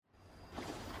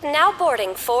Now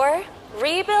boarding for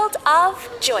Rebuild of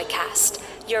Joycast,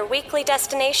 your weekly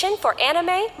destination for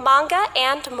anime, manga,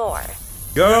 and more.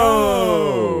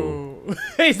 Go!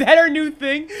 Is that our new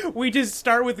thing? We just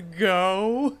start with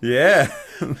go? Yeah.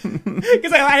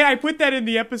 Because I put that in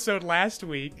the episode last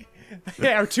week.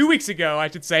 Or 2 weeks ago,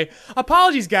 I should say.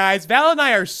 Apologies, guys. Val and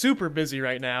I are super busy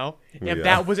right now. If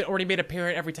that wasn't already made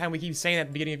apparent every time we keep saying that at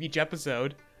the beginning of each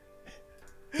episode.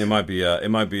 It might be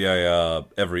a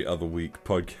every other week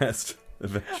podcast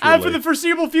eventually. For the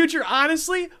foreseeable future,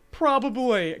 honestly,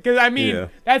 probably. Because, I mean,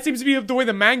 that seems to be the way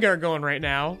the manga are going right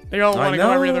now. They all want to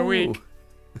go every other week.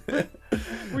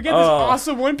 We get this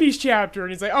awesome One Piece chapter,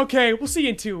 and it's like, okay, we'll see you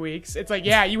in 2 weeks. It's like,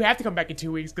 yeah, you have to come back in 2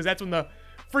 weeks, because that's when the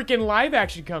freaking live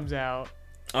action comes out.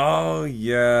 Oh,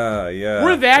 yeah.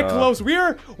 We're that close.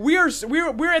 We're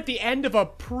at the end of a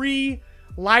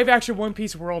pre-live action One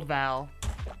Piece world, Val.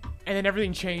 And then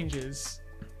everything changes.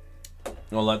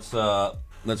 Well, let's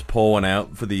pour one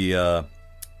out for the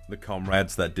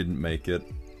comrades that didn't make it.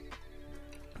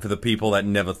 For the people that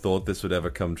never thought this would ever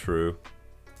come true.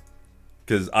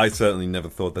 Because I certainly never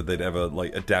thought that they'd ever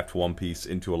adapt One Piece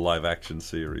into a live action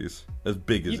series as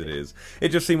big as it is. It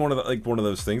just seemed one of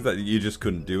those things that you just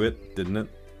couldn't do it, didn't it?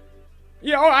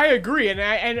 Yeah, I agree, and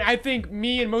I think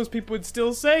me and most people would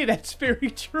still say that's very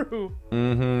true.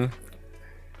 Mm-hmm.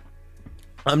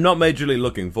 I'm not majorly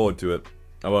looking forward to it.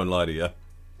 I won't lie to you.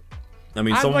 I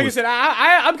mean, I said,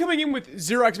 I'm coming in with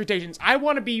zero expectations. I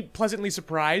want to be pleasantly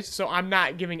surprised, so I'm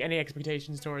not giving any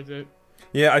expectations towards it.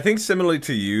 Yeah, I think similarly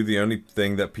to you, the only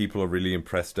thing that people are really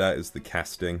impressed at is the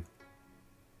casting.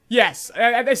 Yes,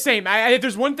 the same. If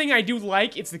there's one thing I do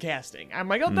like, it's the casting. I'm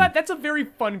like, oh, that's a very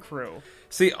fun crew.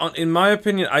 See, in my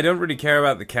opinion, I don't really care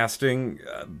about the casting,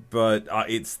 but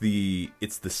it's the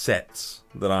sets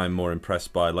that I'm more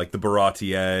impressed by, like the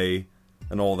Baratier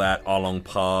and all that, Arlong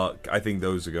Park. I think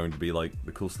those are going to be like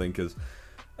the coolest thing, because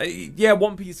yeah,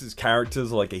 One Piece's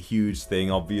characters are like a huge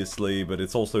thing, obviously, but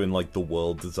it's also in like the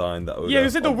world design that Oda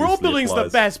the world building's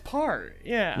applies. the best part.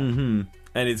 Yeah. Mm-hmm.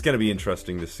 And it's going to be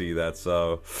interesting to see that,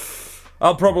 so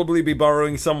I'll probably be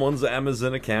borrowing someone's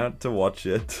Amazon account to watch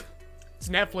it. It's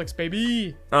Netflix,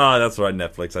 baby. Ah, that's right,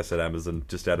 Netflix. I said Amazon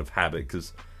just out of habit,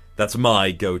 because that's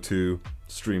my go-to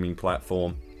streaming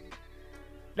platform.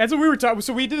 That's what we were talking.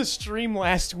 So we did a stream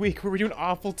last week where we were doing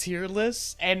awful tier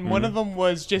lists, and one of them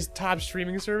was just top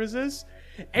streaming services.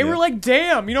 And we're like,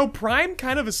 damn, Prime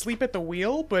kind of asleep at the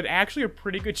wheel, but actually a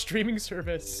pretty good streaming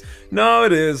service. No,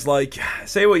 it is. Like,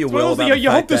 say what you will about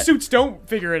you hope the suits don't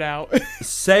figure it out.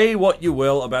 Say what you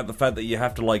will about the fact that you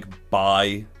have to,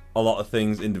 buy a lot of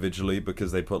things individually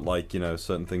because they put,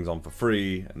 certain things on for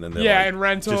free, and then they're and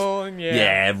rental,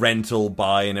 rental,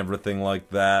 buy, and everything like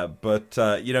that. But,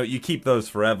 you keep those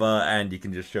forever, and you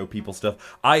can just show people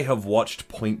stuff. I have watched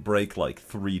Point Break,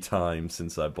 3 times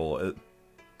since I bought it.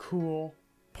 Cool.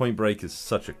 Point Break is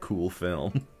such a cool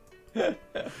film.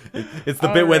 It's the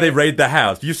bit where they raid the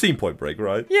house. You've seen Point Break,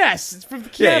 right? Yes, it's from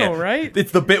Keanu, right?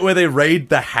 It's the bit where they raid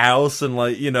the house and,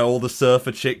 all the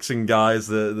surfer chicks and guys,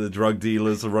 the drug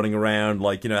dealers are running around,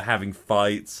 having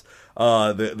fights.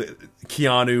 The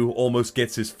Keanu almost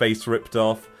gets his face ripped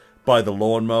off by the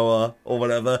lawnmower or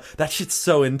whatever. That shit's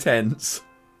so intense.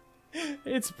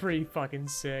 It's pretty fucking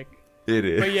sick. It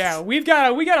is. But yeah, we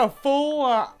got a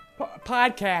full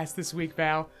podcast this week,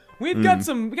 Val. We got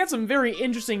some very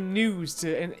interesting news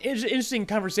and interesting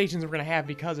conversations we're gonna have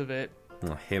because of it.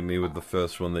 Hit me with the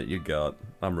first one that you got.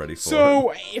 I'm ready for it.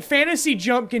 So, Fantasy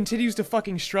Jump continues to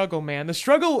fucking struggle, man. The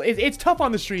struggle it's tough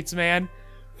on the streets, man.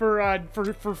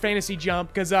 For Fantasy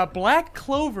Jump, because Black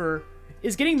Clover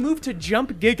is getting moved to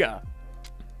Jump Giga.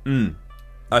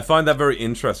 I find that very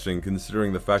interesting,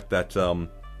 considering the fact that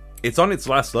it's on its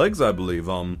last legs, I believe.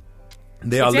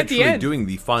 They are literally doing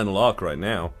the final arc right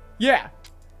now. Yeah.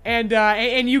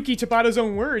 And Yuki Tabata's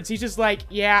own words, he's just like,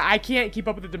 yeah, I can't keep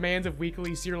up with the demands of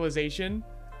weekly serialization.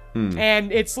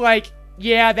 And it's like,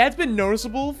 yeah, that's been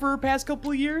noticeable for the past couple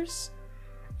of years.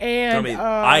 And I mean,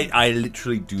 I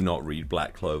literally do not read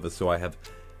Black Clover, so I have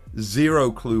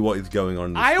zero clue what is going on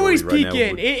in the story I always right peek now.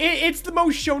 in. It's the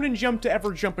most shonen jump to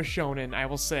ever jump a shonen, I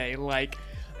will say.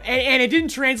 And it didn't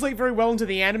translate very well into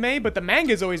the anime, but the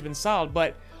manga's always been solid.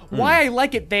 But why I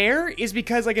like it there is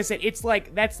because, like I said, it's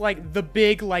that's the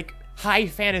big, high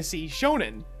fantasy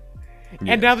shonen.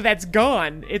 Yeah. And now that that's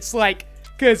gone, it's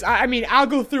because, I mean, I'll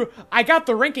go through, I got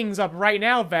the rankings up right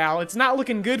now, Val. It's not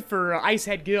looking good for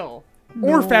Icehead Gil.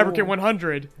 Or Fabricant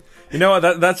 100. You know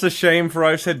what, that's a shame for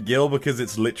Icehead Gil, because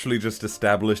it's literally just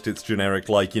established its generic,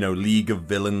 League of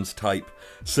Villains type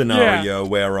scenario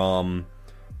where,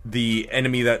 the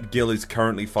enemy that Gil is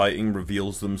currently fighting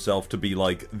reveals themselves to be,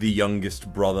 the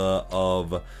youngest brother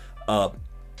of,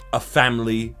 a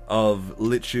family of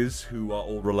liches who are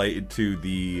all related to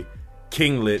the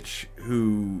King Lich,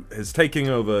 who has taken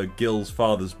over Gil's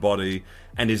father's body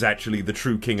and is actually the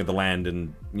true king of the land,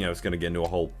 and it's going to get into a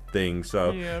whole thing.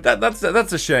 So that's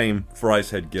a shame for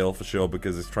Icehead Gil for sure,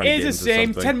 because it's trying to get into something.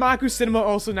 It's a shame. Tenmaku Cinema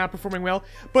also not performing well,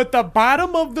 but the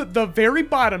bottom of the very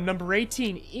bottom, number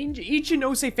 18,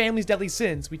 Ichinose Family's Deadly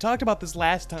Sins. We talked about this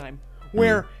last time,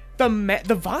 where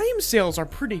the volume sales are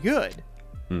pretty good.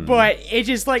 But it's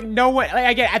just like no one.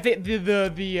 I think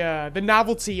the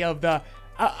novelty of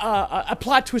a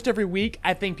plot twist every week,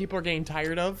 I think people are getting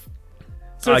tired of.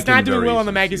 So it's not doing well on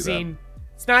the magazine.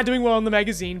 It's not doing well in the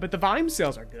magazine, but the volume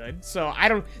sales are good. So I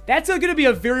don't. That's going to be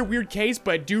a very weird case,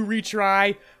 but do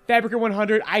retry. Fabrica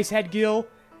 100, Icehead Gil,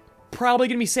 probably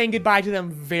going to be saying goodbye to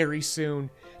them very soon.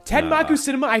 Tenmaku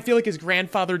Cinema, I feel like, is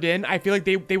grandfathered in. I feel like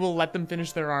they will let them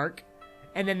finish their arc,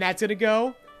 and then that's going to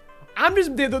go. I'm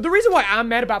just the reason why I'm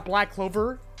mad about Black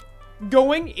Clover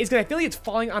going is because I feel like it's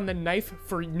falling on the knife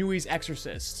for Nui's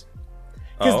Exorcist.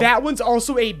 Because that one's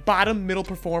also a bottom middle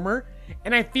performer.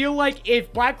 And I feel like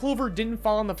if Black Clover didn't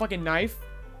fall on the fucking knife,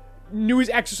 Nui's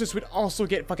Exorcist would also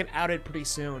get fucking outed pretty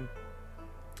soon.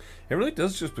 It really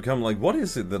does just become like, what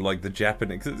is it that like the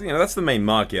Japanese? Cause, that's the main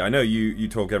market. I know you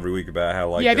talk every week about how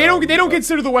like they don't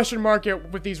consider the Western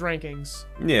market with these rankings.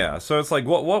 Yeah, so it's like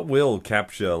what will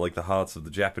capture like the hearts of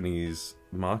the Japanese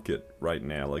market right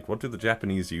now? Like, what do the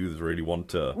Japanese youths really want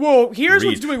to? Well, here's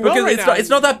what's doing well right now. It's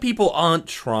not that people aren't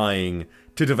trying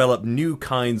to develop new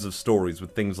kinds of stories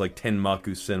with things like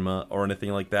Tenmaku Cinema or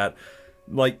anything like that.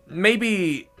 Like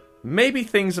maybe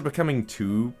things are becoming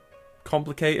too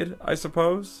complicated, I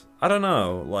suppose. I don't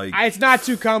know, like... It's not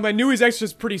too complicated. Nui's Exorcist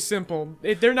is pretty simple.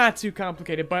 They're not too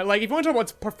complicated, but, like, if you want to talk about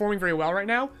what's performing very well right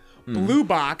now, Blue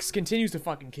Box continues to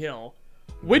fucking kill.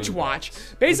 Witch Watch.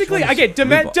 Basically, again,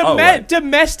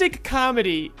 domestic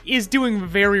comedy is doing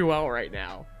very well right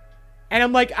now. And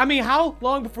I'm like, how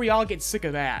long before y'all get sick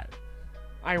of that?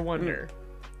 I wonder.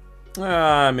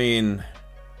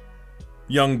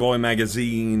 Young Boy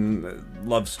magazine,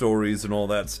 love stories and all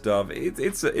that stuff.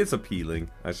 It's appealing,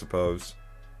 I suppose.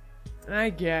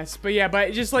 I guess,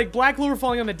 but just like Black Clover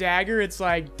falling on the dagger, it's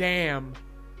like, damn.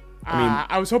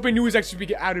 I was hoping Nui's Exorcist would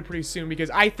get outed pretty soon, because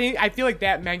I feel like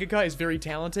that mangaka is very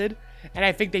talented, and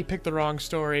I think they picked the wrong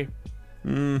story.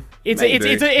 I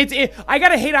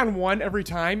gotta hate on one every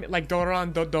time, like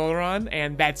Doron,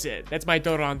 and that's it. That's my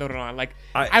Doron. Like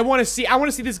I want to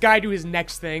see this guy do his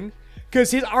next thing,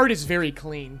 because his art is very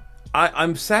clean.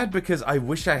 I'm sad because I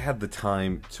wish I had the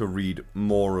time to read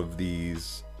more of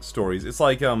these stories. It's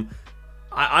like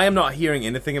I am not hearing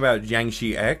anything about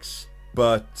Jiangxi X,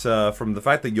 but from the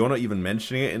fact that you're not even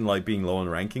mentioning it in like being low on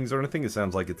rankings or anything, it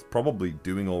sounds like it's probably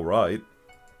doing all right.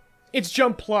 It's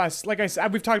Jump Plus, like I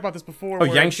said, we've talked about this before. Oh,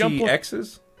 Jiangxi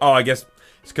X's? Oh, I guess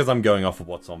it's because I'm going off of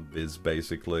what's on Viz,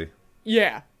 basically.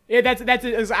 Yeah, that's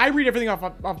it. I read everything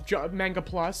off Manga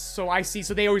Plus, so I see.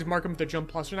 So they always mark them if they're Jump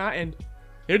Plus or not, and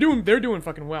they're doing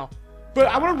fucking well. But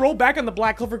I want to roll back on the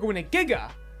Black Clover going to Giga,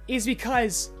 is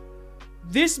because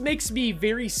this makes me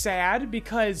very sad,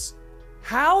 because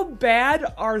how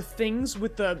bad are things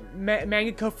with the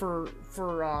mangaka for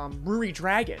Ruri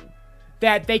Dragon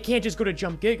that they can't just go to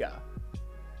Jump Giga?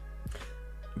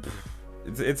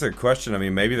 It's a question.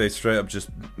 Maybe they straight up just,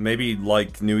 maybe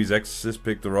like Nui's Exorcist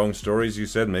picked the wrong stories, you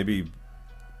said. Maybe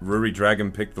Ruri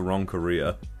Dragon picked the wrong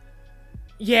career.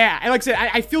 Yeah, and like I said,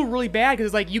 I feel really bad,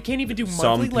 because like you can't even do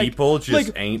monthly. Some people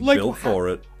just ain't built for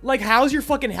it. Like, how's your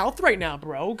fucking health right now,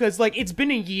 bro? Because like it's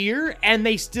been a year and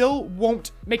they still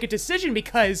won't make a decision,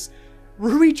 because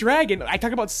Ruri Dragon, I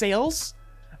talk about sales,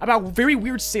 about very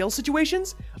weird sales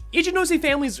situations. Ichinose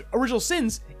Family's Original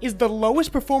Sins is the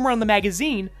lowest performer on the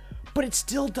magazine, but it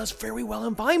still does very well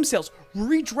in volume sales.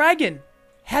 Ruri Dragon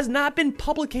has not been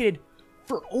publicated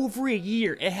for over a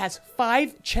year. It has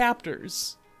 5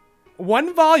 chapters.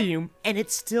 1 volume, and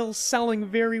it's still selling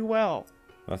very well.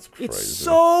 That's crazy. It's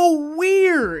so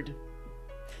weird.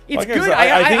 It's like good.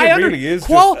 I think it really is.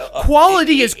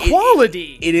 Quality is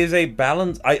quality. It is a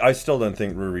balance. I still don't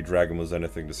think Ruri Dragon was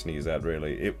anything to sneeze at,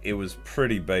 really. It was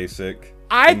pretty basic.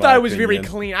 I thought it was very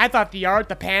clean. I thought the art,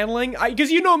 the paneling,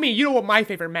 because you know me, you know what my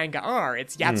favorite manga are.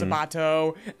 It's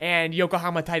Yatsubato and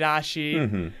Yokohama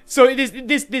Taidashi. So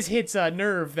this hits a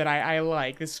nerve that I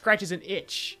like. This scratches an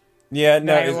itch. Yeah,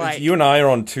 no, you and I are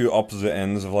on two opposite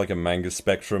ends of like a manga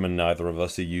spectrum, and neither of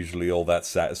us are usually all that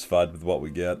satisfied with what we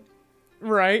get.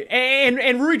 Right, and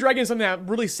Ruri Dragon is something that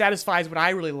really satisfies what I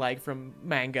really like from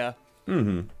manga.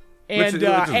 Mm-hmm. And which is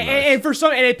nice. and for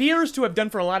some, and it appears to have done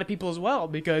for a lot of people as well,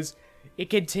 because it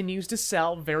continues to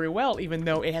sell very well, even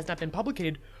though it has not been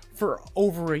publicated for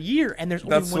over a year, and there's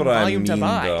only That's one what I volume mean, to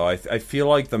buy. though. I feel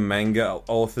like the manga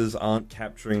authors aren't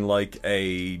capturing like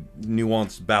a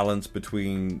nuanced balance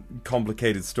between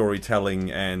complicated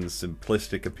storytelling and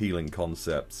simplistic, appealing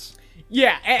concepts.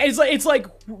 Yeah, it's like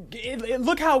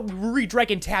look how Ruri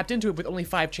Dragon tapped into it with only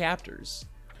 5 chapters.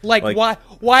 Like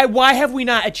why have we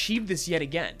not achieved this yet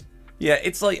again? Yeah,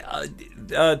 it's like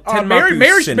Tenmaku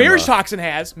Marriage Cinema. Toxin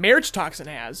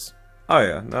has. Oh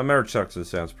yeah, Marriage Toxin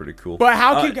sounds pretty cool. But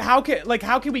how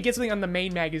can we get something on the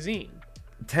main magazine?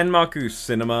 Tenmaku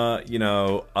Cinema, you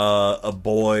know, a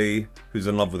boy who's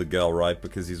in love with a girl, right?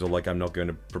 Because he's all like, I'm not going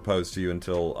to propose to you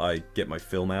until I get my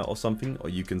film out or something, or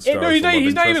you can start. No, he's not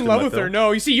even in love with her.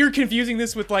 No, you see, you're confusing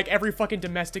this with like every fucking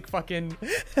domestic fucking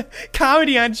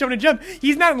comedy on Shonen Jump.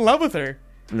 He's not in love with her.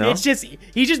 No, it's just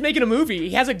he's just making a movie.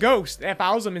 He has a ghost that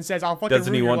follows him and says, "I'll fucking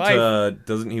ruin your life."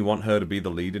 Doesn't he want her to be the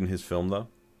lead in his film though?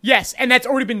 Yes, and that's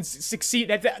already been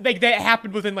that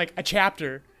happened within like a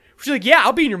chapter. She's like, "Yeah,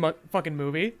 I'll be in your fucking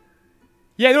movie."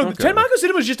 Yeah, no, Okay. Tenmaku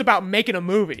Cinema is just about making a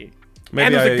movie. Maybe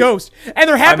and there's a ghost, and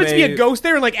there happens to be a ghost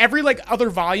there, and like every like other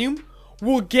volume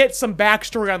will get some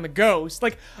backstory on the ghost.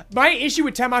 Like my issue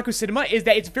with Tenmaku Cinema is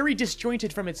that it's very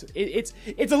disjointed from it's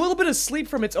a little bit asleep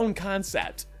from its own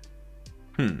concept.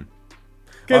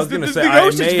 Because the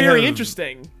ghost is very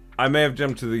interesting. I may have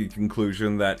jumped to the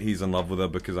conclusion that he's in love with her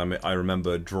because I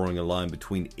remember drawing a line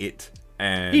between it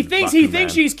and he thinks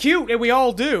she's cute, and we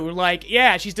all do. Like,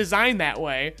 yeah, she's designed that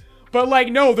way. But like,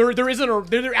 no, there isn't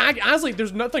honestly,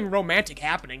 there's nothing romantic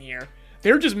happening here.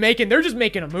 They're just making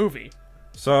a movie.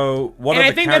 So what And are I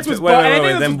the think that's character?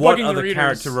 what's Then what bugging the other readers.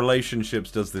 character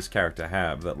relationships does this character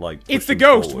have that like? It's push the him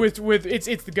ghost forward? with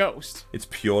it's the ghost. It's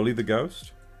purely the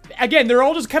ghost. Again, they're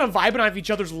all just kind of vibing off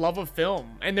each other's love of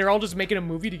film, and they're all just making a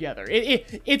movie together.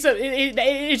 It's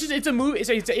a movie.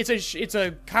 It's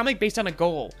a comic based on a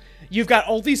goal. You've got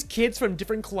all these kids from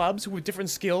different clubs with different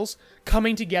skills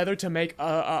coming together to make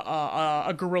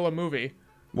a guerrilla movie.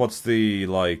 What's the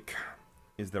like?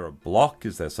 Is there a block?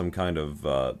 Is there some kind of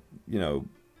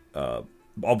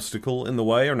obstacle in the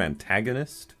way or an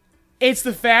antagonist? It's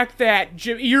the fact that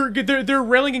they're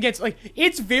railing against, like,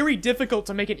 it's very difficult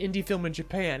to make an indie film in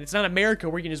Japan. It's not America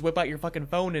where you can just whip out your fucking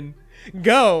phone and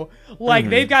go. Like,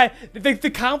 they've got,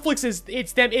 the conflicts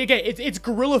it's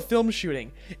guerrilla film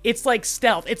shooting. It's like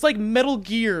stealth. It's like Metal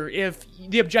Gear if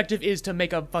the objective is to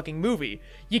make a fucking movie.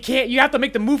 You have to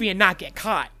make the movie and not get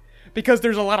caught. Because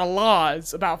there's a lot of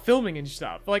laws about filming and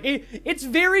stuff. Like, it's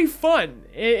very fun.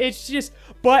 It's just...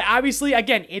 But, obviously,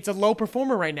 again, it's a low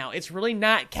performer right now. It's really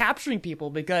not capturing people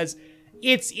because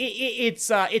it's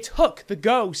Hook, the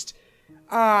ghost.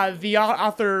 The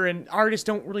author and artist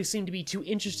don't really seem to be too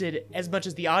interested as much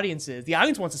as the audience is. The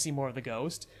audience wants to see more of the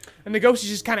ghost. And the ghost is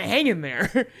just kind of hanging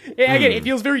there. Again, it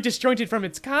feels very disjointed from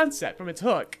its concept, from its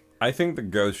hook. I think the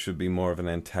ghost should be more of an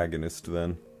antagonist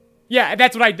then. Yeah,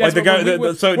 that's what I... That's Like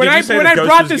so when did you say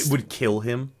the ghost would kill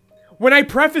him? When I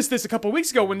prefaced this a couple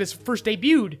weeks ago when this first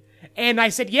debuted, and I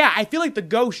said, yeah, I feel like the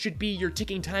ghost should be your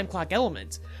ticking time clock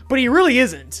element. But he really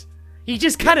isn't. He's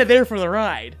just kind of there for the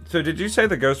ride. So did you say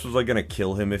the ghost was like going to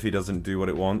kill him if he doesn't do what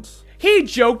it wants? He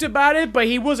joked about it, but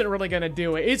he wasn't really going to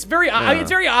do it. It's very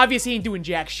obvious he ain't doing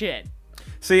jack shit.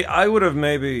 See, I would have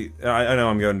maybe... I know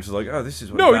I'm going to like, oh, this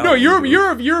is what... No,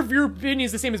 your opinion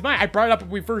is the same as mine. I brought it up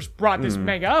when we first brought this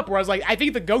manga up, where I was like, I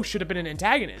think the ghost should have been an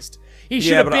antagonist. He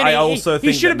should have been.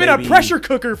 He should have been a pressure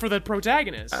cooker for the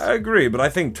protagonist. I agree, but I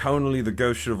think tonally the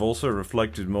ghost should have also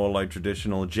reflected more like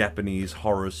traditional Japanese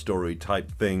horror story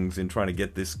type things in trying to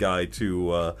get this guy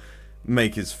to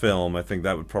make his film. I think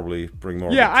that would probably bring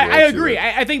more. Yeah, of a draw I to agree. it.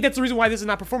 I think that's the reason why this is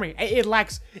not performing. It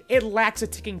lacks a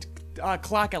ticking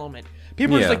clock element.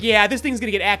 People are just like, yeah, this thing's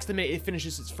gonna get axed the minute it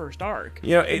finishes its first arc.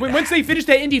 You know, once they finish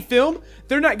that indie film,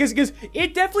 they're not because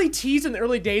it definitely teased in the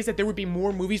early days that there would be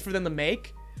more movies for them to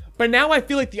make. But now I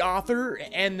feel like the author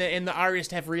and the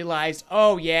artist have realized,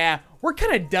 oh yeah, we're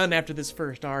kind of done after this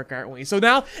first arc, aren't we? So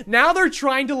now they're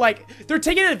trying to they're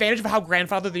taking advantage of how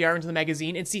grandfathered they are into the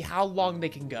magazine and see how long they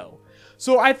can go.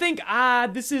 So I think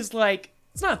this is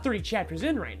it's not 30 chapters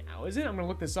in right now, is it? I'm gonna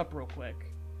look this up real quick.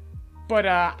 But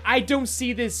I don't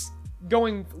see this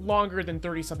going longer than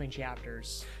 30-something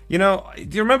chapters. You know,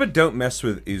 do you remember Don't Mess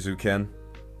with Izuken?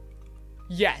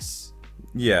 Yes.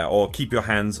 Yeah, or Keep Your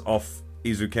Hands Off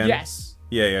Izuken? Yes.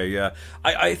 Yeah.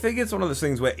 I think it's one of those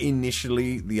things where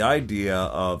initially the idea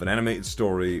of an animated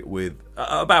story with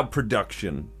about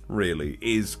production really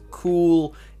is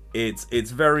cool.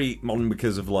 It's very modern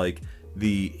because of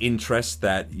the interest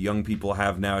that young people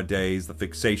have nowadays, the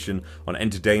fixation on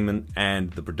entertainment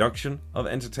and the production of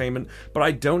entertainment. But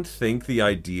I don't think the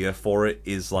idea for it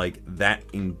is that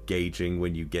engaging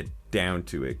when you get down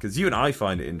to it, because you and I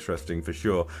find it interesting for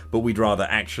sure, but we'd rather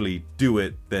actually do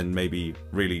it than maybe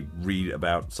really read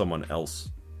about someone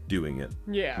else doing it.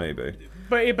 Yeah. Maybe.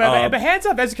 But Hands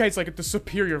Off Ezukai is like the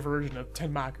superior version of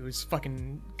Tenmaku's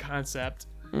fucking concept.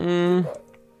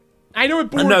 I know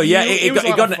it bored No, you. yeah, it was a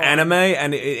lot got of an fun. anime,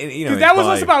 and you know, That was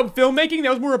less about filmmaking.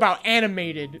 That was more about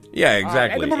animated. Yeah,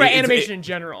 exactly. And more about It's- animation in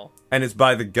general. And it's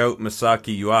by the GOAT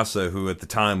Masaki Yuasa, who at the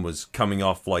time was coming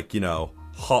off, like, you know,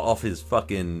 hot off his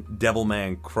fucking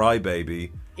Devilman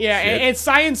Crybaby. Yeah, shit. and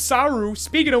Science Saru.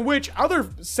 Speaking of which, other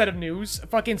set of news.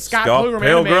 Fucking Scott Pilgrim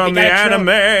Pilgrim the anime.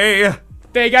 anime!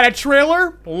 They got a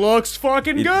trailer. Looks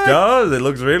fucking It good. does. It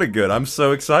looks really good. I'm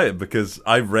so excited because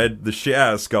I read the shit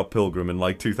out of Scott Pilgrim in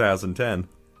like 2010.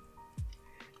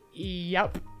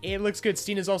 Yep, it looks good.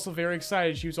 Stina's also very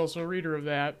excited. She was also a reader of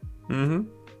that. And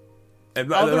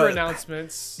Other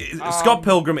announcements. Scott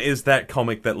Pilgrim is that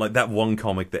comic that, like, that one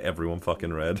comic that everyone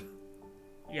fucking read.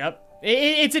 Yep.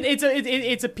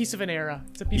 It's a piece of an era.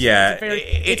 It's a piece. Yeah, Of,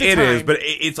 it's it a time. is, but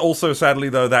it's also sadly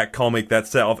though that comic that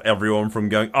set off everyone from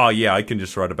going, oh yeah, I can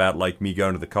just write about like me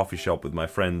going to the coffee shop with my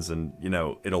friends and, you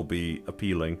know, it'll be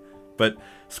appealing. But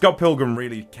Scott Pilgrim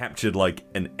really captured like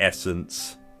an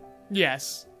essence.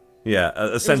 Yes. Yeah,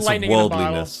 a sense of lightning in a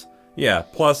worldliness. Yeah,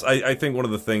 plus I think one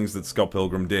of the things that Scott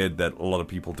Pilgrim did that a lot of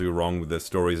people do wrong with their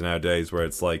stories nowadays, where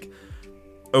it's like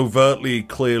overtly,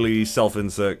 clearly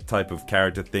self-insert type of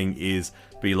character thing is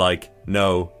be like,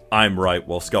 no, I'm right,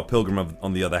 while Scott Pilgrim,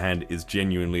 on the other hand, is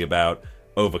genuinely about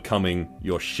overcoming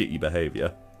your shitty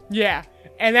behavior. Yeah.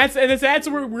 And that's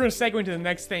where we're gonna segue into the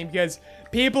next thing, because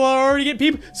people are already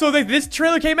getting people. So this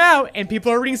trailer came out, and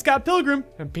people are reading Scott Pilgrim,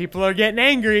 and people are getting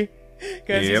angry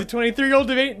because he's a 23-year-old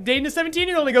dating a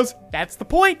 17-year-old. And he goes, "That's the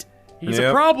point. He's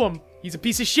a problem. He's a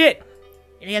piece of shit,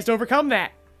 and he has to overcome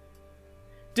that."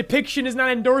 Depiction is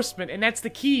not endorsement, and that's the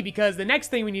key, because the next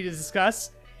thing we need to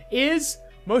discuss is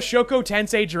Mushoku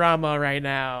Tensei drama right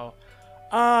now.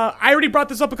 I already brought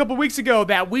this up a couple weeks ago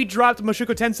that we dropped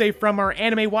Mushoku Tensei from our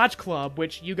Anime Watch Club,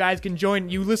 which you guys can join,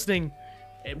 you listening,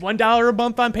 at $1 a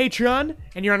month on Patreon,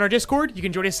 and you're on our Discord. You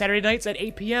can join us Saturday nights at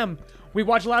 8 p.m. We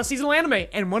watch a lot of seasonal anime,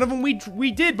 and one of them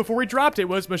we did before we dropped it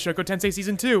was Mushoku Tensei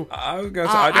Season 2. I was gonna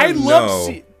say, I don't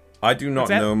know. I do not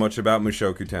know much about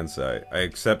Mushoku Tensei,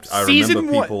 except I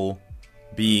remember people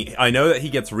being... I know that he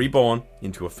gets reborn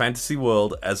into a fantasy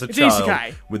world as a child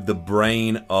isekai. with the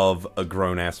brain of a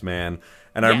grown-ass man.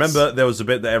 And I Yes. remember there was a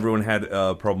bit that everyone had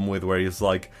a problem with where he's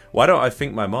like, why don't I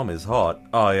think my mom is hot?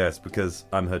 Oh, yes, because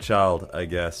I'm her child, I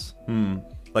guess.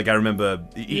 Like, I remember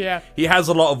he has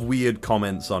a lot of weird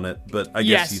comments on it, but I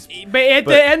guess he's... But at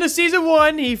the end of Season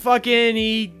 1,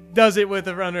 he does it with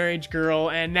a underage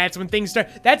girl, and that's when things start.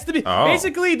 That's the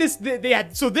basically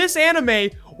so this anime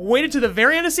waited to the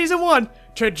very end of Season 1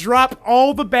 to drop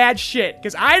all the bad shit,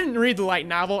 because I didn't read the light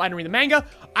novel, I didn't read the manga.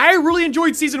 I really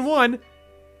enjoyed Season 1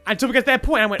 until we got to that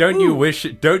point. I went, Don't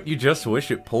you just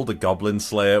wish it pulled a Goblin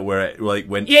Slayer where it like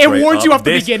went Yeah, it straight warned up? you off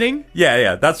the beginning.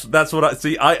 Yeah, that's what I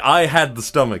see. I had the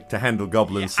stomach to handle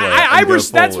Goblin Slayer.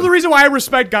 That's the reason why I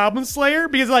respect Goblin Slayer,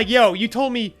 because like, yo, you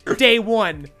told me day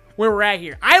one where we're at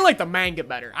here. I like the manga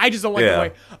better. I just don't like the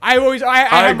way I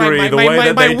have agree. The way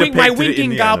that they depicted my it in winking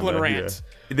the goblin anime, rant.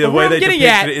 yeah. The way they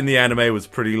depicted it in the anime was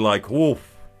pretty like, woof.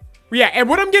 Yeah, and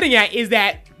what I'm getting at is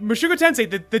that Mushoku Tensei,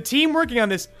 the team working on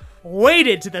this,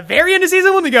 waited to the very end of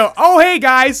Season 1 to go, oh, hey,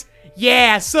 guys,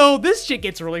 yeah, so this shit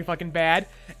gets really fucking bad.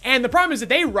 And the problem is that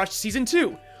they rushed Season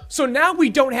 2. So now we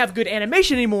don't have good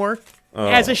animation anymore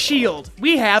as a shield.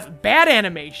 We have bad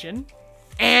animation,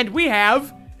 and we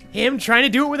have him trying to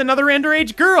do it with another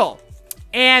underage girl.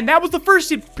 And that was the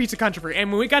first piece of controversy. And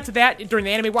when we got to that during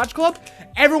the Anime Watch Club,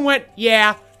 everyone went,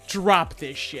 yeah, drop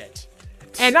this shit.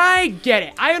 And I get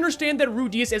it. I understand that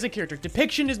Rudeus as a character.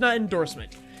 Depiction is not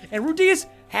endorsement. And Rudeus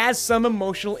has some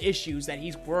emotional issues that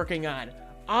he's working on.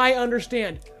 I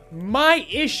understand. My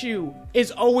issue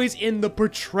is always in the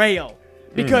portrayal.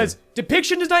 Because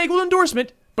depiction is not equal to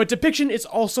endorsement, but depiction is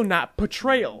also not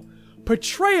portrayal.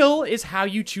 Portrayal is how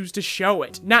you choose to show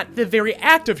it, not the very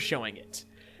act of showing it.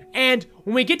 And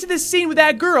when we get to this scene with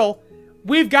that girl,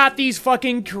 we've got these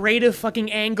fucking creative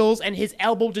fucking angles and his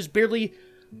elbow just barely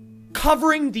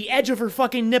covering the edge of her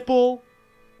fucking nipple.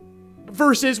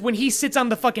 Versus when he sits on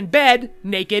the fucking bed,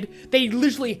 naked, they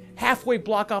literally halfway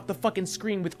block off the fucking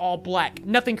screen with all black.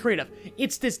 Nothing creative.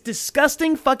 It's this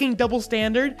disgusting fucking double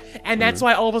standard, and that's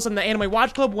why all of us in the Anime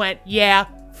Watch Club went, yeah,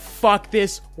 fuck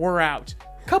this, we're out.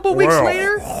 A couple weeks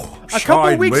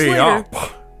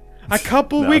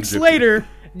later,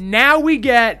 now we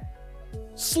get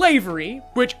slavery,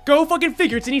 which, go fucking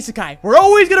figure, it's an isekai. We're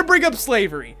always gonna bring up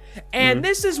slavery. And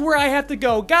this is where I have to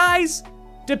go, guys,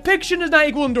 depiction does not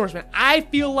equal endorsement. I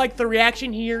feel like the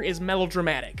reaction here is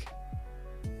melodramatic.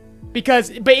 But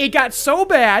it got so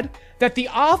bad that the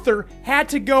author had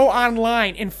to go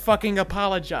online and fucking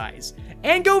apologize.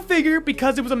 And go figure,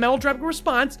 because it was a melodramatic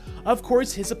response, of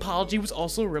course his apology was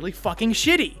also really fucking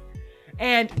shitty.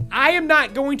 And I am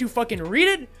not going to fucking read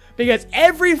it, because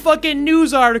every fucking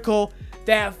news article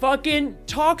that fucking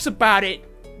talks about it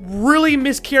really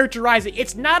mischaracterizes it.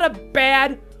 It's not a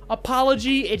bad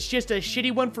apology, it's just a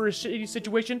shitty one for a shitty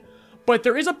situation. But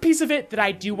there is a piece of it that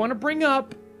I do want to bring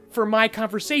up for my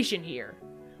conversation here.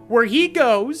 Where he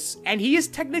goes, and he is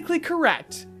technically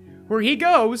correct, where he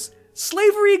goes,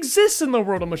 slavery exists in the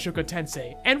world of Mushoku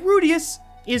Tensei, and Rudeus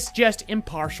is just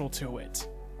impartial to it.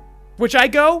 Which I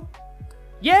go,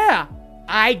 yeah,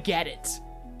 I get it.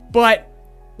 But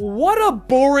what a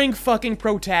boring fucking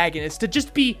protagonist to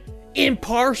just be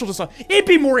impartial to something. It'd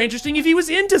be more interesting if he was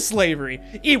into slavery.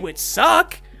 It would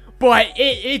suck, but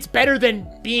it's better than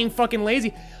being fucking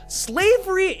lazy.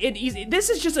 Slavery, this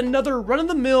is just another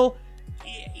run-of-the-mill.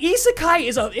 Isekai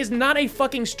is not a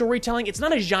fucking storytelling. It's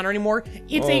not a genre anymore.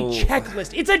 It's a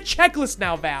checklist. It's a checklist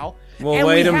now, Val. Well, and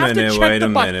wait we a have minute, to check wait the a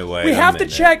box. minute, wait We a have to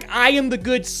minute. check I am the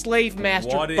good slave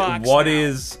master box What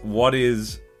now.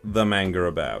 is the manga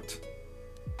about?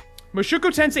 Mushoku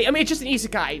Tensei, I mean, it's just an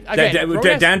isekai.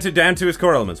 Again, Down to his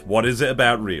core elements. What is it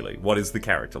about, really? What is the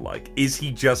character like? Is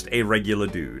he just a regular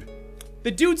dude?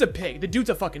 the dude's a pig. The dude's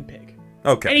a fucking pig.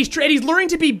 Okay. And he's learning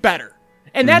to be better.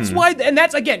 And that's why, and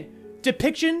that's, again,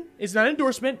 depiction is not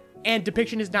endorsement, and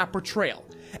depiction is not portrayal.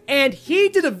 And they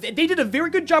did a very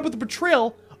good job with the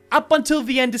portrayal up until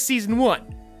the end of season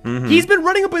 1. He's been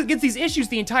running up against these issues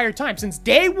the entire time, since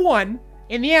day 1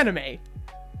 in the anime.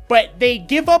 But they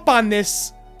give up on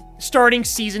this starting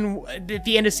at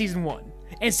the end of season 1.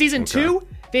 And season 2,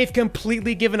 they've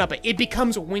completely given up. It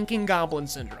becomes Winking Goblin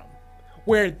syndrome,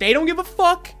 where they don't give a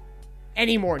fuck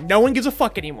anymore. No one gives a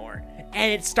fuck anymore.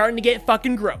 And it's starting to get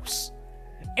fucking gross.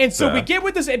 And so we get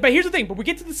with this, but here's the thing, but we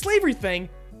get to the slavery thing,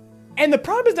 and the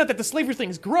problem is not that the slavery thing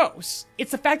is gross,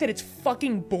 it's the fact that it's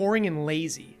fucking boring and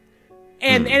lazy.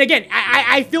 And again,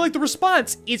 I feel like the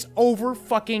response is over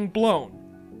fucking blown.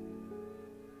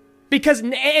 Because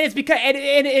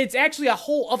it's actually a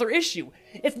whole other issue.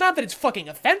 It's not that it's fucking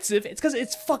offensive, it's because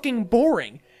it's fucking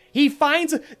boring. He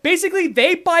finds, basically,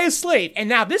 they buy a slave, and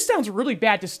now this sounds really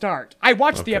bad to start. I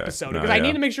watched the episode, because I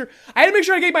had to make sure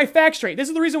I get my facts straight. This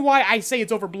is the reason why I say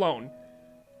it's overblown.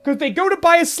 Because they go to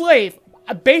buy a slave,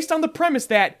 based on the premise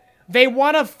that they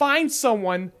want to find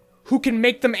someone who can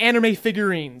make them anime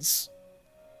figurines.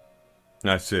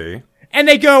 I see. And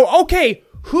they go, okay,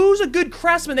 who's a good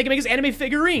craftsman that can make us anime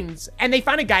figurines? And they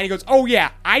find a guy, and he goes, oh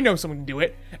yeah, I know someone who can do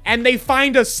it. And they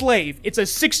find a slave. It's a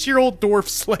 6-year-old dwarf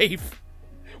slave.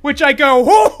 Which I go,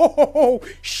 oh,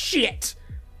 shit.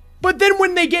 But then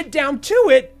when they get down to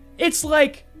it, it's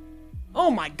like,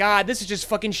 oh my god, this is just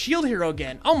fucking Shield Hero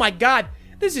again. Oh my god,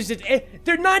 this is just,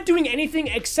 they're not doing anything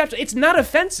except, it's not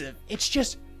offensive. It's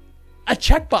just a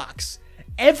checkbox.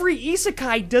 Every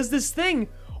isekai does this thing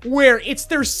where it's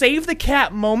their save the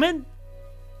cat moment,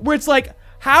 where it's like,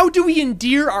 how do we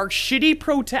endear our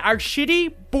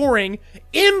shitty, boring,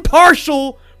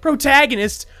 impartial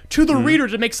protagonist to the reader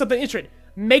to make something interesting?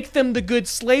 Make them the good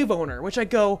slave owner, which I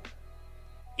go,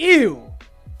 ew,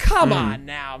 come on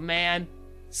now, man.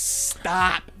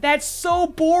 Stop. That's so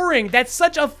boring. That's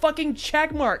such a fucking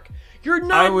checkmark. You're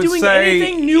not doing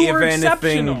anything new or exceptional. If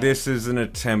anything, this is an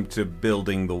attempt at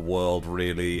building the world,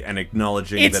 really, and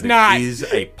acknowledging It's that not. it is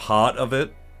a part of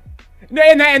it. No,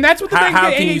 and that's what the thing. How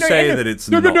can you say that it's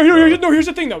not? No, here's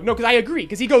the thing, though. No, because I agree.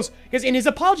 Because in his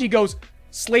apology, he goes,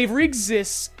 slavery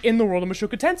exists in the world of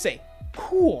Mushoku Tensei.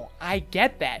 Cool, I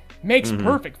get that. Makes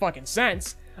perfect fucking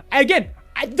sense. Again,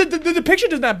 the depiction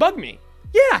does not bug me.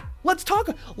 Yeah, let's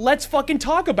fucking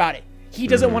talk about it. He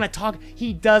doesn't want to talk.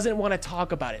 He doesn't want to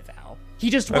talk about it, Val. He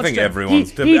just wants I think to.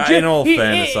 everyone's. In all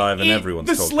fairness, Ivan, everyone's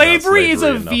the talked slavery about is slavery a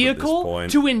enough at this vehicle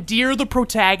point. to endear the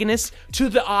protagonist to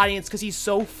the audience because he's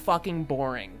so fucking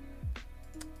boring.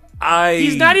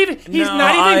 He's not even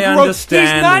I gross.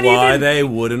 understand why they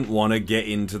wouldn't want to get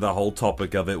into the whole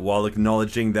topic of it while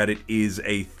acknowledging that it is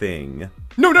a thing.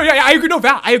 No, I agree. No,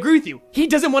 Val, I agree with you. He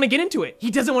doesn't want to get into it.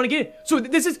 He doesn't want to get it. So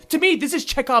this is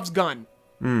Chekhov's gun.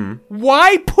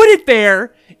 Why put it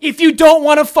there if you don't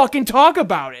want to fucking talk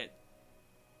about it?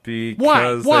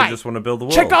 Because Why? they just want to build the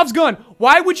world. Chekhov's gun.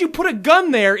 Why would you put a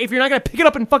gun there if you're not going to pick it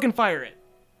up and fucking fire it?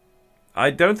 I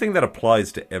don't think that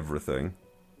applies to everything.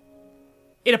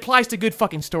 It applies to good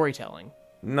fucking storytelling.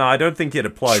 No, I don't think it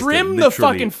applies Trim to the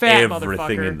literally fucking fat,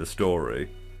 everything motherfucker. in the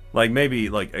story. Like, maybe,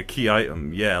 like, a key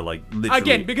item, yeah, like, literally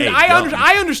Again, because a I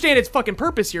gun. understand its fucking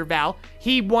purpose here, Val.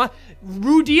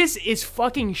 Rudius is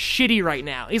fucking shitty right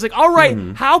now. He's like, all right,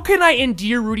 how can I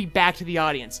endear Rudy back to the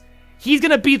audience? He's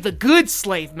gonna be the good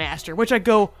slave master, which I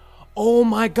go, oh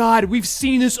my god, we've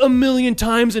seen this a million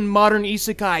times in modern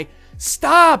isekai.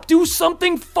 Stop, do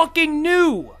something fucking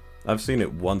new. I've seen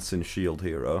it once in Shield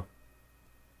Hero.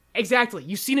 Exactly,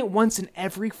 you've seen it once in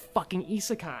every fucking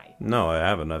isekai. No, I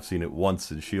haven't. I've seen it once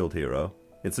in Shield Hero.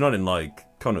 It's not in, like,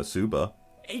 Konosuba.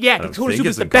 Yeah, I don't because think Konosuba's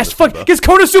it's the in best Konosuba. because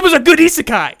Konosuba's a good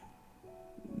isekai.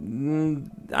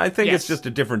 I think Yes. it's just a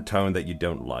different tone that you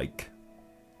don't like.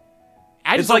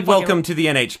 I It's just like don't fucking- Welcome to the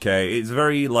NHK. It's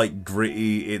very, like,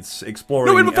 gritty. It's exploring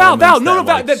No, wait, but Val, elements no, that are,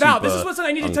 Val, like, Val, this is super what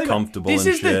I need to tell you. uncomfortable This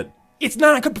and is shit. It's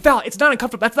not uncomfortable, Val. It's not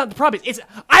uncomfortable. That's not the problem.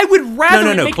 I would rather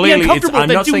No, it make me clearly, uncomfortable I'm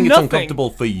than not do saying nothing. it's uncomfortable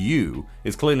for you.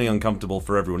 It's clearly uncomfortable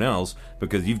for everyone else,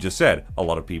 because you've just said a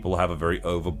lot of people have a very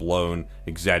overblown,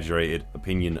 exaggerated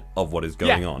opinion of what is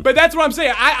going on. But that's what I'm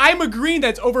saying. I'm agreeing that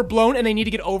it's overblown and they need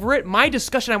to get over it. My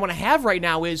discussion I want to have right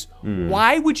now is,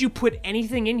 why would you put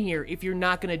anything in here if you're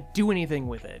not going to do anything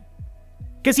with it?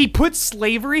 Because he puts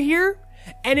slavery here,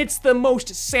 and it's the most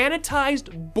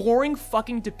sanitized, boring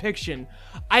fucking depiction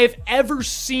I have ever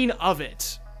seen of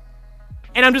it.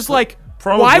 And I'm just like,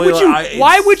 Probably,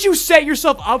 why would you set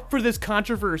yourself up for this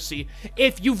controversy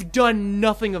if you've done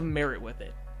nothing of merit with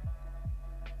it?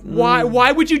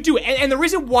 Why would you do it? And the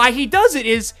reason why he does it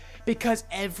is because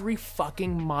every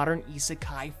fucking modern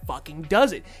isekai fucking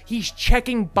does it. He's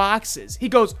checking boxes. He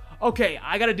goes, okay,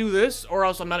 I gotta do this or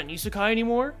else I'm not an isekai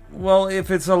anymore. Well,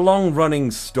 if it's a long-running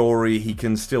story, he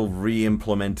can still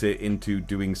re-implement it into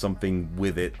doing something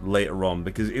with it later on,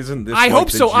 because isn't this I like hope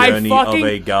the so. journey of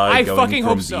a guy I going fucking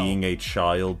from hope so. being a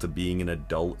child to being an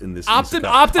adult in this Optim- isekai? I don't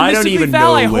optimistically, even Val,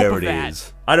 know I hope where of it that.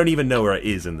 is. I don't even know where it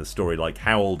is in the story. Like,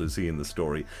 how old is he in the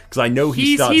story? Because I know he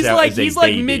He's starts out like as a he's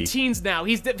baby. like mid-teens now.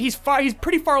 He's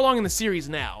pretty far along in the series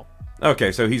now.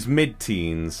 Okay, so he's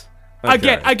mid-teens.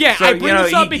 Okay. Again, So, I bring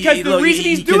this up because the reason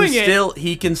he's doing it.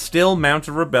 He can still mount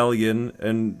a rebellion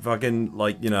and fucking,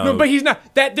 like, you know... No, but he's not.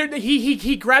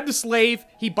 He grabbed the slave.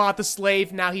 He bought the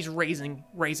slave. Now he's raising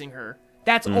her.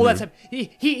 That's all that's happening.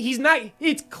 He's not.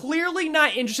 It's clearly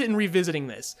not interested in revisiting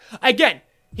this again.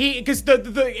 Because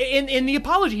in the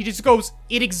apology he just goes,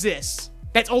 it exists.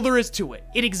 That's all there is to it.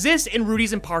 It exists, and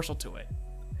Rudy's impartial to it.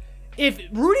 If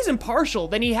Rudy's impartial,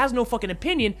 then he has no fucking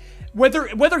opinion.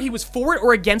 Whether he was for it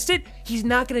or against it, he's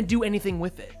not gonna do anything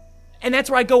with it. And that's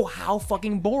where I go, how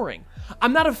fucking boring.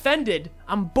 I'm not offended.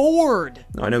 I'm bored.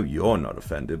 I know you're not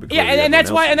offended. Because Yeah, and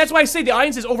that's why I say the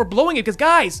audience is overblowing it, because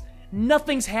guys,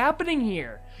 nothing's happening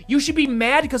here. You should be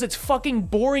mad because it's fucking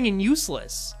boring and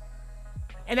useless.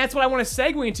 And that's what I want to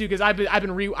segue into, because I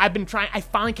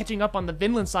finally catching up on the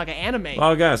Vinland Saga anime.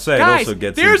 Well, I gotta say, Guys, it also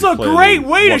gets there's into a great clearly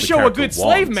way to what the show a character good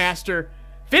slave wants. master.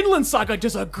 Vinland Saga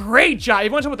does a great job. If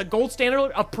you want to talk about the gold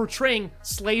standard of portraying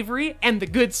slavery and the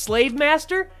good slave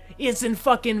master, it's in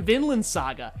fucking Vinland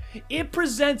Saga. It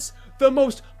presents the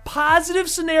most positive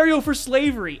scenario for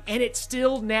slavery, and it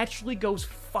still naturally goes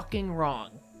fucking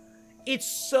wrong. It's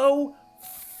so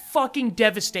fucking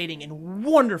devastating and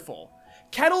wonderful.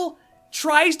 Kettle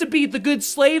tries to be the good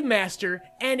slave master,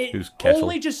 and it Who's Kettle?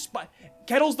 only just...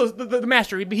 Kettle's the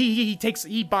master. He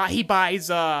buys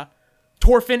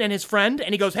Torfin and his friend,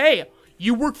 and he goes, hey,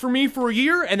 you work for me for a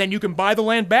year, and then you can buy the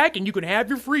land back, and you can have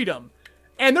your freedom.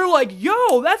 And they're like,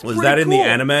 yo, that's Was pretty that in the cool.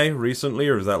 anime recently,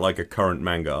 or is that like a current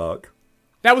manga arc?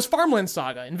 That was Farmland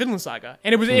Saga and Vinland Saga,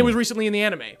 and it was recently in the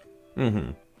anime.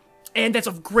 Mm-hmm. And that's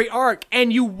a great arc,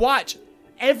 and you watch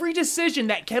every decision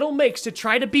that Kettle makes to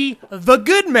try to be the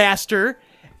good master,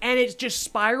 and it just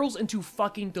spirals into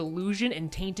fucking delusion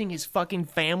and tainting his fucking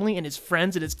family and his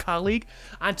friends and his colleague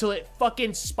until it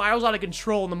fucking spirals out of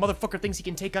control and the motherfucker thinks he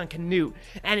can take on Canute,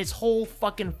 and his whole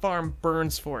fucking farm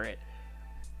burns for it.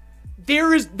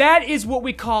 That is what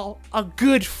we call a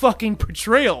good fucking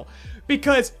portrayal,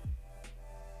 because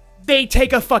they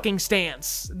take a fucking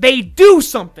stance. They do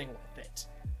something with it.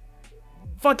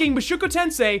 Fucking Mushoku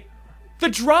Tensei, the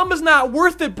drama's not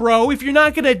worth it, bro, if you're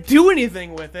not gonna do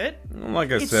anything with it.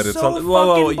 Like I It's said, it's so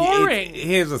fucking boring.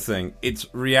 Here's the thing: it's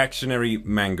reactionary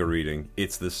manga reading.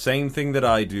 It's the same thing that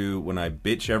I do when I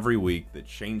bitch every week that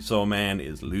Chainsaw Man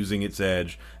is losing its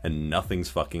edge and nothing's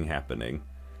fucking happening.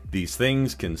 These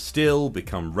things can still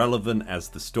become relevant as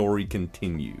the story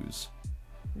continues.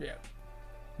 Yeah.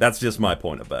 That's just my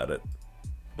point about it.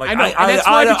 Like, I know, and that's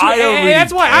why, don't really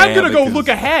that's why I'm care gonna go because, look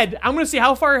ahead. I'm gonna see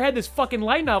how far ahead this fucking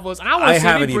light novel is. And I want I to see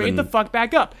haven't they bring it even- the fuck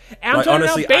back up. And I'm Like, telling you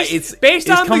honestly, now, based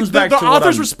on comes the back to what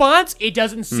author's I'm- response, it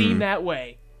doesn't seem that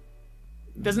way.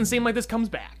 Doesn't seem like this comes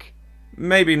back.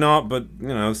 Maybe not, but, you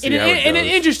know, see how it goes. In an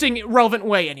interesting, relevant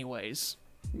way, anyways.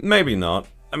 Maybe not.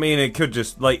 I mean, it could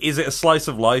just, like, is it a slice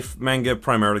of life manga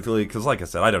primarily? Because, like I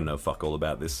said, I don't know fuck all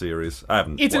about this series. I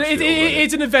haven't watched it already.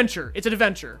 It's an adventure. It's an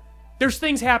adventure. There's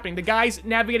things happening. The guy's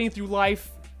navigating through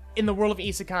life in the world of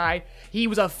isekai. He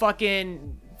was a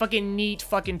fucking neat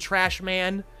fucking trash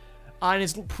man in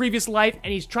his previous life,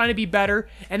 and he's trying to be better.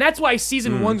 And that's why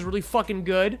season 1's really fucking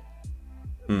good.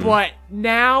 But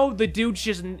now the dude's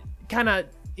just kind of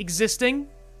existing.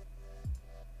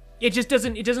 It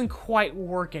doesn't quite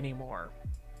work anymore.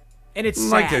 And it's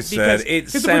sad, like I said,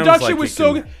 because the production was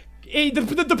so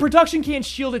the production can't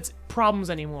shield its problems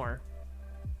anymore.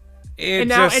 It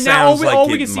now all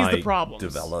we can see is the problems.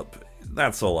 Develop.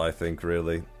 That's all I think,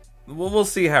 really. We'll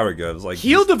see how it goes. Like,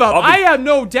 he'll develop. I have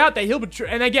no doubt that he'll betray.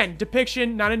 And again,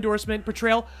 depiction, not endorsement,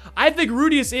 portrayal. I think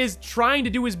Rudius is trying to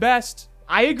do his best.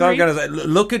 I agree.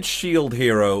 Look at Shield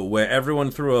Hero, where everyone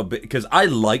threw a bit, because I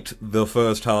liked the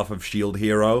first half of Shield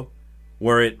Hero,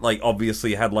 where it, like,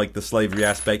 obviously had, like, the slavery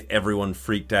aspect, everyone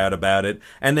freaked out about it,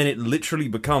 and then it literally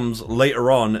becomes, later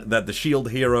on, that the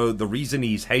Shield Hero, the reason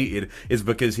he's hated is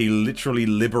because he literally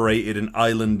liberated an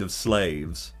island of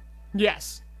slaves.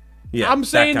 Yes. Yeah, I'm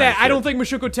saying that I don't think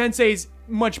Mushoku Tensei is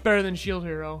much better than Shield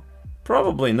Hero.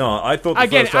 Probably not. I thought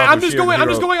again, first half I'm of just Shield going. Hero... I'm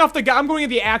just going off the. I'm going at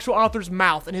the actual author's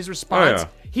mouth and his response. Oh,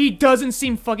 yeah. He doesn't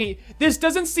seem fucking. This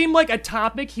doesn't seem like a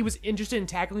topic he was interested in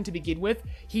tackling to begin with.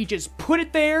 He just put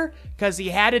it there because he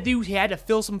had to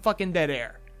fill some fucking dead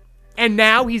air, and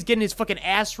now he's getting his fucking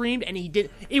ass reamed, and he did.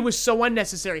 It was so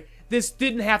unnecessary. This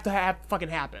didn't have to fucking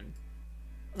happen.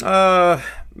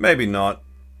 Maybe not.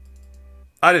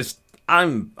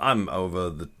 I'm over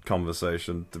the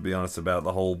conversation, to be honest, about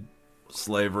the whole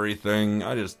slavery thing.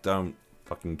 I just don't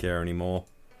fucking care anymore.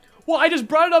 Well, I just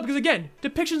brought it up because, again,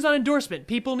 depiction's not endorsement.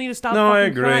 People need to stop No, fucking I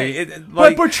agree. crying.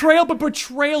 But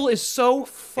portrayal is so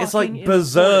fucking It's like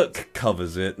Berserk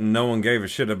covers it, and no one gave a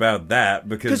shit about that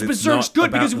because it's Berserk's not good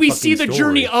about because the we fucking see the story.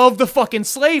 journey of the fucking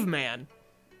slave man.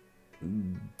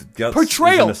 Guts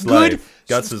Portrayal, isn't a slave.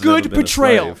 Guts has never good been a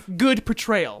portrayal, slave. good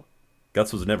portrayal.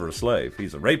 Guts was never a slave.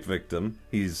 He's a rape victim.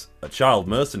 He's a child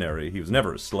mercenary. He was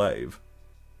never a slave.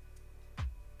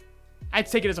 I'd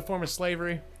take it as a form of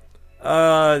slavery.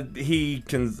 He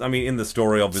can. I mean, in the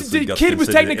story, obviously, The Guts kid was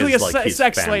considered technically it as, like, a his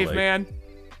sex family. slave, man.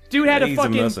 Dude had to He's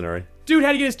fucking. a mercenary. Dude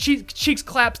had to get his cheeks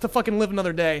clapped to fucking live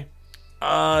another day.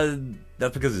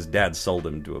 That's because his dad sold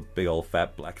him to a big old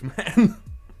fat black man.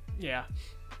 Yeah.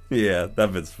 Yeah,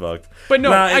 that bit's fucked. But no,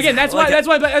 Nah, again, that's like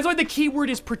why the key word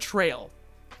is portrayal.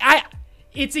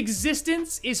 Its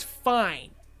existence is fine,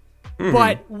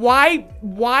 but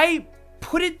why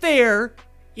put it there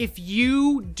if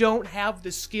you don't have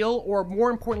the skill or, more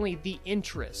importantly, the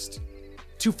interest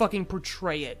to fucking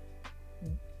portray it?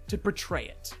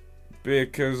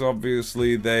 Because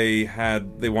obviously they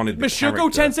wanted the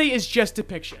Mushoku character. Tensei is just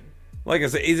depiction. Like I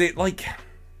said, is it like?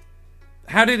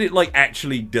 How did it like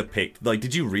actually depict? Like,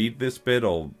 did you read this bit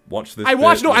or watch this? I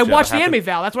watched the happened? anime,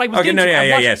 Val. That's what I was Okay, getting no,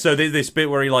 to. yeah. So this bit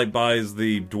where he like buys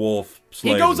the dwarf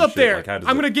slave. He goes and up shit, there. like, how does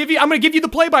I'm it- gonna give you the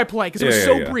play-by-play because it was Yeah,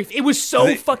 so yeah. brief. It was so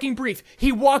They- fucking brief.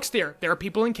 He walks there. There are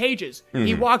people in cages. He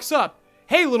Mm-hmm. walks up.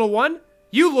 Hey, little one,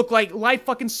 you look like life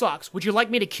fucking sucks. Would you like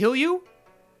me to kill you?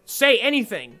 Say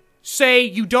anything. Say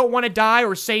you don't want to die,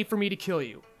 or say for me to kill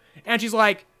you. And she's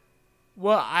like,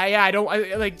 well, I don't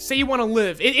like. Say you want to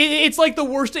live. It's like the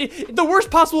worst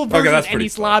possible version of any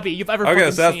lobby you've ever. Okay,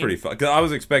 fucking so that's seen. pretty fun. 'Cause I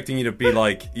was expecting you to be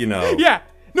like, you know. Yeah.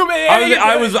 No, man.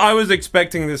 I was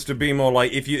expecting this to be more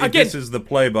like if Again, this is the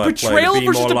play-by-play, portrayal to be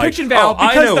versus more depiction, like, Val, I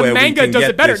because know the where we manga can does get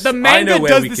it better. this- The manga I know where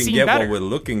does we the can scene get better. what we're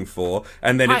looking for,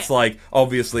 and then it's like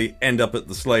obviously end up at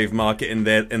the slave market, and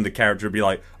the character would be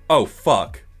like, oh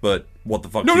fuck, but what the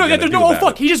fuck? No, there's no oh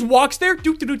fuck. He just walks there.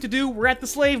 Do. We're at the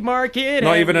slave market.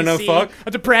 Not and even a we no see fuck?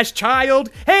 A depressed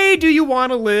child. Hey, do you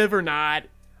want to live or not?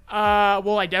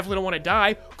 Well, I definitely don't want to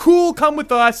die. Cool, come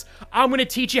with us. I'm gonna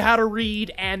teach you how to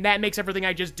read, and that makes everything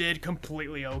I just did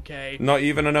completely okay. Not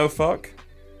even a no fuck.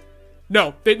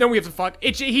 No, we have to fuck.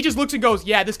 He just looks and goes,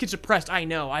 yeah, this kid's depressed. I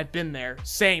know, I've been there.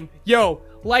 Same. Yo,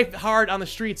 life hard on the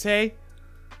streets, hey?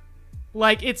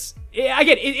 Like, it's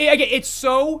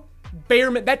so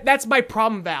bare, that's my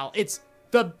problem, Val. It's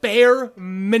the bare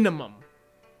minimum.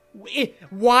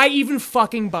 Why even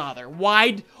fucking bother?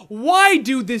 Why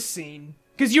do this scene?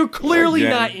 Because you're clearly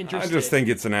not interested. I just think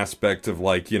it's an aspect of,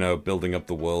 like, you know, building up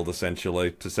the world, essentially,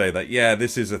 to say that, yeah,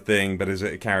 this is a thing, but is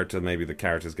it a character maybe the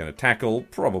character's gonna tackle?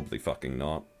 Probably fucking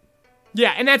not.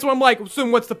 Yeah, and that's what I'm like, so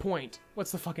what's the point?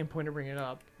 What's the fucking point of bringing it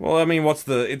up? Well, I mean,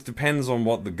 it depends on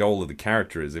what the goal of the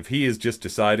character is. If he is just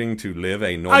deciding to live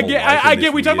a normal life I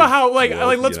get. We talk about how let's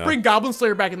you know? bring Goblin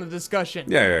Slayer back in the discussion.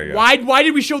 Yeah. Why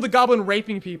did we show the Goblin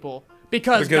raping people?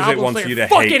 Because Goblin it wants Slayer you to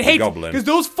fucking hate the hates Goblin. because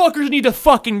those fuckers need to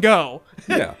fucking go.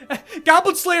 Yeah.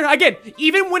 Goblin Slayer again.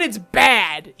 Even when it's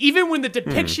bad, even when the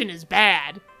depiction is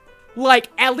bad, like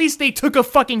at least they took a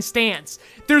fucking stance.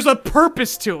 There's a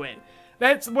purpose to it.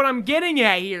 That's what I'm getting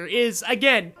at here. Is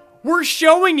again, we're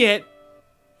showing it,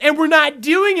 and we're not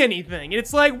doing anything. And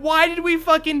it's like, why did we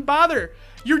fucking bother?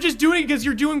 You're just doing it because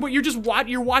you're doing what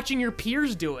you're watching your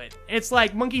peers do it. And it's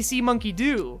like monkey see, monkey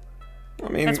do. I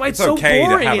mean, that's why it's okay so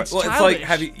boring. to have It's it. Well, childish.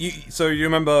 it's like so you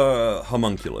remember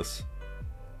Homunculus?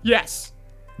 Yes.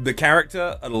 The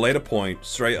character at a later point,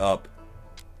 straight up,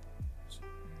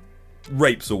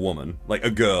 rapes a woman, like a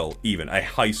girl, even a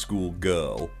high school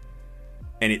girl,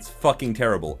 and it's fucking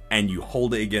terrible. And you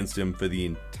hold it against him for the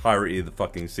entirety of the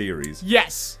fucking series.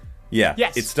 Yes. Yeah.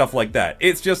 Yes. It's stuff like that.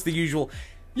 It's just the usual.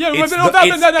 Yeah, It's no,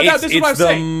 this is what I'm the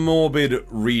saying. morbid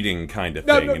reading kind of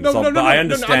No, thing. no, But I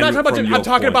understand. I'm not talking about. from your I'm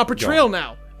talking point. about Go on. portrayal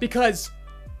now. Because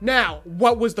now,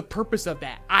 what was the purpose of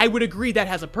that? I would agree that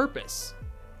has a purpose.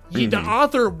 The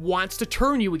author wants to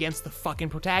turn you against the fucking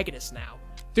protagonist now.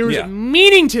 There's Yeah.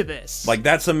 meaning to this. Like,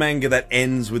 that's a manga that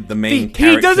ends with the main He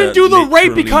character doesn't do the rape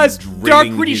literally because Dark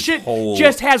drilling Gritty his shit whole-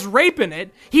 just has rape in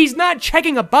it. He's not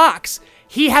checking a box.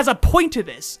 He has a point to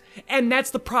this. And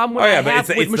that's the problem Oh I yeah, but have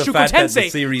it's with the Mushoku fact that the Tensei.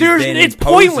 series There's, then it's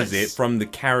imposes pointless. it from the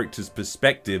character's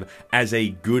perspective as a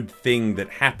good thing that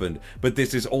happened. But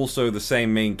this is also the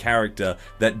same main character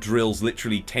that drills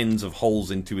literally tens of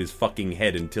holes into his fucking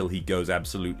head until he goes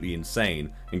absolutely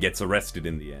insane and gets arrested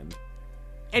in the end.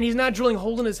 And he's not drilling a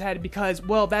hole in his head because,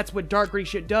 well, that's what Dark Gritty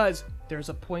shit does. There's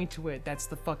a point to it. That's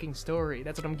the fucking story.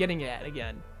 That's what I'm getting at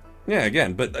again. Yeah,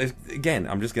 again, but again,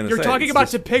 I'm just gonna You're say talking it's about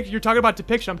just- You're talking about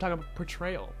depiction. I'm talking about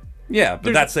portrayal. Yeah, but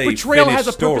There's- that's a portrayal finished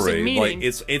has a purpose and story. meaning. Like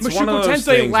it's Mushoku one of those Tensei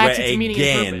things lacks where its meaning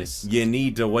and again purpose. you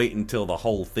need to wait until the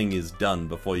whole thing is done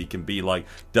before you can be like,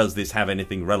 does this have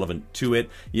anything relevant to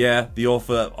it? Yeah, the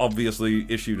author obviously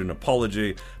issued an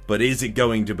apology, but is it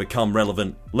going to become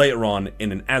relevant later on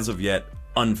in an as of yet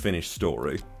unfinished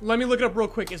story? Let me look it up real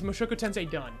quick. Is Mushoku Tensei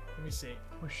done? Let me see.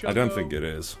 Mushoku I don't think it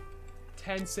is.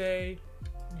 Tensei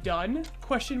done?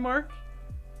 Question mark.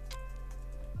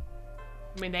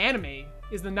 I mean, the anime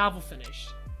is the novel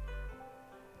finished.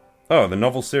 Oh, the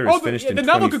novel series Oh, finished the in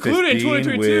novel concluded in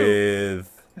 2015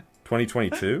 with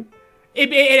 2022. It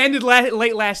ended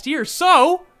late last year,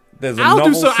 so There's a I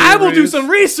will do series. some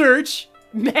research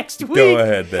next week. Go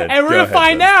ahead then. And we're Go gonna ahead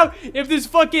find then. out if this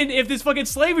fucking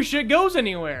slavery shit goes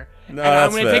anywhere. No, and I'm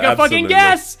that's gonna fair, take a fucking absolutely.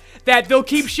 guess that they'll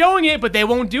keep showing it, but they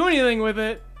won't do anything with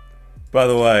it. By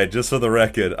the way, just for the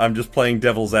record, I'm just playing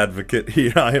devil's advocate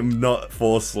here. I am not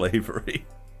for slavery.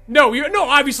 No,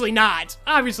 obviously not.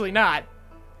 Obviously not.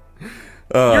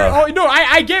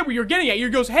 I get what you're getting at. You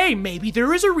goes, hey, maybe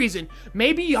there is a reason.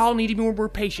 Maybe y'all need to be more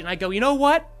patient. I go, you know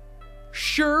what?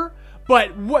 Sure,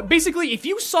 but basically, if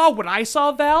you saw what I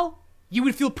saw, Val, you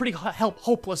would feel pretty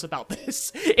hopeless about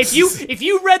this. If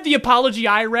you read the apology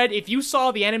I read, if you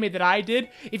saw the anime that I did,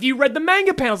 if you read the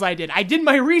manga panels I did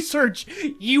my research.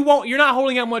 You're not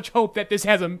holding out much hope that this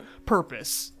has a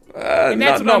purpose. And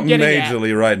that's what not I'm getting at.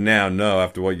 majorly right now, no,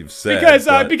 after what you've said. Because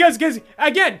but-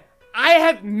 again,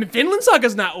 Vinland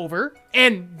Saga's not over,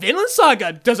 and Vinland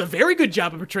Saga does a very good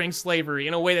job of portraying slavery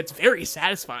in a way that's very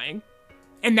satisfying.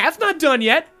 And that's not done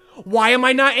yet. Why am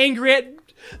I not angry at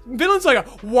Vinland Saga?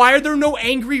 Why are there no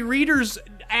angry readers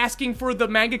asking for the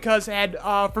mangaka's head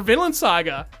for Vinland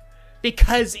Saga?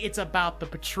 Because it's about the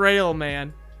portrayal,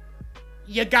 man.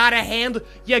 You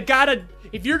gotta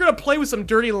if you're gonna play with some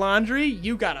dirty laundry,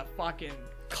 you gotta fucking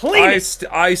clean it.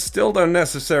 I still don't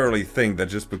necessarily think that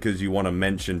just because you want to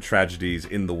mention tragedies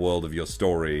in the world of your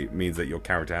story means that your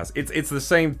character has... It's the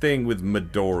same thing with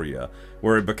Midoriya,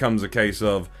 where it becomes a case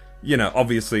of, you know,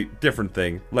 obviously, different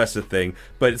thing, lesser thing,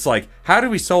 but it's like, how do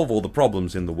we solve all the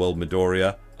problems in the world,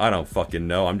 Midoriya? I don't fucking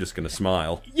know, I'm just gonna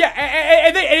smile. Yeah,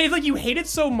 and it's like you hate it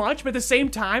so much, but at the same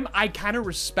time, I kind of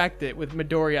respect it with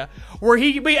Midoriya, where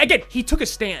he took a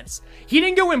stance. He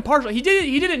didn't go impartial. He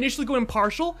did initially go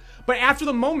impartial, but after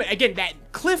the moment, again, that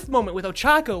cliff moment with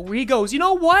Ochako, where he goes, you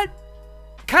know what?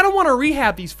 Kind of want to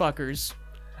rehab these fuckers.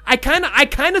 I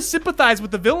kind of sympathize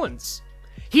with the villains.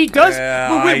 He does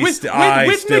with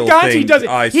Nagant. He does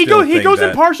it. He goes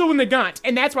impartial with Nagant,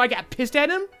 and that's why I got pissed at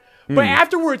him. But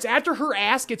afterwards, after her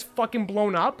ass gets fucking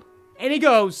blown up, and he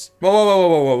goes...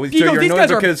 Whoa. So you're these annoyed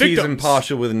guys are because he's victims.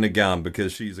 impartial with Nagant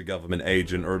because she's a government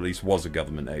agent, or at least was a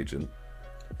government agent.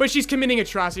 But she's committing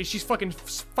atrocities. She's fucking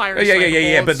firing.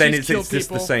 Yeah. But then She's it's just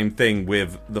people. the same thing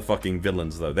with the fucking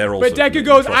villains, though. They're also. But Deku committing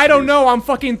goes, I don't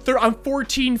atrocities. know. I'm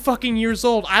 14 fucking years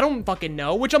old. I don't fucking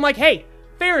know. Which I'm like, hey,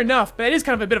 fair enough. But that is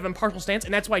kind of a bit of an impartial stance,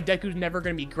 and that's why Deku's never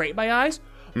gonna be great by eyes.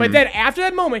 But then after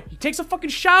that moment, he takes a fucking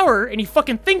shower and he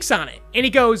fucking thinks on it, and he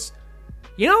goes,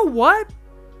 you know what?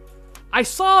 I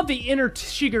saw the inner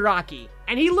Shigaraki,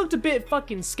 and he looked a bit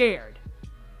fucking scared.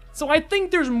 So I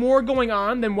think there's more going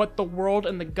on than what the world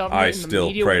and the government and the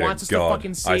media wants us to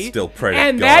fucking see. I still pray to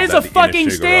and God that is a the fucking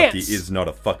inner Shigaraki stance. is not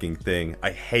a fucking thing.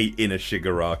 I hate inner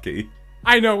Shigaraki.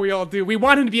 I know we all do. We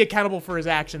want him to be accountable for his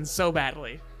actions so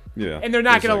badly. Yeah. And they're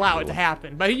not it's going to like, allow it to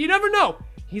happen. But you never know.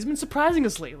 He's been surprising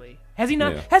us lately. Has he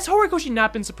not? Yeah. Has Horikoshi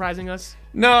not been surprising us?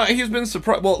 No, he's been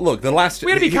surprised. Well, look, the last.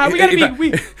 We gotta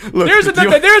be. Look,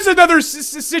 There's another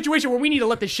situation where we need to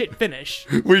let this shit finish.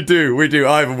 We do,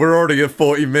 Ivan. We're already at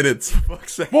 40 minutes. For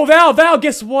fuck's sake. Well, Val,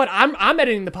 guess what? I'm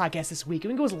editing the podcast this week. We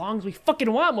can go as long as we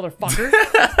fucking want, motherfucker.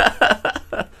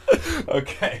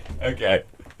 Okay.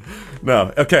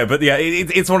 No, okay, but yeah,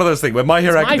 it's one of those things where My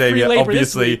Hero It's my free Academia, labor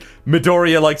this obviously, week.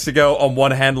 Midoriya likes to go on one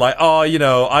hand like, oh, you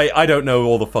know, I don't know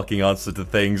all the fucking answers to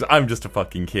things, I'm just a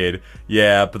fucking kid.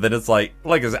 Yeah, but then it's like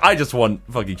I said, I just want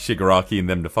fucking Shigaraki and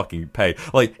them to fucking pay.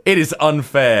 Like, it is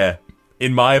unfair,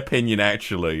 in my opinion,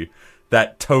 actually,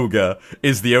 that Toga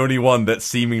is the only one that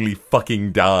seemingly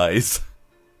fucking dies.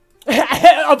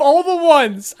 Of all the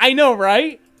ones, I know,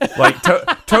 right? Like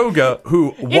Toga,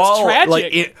 who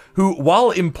tragic. while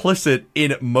implicit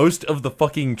in most of the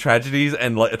fucking tragedies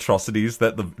and like atrocities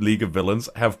that the League of Villains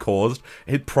have caused,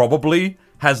 it probably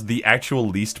has the actual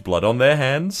least blood on their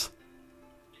hands.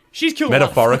 She's killed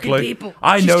Metaphorically, a lot of fucking people.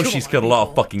 I know she's killed a lot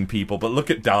of fucking people, but look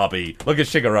at Darby, look at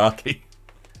Shigaraki.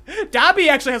 Dabi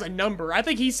actually has a number. I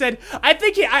think he said. I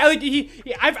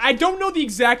don't know the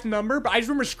exact number, but I just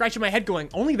remember scratching my head, going,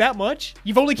 "Only that much?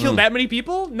 You've only killed that many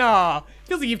people? Nah,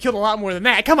 feels like you've killed a lot more than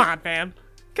that. Come on, fam.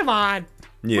 Come on.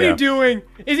 Yeah. What are you doing?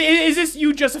 Is this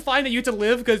you justifying that you have to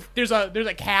live because there's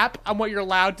a cap on what you're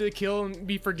allowed to kill and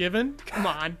be forgiven? Come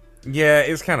on. Yeah,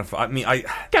 it's kind of. I mean,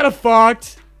 Kind of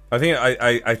fucked. I think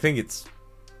it's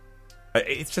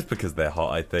just because they're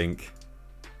hot. I think.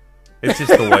 It's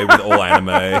just the way with all anime.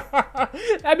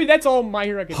 I mean, that's all My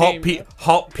Hero Academia.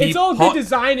 Hot people. It's all good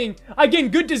designing. Again,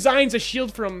 good design's a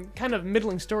shield from kind of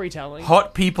middling storytelling.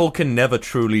 Hot people can never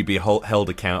truly be held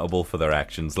accountable for their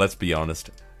actions, let's be honest.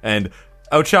 And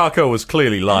Ochako was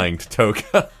clearly lying to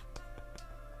Toga.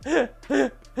 What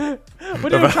did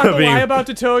Ochako lie about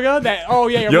to Toga? That, oh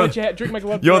yeah, you're let you drink my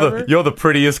blood forever? You're the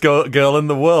prettiest girl in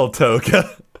the world, Toga.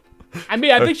 I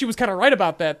mean, I think she was kind of right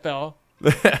about that, though.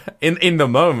 in the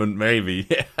moment, maybe,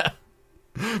 yeah.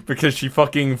 Because she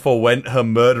fucking forwent her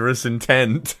murderous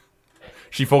intent.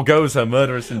 She forgoes her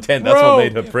murderous intent. That's what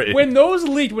made her pretty. When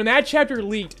that chapter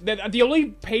leaked, the only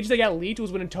page that got leaked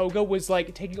was when Toga was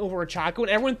like taking over Ochako, and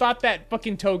everyone thought that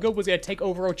fucking Toga was gonna take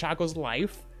over Ochako's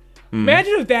life.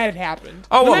 Imagine if that had happened.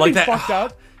 Oh, Wouldn't what, like that that? be fucked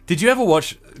up? Did you ever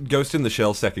watch Ghost in the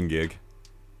Shell second gig?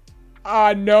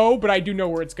 No, but I do know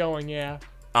where it's going. Yeah.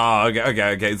 Ah,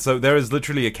 okay. So there is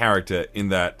literally a character in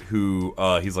that who,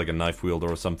 he's like a knife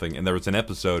wielder or something, and there is an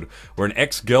episode where an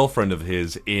ex-girlfriend of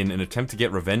his, in an attempt to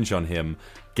get revenge on him,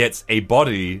 gets a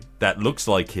body that looks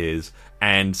like his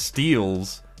and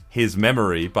steals his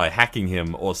memory by hacking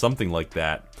him or something like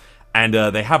that. And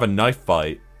they have a knife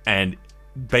fight, and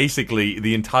basically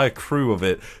the entire crew of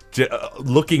it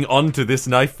looking onto this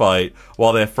knife fight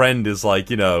while their friend is like,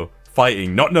 you know,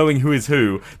 fighting, not knowing who is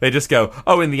who. They just go,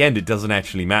 oh, in the end it doesn't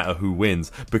actually matter who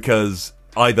wins, because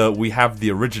either we have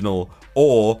the original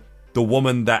or the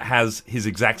woman that has his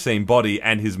exact same body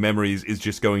and his memories is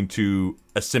just going to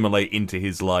assimilate into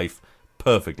his life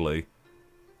perfectly.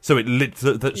 So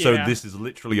so this is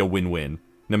literally a win-win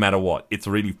no matter what. It's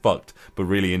really fucked but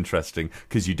really interesting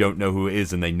because you don't know who it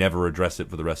is and they never address it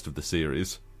for the rest of the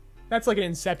series. That's like an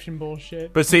Inception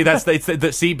bullshit. But see, that is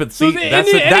piss you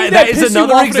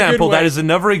another off in a example. good way. That is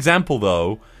another example,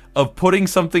 though, of putting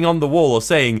something on the wall or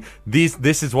saying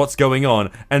this is what's going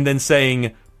on, and then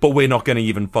saying, but we're not going to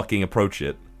even fucking approach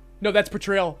it. No, that's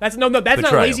portrayal. That's not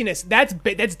laziness. That's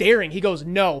daring. He goes,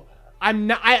 no, I'm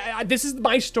not. This is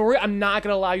my story. I'm not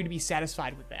going to allow you to be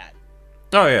satisfied with that.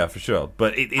 Oh yeah, for sure.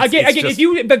 But it's just...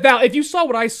 if you saw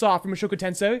what I saw from Mushoku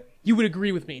Tensei, you would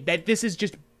agree with me that this is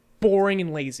just boring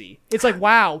and lazy. It's like,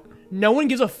 wow, no one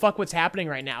gives a fuck what's happening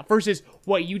right now, versus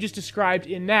what you just described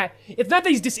in that. It's not that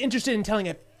he's disinterested in telling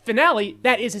a finale,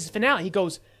 that is his finale. He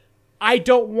goes, I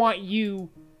don't want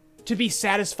you to be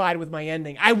satisfied with my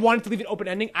ending. I wanted to leave it open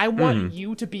ending. I want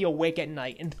you to be awake at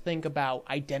night and think about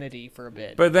identity for a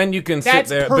bit. But then you can That's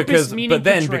sit there purpose, meaning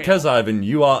portrayal. because Ivan,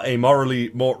 you are a morally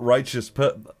more righteous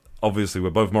obviously we're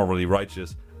both morally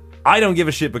righteous. I don't give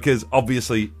a shit because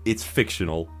obviously it's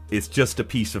fictional. It's just a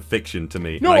piece of fiction to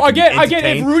me. No, again,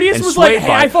 if Rudius was like,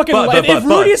 hey, I fucking love it. If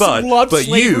Rudius loved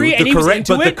slavery and he was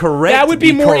into it, that would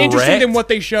be more interesting than what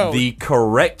they showed. The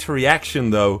correct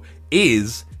reaction, though,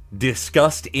 is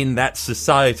disgust in that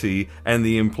society and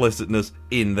the implicitness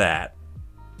in that.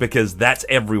 Because that's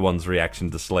everyone's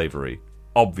reaction to slavery.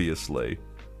 Obviously.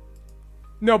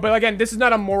 No, but again, this is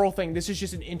not a moral thing. This is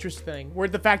just an interest thing. Where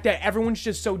the fact that everyone's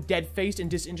just so dead-faced and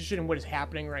disinterested in what is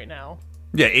happening right now.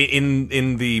 Yeah,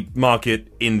 in the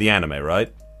market, in the anime,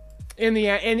 right? In the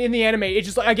anime, it's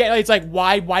just like, again, it's like,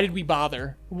 why did we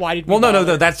bother? Why did we bother? No,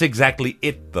 no, that's exactly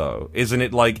it, though. Isn't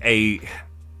it like it's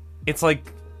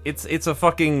a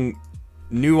fucking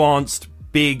nuanced,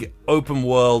 big, open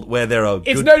world where there are good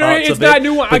parts of it. It's not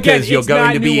nuanced. Because you're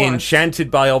going to be nuanced.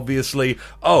 enchanted by, obviously,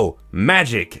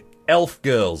 magic, elf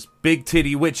girls, big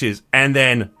titty witches, and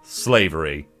then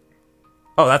slavery.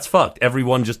 Oh, that's fucked.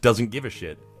 Everyone just doesn't give a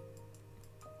shit.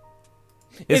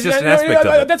 It's just an aspect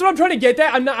of it. That's what I'm trying to get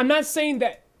at. I'm not saying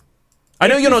that. I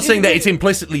know you're not saying that it's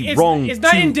implicitly wrong. It's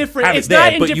not indifferent. Have it's it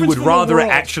there, not but you would from the rather it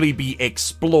world. actually be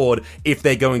explored if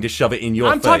they're going to shove it in your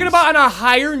face. I'm talking about on a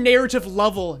higher narrative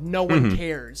level. No one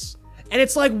cares, and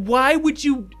it's like, why would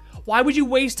you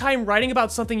waste time writing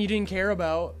about something you didn't care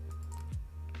about?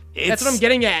 That's what I'm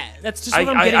getting at. That's just what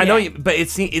I'm getting at. I know, but it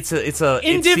seems like it's going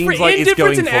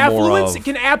indifference and for affluence more of...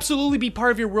 can absolutely be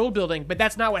part of your world building, but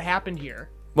that's not what happened here.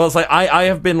 Well, it's like, I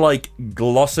have been, like,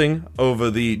 glossing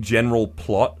over the general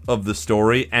plot of the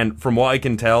story, and from what I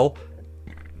can tell,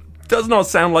 does not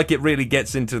sound like it really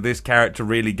gets into this character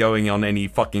really going on any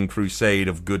fucking crusade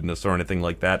of goodness or anything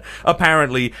like that.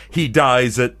 Apparently, he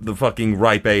dies at the fucking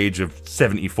ripe age of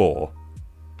 74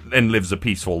 and lives a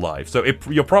peaceful life. So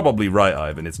you're probably right,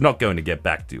 Ivan. It's not going to get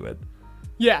back to it.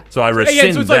 Yeah. So I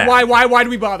rescind so it's that. like, why do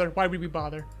we bother? Why would we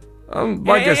bother?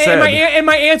 Like I said, and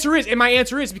my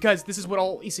answer is because this is what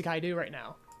all isekai do right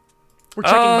now. We're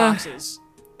checking boxes.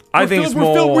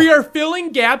 We are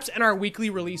filling gaps in our weekly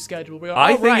release schedule.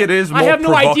 I think it is more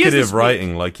provocative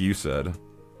writing, like you said.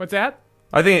 What's that?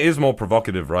 I think it is more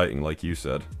provocative writing, like you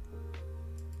said,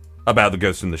 about the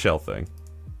Ghost in the Shell thing.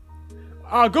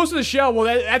 Ghost in the Shell. Well,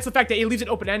 that's the fact that it leaves it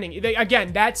open ending.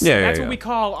 Again, that's what we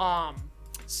call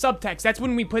subtext. That's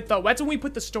when we put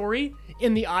the story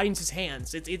in the audience's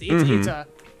hands. It's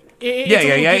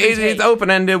open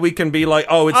ended. We can be like,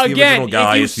 oh, it's the original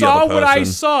guy. If you it's the other saw person. what I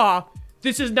saw,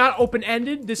 this is not open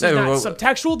ended. This is not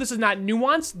subtextual. This is not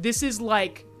nuanced. This is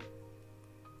like,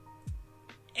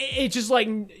 it's just like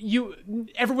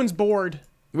everyone's bored.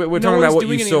 We're talking about what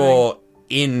you saw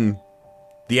in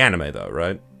the anime, though,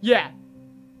 right? Yeah.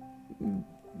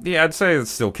 Yeah, I'd say it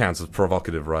still counts as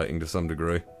provocative writing to some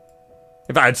degree.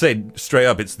 In fact, I'd say straight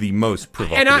up, it's the most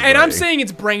provocative and I'm saying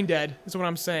it's brain dead, is what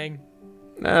I'm saying.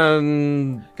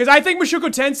 Because I think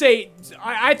Mushoku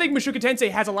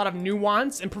Tensei has a lot of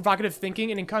nuance and provocative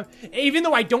thinking, and even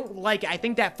though I don't like it, I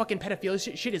think that fucking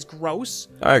pedophilia shit is gross.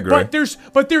 I agree.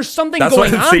 But there's something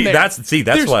going on there.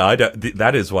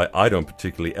 That is why I don't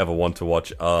particularly ever want to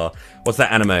watch, what's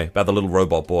that anime about the little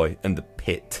robot boy and the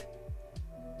pit?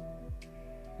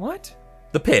 What?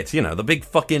 The pit, the big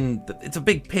fucking... It's a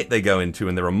big pit they go into,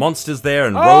 and there are monsters there,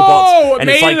 and robots... Oh, and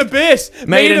Made in Abyss!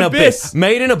 Made in Abyss!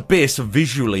 Made in Abyss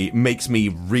visually makes me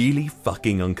really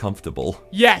fucking uncomfortable.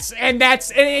 Yes, and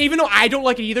even though I don't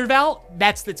like it either, Val,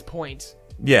 that's its point.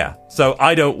 Yeah, so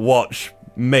I don't watch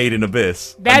Made in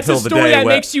Abyss that's until a story the day that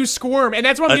where... makes you squirm, and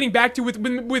that's what I'm getting back to with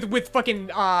fucking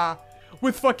Mushoku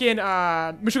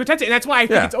Tensei, and that's why I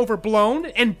think it's overblown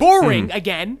and boring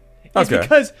again. It's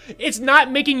because it's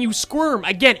not making you squirm.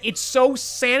 Again, it's so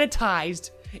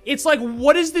sanitized. It's like,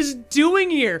 what is this doing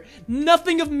here?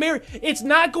 Nothing of merit. It's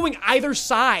not going either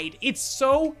side. It's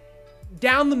so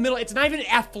down the middle. It's not even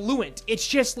affluent. It's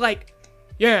just like,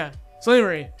 yeah,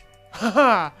 slavery.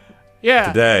 Haha.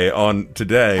 Yeah. Today Hello. on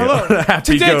today on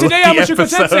Mushoku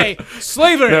Tensei,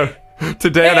 slavery. No.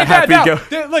 Today on a happy go.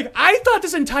 Like, I thought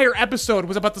this entire episode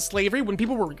was about the slavery when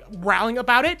people were railing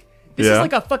about it. This is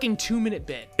like a fucking 2-minute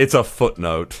bit. It's a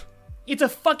footnote. It's a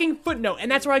fucking footnote,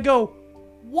 and that's where I go,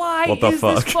 why is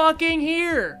this fucking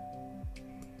here?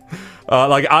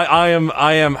 I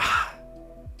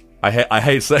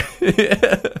hate saying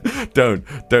don't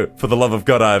for the love of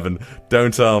God, Ivan,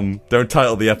 don't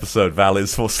title the episode "Val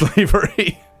is for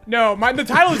Slavery." No, the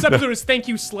title of this episode is "Thank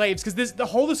You Slaves," because the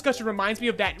whole discussion reminds me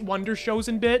of that Wonder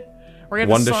Chosen bit Where you have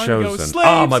Wonder the song Chosen. goes, slaves,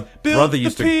 Oh, my built brother the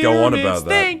used to go on pyramids, about that.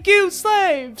 Thank you,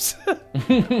 slaves.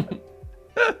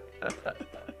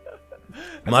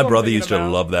 My what brother I'm used to thinking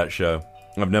about. love that show.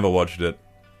 I've never watched it.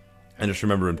 I just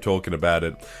remember him talking about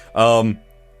it.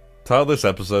 Title this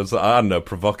episode's, I don't know,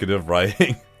 provocative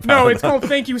writing. No, it's called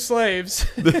Thank You, Slaves.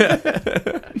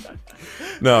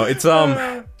 No, it's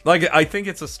like I think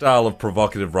it's a style of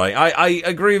provocative writing. I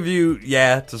agree with you,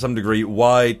 yeah, to some degree.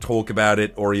 Why talk about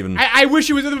it or even I wish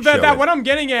it was Show that. it. What I'm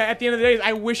getting at the end of the day is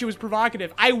I wish it was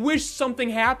provocative. I wish something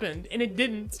happened and it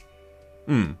didn't.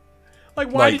 Like,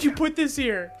 why Like- did you put this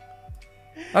here?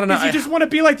 I don't know. Because you just want to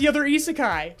be like the other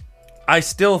isekai. I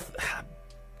still,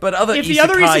 but other If the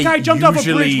other isekai jumped off a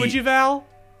usually, bridge, would you, Val?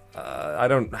 I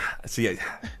don't see.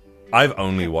 I've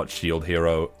only watched Shield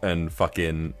Hero and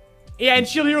fucking Yeah, and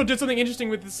Shield Hero did something interesting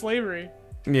with the slavery.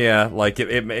 yeah, like it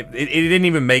didn't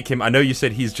even make him. I know you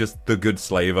said he's just the good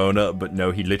slave owner, but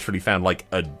no, he literally found like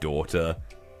a daughter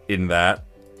in that,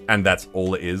 and that's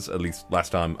all it is. At least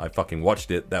last time I fucking watched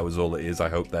it, that was all it is. I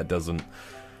hope that doesn't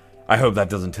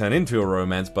turn into a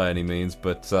romance by any means,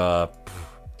 but I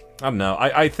don't know.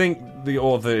 I think the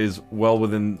author is well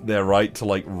within their right to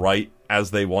like write as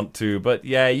they want to, but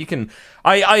yeah, you can.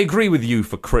 I agree with you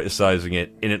for criticizing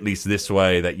it in at least this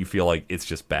way that you feel like it's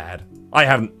just bad. I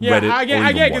haven't read it. I get or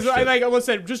even because watched it. like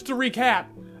listen, just to recap,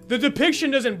 the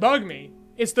depiction doesn't bug me.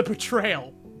 It's the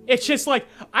portrayal. It's just like,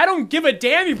 I don't give a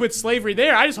damn you put slavery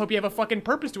there. I just hope you have a fucking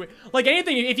purpose to it. Like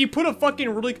anything, if you put a fucking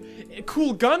really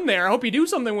cool gun there, I hope you do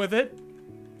something with it.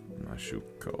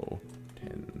 Mashuko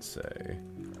Tensei.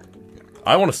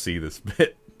 I want to see this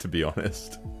bit, to be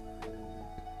honest.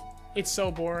 It's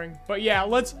so boring. But yeah,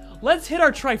 let's hit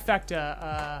our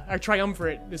trifecta, our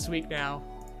triumvirate this week now.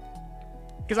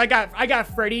 Because I got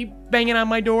Freddy banging on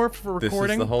my door for recording.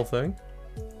 This is the whole thing?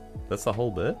 That's the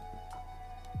whole bit?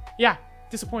 Yeah,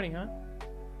 disappointing, huh?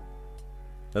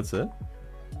 That's it?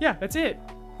 Yeah, that's it.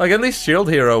 Like, at least Shield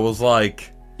Hero was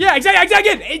like, Yeah, exactly.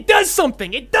 It does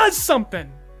something. It does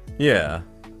something. yeah.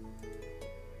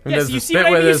 And Yes, there's you this see bit what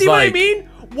I where mean? You there's see what I like, mean?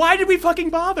 Why did we fucking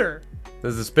bother?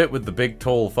 there's this bit with the big,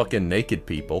 tall, fucking naked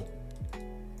people.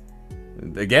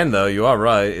 Again, though, you are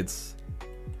right. It's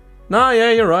no,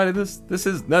 yeah, you're right. This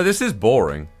is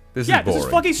boring. This Yeah, is boring. this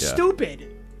is fucking Yeah. stupid.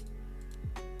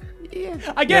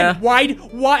 Yeah. Again, Yeah.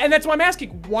 why? And that's why I'm asking.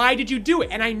 Why did you do it?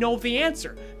 And I know the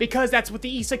answer because that's what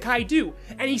the isekai do.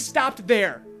 And he stopped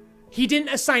there. He didn't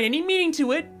assign any meaning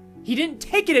to it. He didn't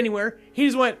take it anywhere. He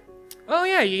just went, "Oh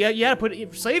yeah, you gotta put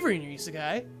slavery in your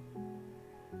isekai."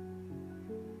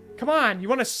 Come on, you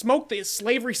want to smoke the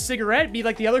slavery cigarette? Be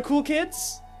like the other cool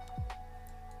kids?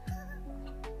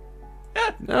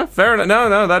 No, fair enough.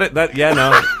 No, yeah,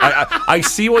 no. I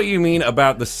see what you mean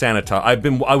about the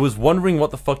sanitize. I was wondering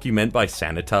what the fuck you meant by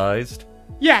sanitized.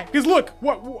 Yeah, because look,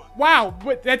 wow,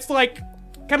 that's like,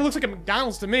 kind of looks like a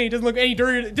McDonald's to me. Doesn't look any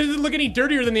dirtier. Doesn't look any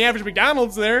dirtier than the average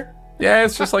McDonald's there. Yeah,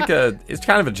 it's just like it's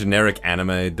kind of a generic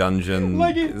anime dungeon.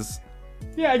 Like it-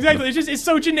 Yeah, exactly. It's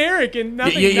so generic and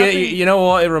nothing. Yeah, nothing. you know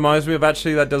what it reminds me of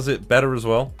actually that does it better as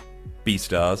well?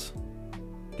 Beastars.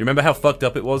 Do you remember how fucked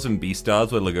up it was in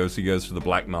Beastars where Legoshi goes to the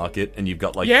black market and you've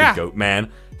got like Yeah. the goat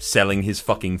man selling his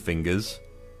fucking fingers?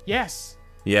 Yes.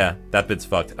 Yeah, that bit's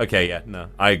fucked. Okay, yeah, no,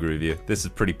 I agree with you. This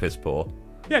is pretty piss poor.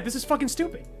 Yeah, this is fucking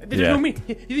stupid. There's Yeah. no meaning.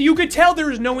 You could tell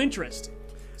there is no interest.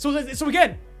 So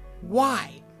again, why?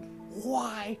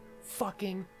 Why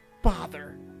fucking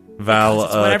bother? Val, Because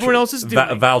it's what everyone else is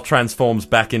doing. Val transforms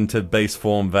back into base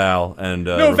form Val and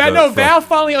No, reverts Val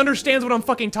finally understands what I'm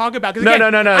fucking talking about. 'cause No,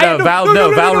 again,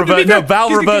 no. Val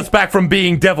reverts back from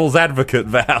being devil's advocate,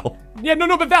 Val. Yeah,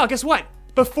 no, but Val, guess what?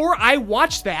 Before I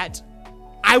watched that,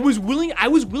 I was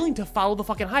willing to follow the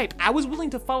fucking hype. I was willing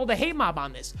to follow the hate mob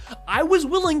on this. I was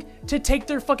willing to take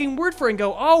their fucking word for it and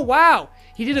go, oh, wow,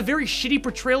 he did a very shitty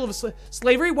portrayal of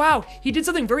slavery. Wow, he did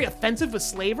something very offensive with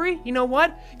slavery. You know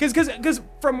what? Because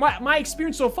from my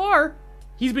experience so far,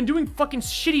 he's been doing fucking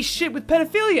shitty shit with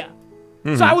pedophilia.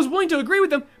 So I was willing to agree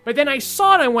with him, but then I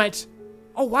saw it and I went,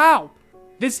 oh, wow,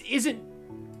 this isn't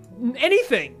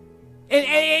anything.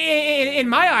 In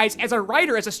my eyes, as a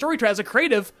writer, as a storyteller, as a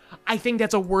creative, I think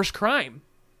that's a worse crime.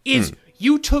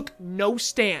 You took no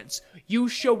stance. You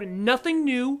showed nothing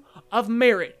new of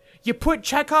merit. You put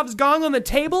Chekhov's gun on the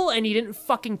table and you didn't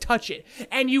fucking touch it.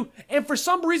 And for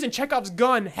some reason, Chekhov's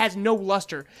gun has no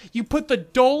luster. You put the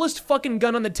dullest fucking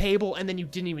gun on the table and then you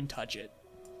didn't even touch it.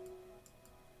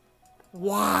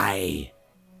 Why?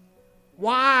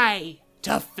 Why?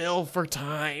 To fill for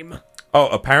time. Oh,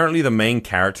 apparently the main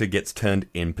character gets turned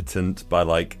impotent by,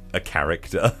 like, a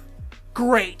character.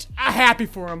 Great. I'm happy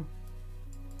for him.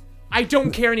 I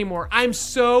don't care anymore. I'm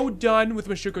so done with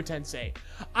Mushoku Tensei.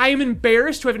 I am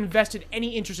embarrassed to have invested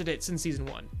any interest in it since season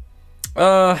 1.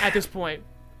 At this point.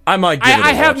 I might give it a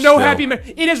I have watch no still. happy...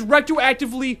 It has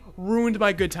retroactively ruined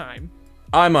my good time.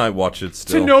 I might watch it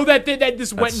still. To know that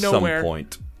this went at nowhere. some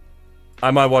point.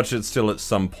 I might watch it still at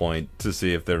some point to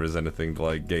see if there is anything to,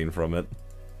 like, gain from it.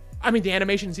 I mean, the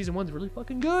animation in season 1 is really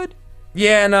fucking good.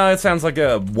 Yeah, no, it sounds like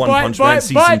a One Punch Man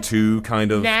season 2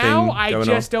 kind of now, thing going I on.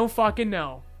 just don't fucking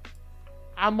know.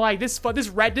 I'm like, this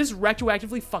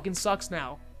retroactively fucking sucks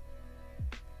now.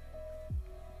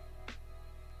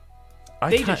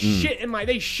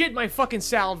 They shit my fucking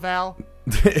salad, Val.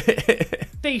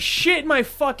 They shit my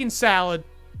fucking salad.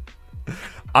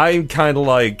 I'm kind of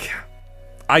like...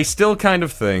 I still kind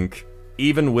of think,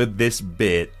 even with this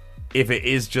bit, if it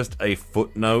is just a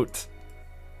footnote,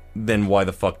 then why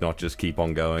the fuck not just keep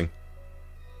on going?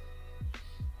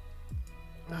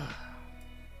 I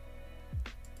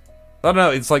don't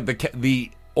know, it's like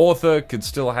the author could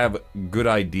still have good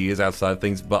ideas outside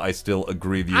things, but I still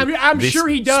agree with you. I'm sure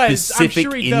he does. I'm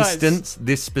sure he does.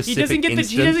 This specific He instance...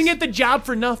 he doesn't get the job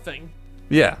for nothing.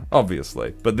 Yeah,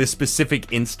 obviously. But this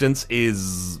specific instance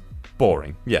is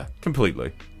boring. Yeah,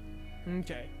 completely.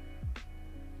 Okay.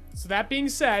 So that being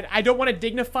said, I don't want to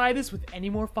dignify this with any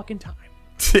more fucking time.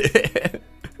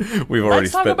 We've already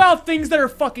Let's talk about things that are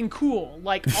fucking cool,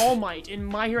 like All Might in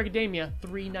My Hero Academia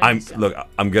 397.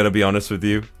 I'm gonna be honest with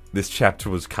you. This chapter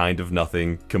was kind of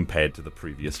nothing compared to the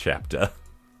previous chapter.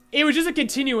 It was just a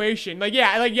continuation.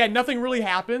 Nothing really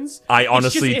happens. I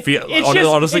honestly feel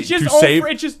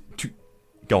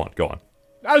Go on.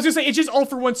 I was gonna say, it's just all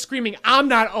for one screaming, I'm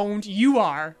not owned, you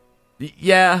are.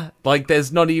 Yeah, like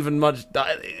there's not even much.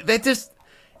 They're just.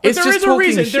 It's there just is a talking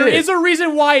reason. shit. There is a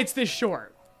reason why it's this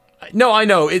short. No, I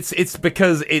know. It's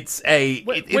because it's a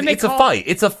it's a fight.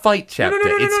 It's a fight chapter.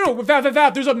 No.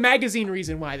 Val, there's a magazine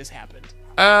reason why this happened.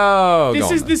 Oh,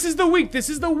 this is the week. This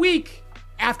is the week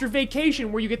after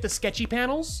vacation where you get the sketchy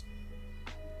panels.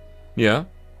 Yeah.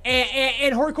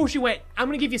 And Horikoshi went, I'm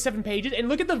gonna give you 7 pages, and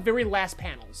look at the very last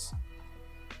panels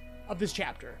of this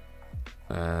chapter.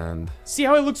 And see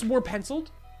how it looks more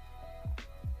penciled?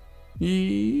 Yeah,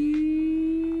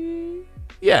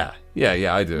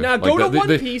 I do. Now go to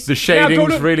One Piece. The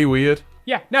shading's really weird.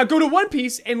 Yeah, now go to One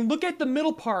Piece and look at the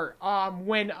middle part.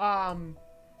 When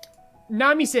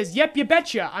Nami says, "Yep, you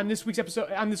betcha," on this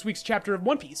week's chapter of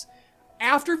One Piece.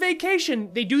 After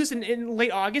vacation, they do this in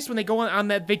late August when they go on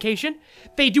that vacation.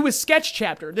 They do a sketch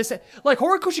chapter. This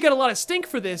Horikoshi got a lot of stink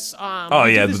for this.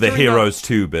 The Heroes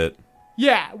 2 bit.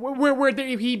 Yeah, where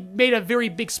he made a very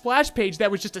big splash page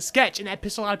that was just a sketch, and that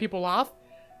pissed a lot of people off.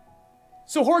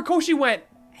 So Horikoshi went,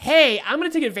 hey, I'm going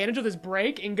to take advantage of this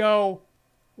break and go,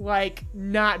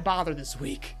 not bother this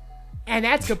week. And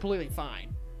that's completely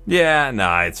fine. Yeah,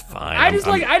 nah, it's fine. I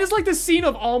just like the scene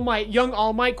of All Might, young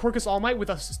All Might, Quirkus All Might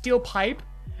with a steel pipe,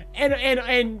 and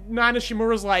Nana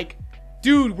Shimura's like,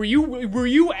 dude, were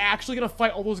you actually going to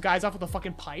fight all those guys off with a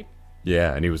fucking pipe?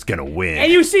 Yeah, and he was gonna win.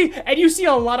 And you see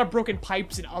a lot of broken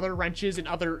pipes and other wrenches and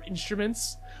other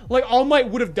instruments. All Might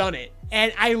would have done it.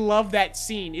 And I love that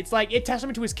scene. It's it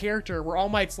testament to his character where All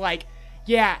Might's like,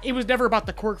 yeah, it was never about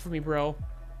the quirk for me, bro.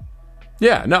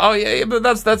 Yeah, but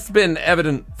that's been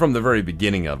evident from the very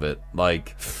beginning of it.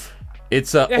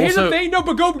 It's here's the thing,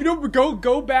 but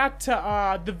go back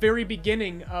to the very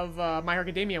beginning of My Hero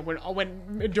Academia when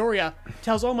Midoriya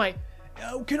tells All Might,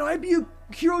 can I be a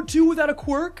hero too without a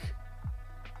quirk?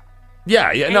 Yeah,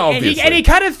 obviously. And he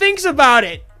kind of thinks about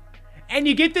it. And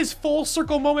you get this full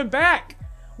circle moment back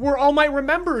where All Might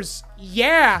remembers,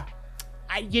 yeah,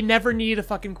 you never needed a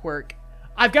fucking quirk.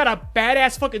 I've got a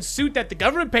badass fucking suit that the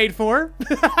government paid for.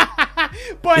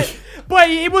 but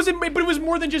it was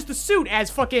more than just the suit, as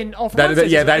fucking All For One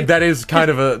says. Yeah, that is kind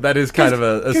of a stupid...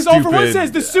 Because All For One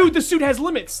says the suit has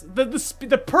limits.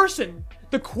 The person,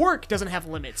 the quirk, doesn't have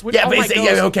limits. Which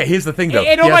okay, here's the thing though.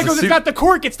 And All Might goes, it's not the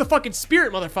quirk, it's the fucking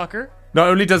spirit, motherfucker. Not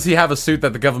only does he have a suit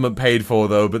that the government paid for,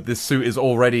 though, but this suit is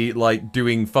already,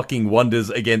 doing fucking wonders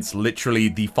against literally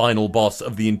the final boss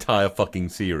of the entire fucking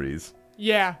series.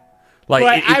 Yeah.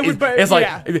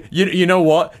 You know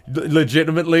what?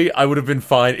 Legitimately, I would have been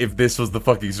fine if this was the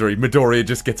fucking story. Midoriya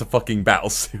just gets a fucking battle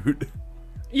suit.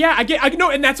 Yeah, I know,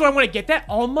 and that's why I want to get that.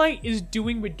 All Might is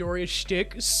doing Midoriya's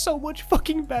shtick so much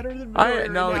fucking better than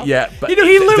Midoriya now. Yeah, but... he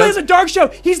literally has a Dark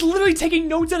Shadow. He's literally taking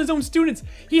notes on his own students.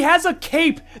 He has a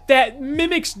cape that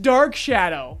mimics Dark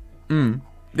Shadow. Yeah,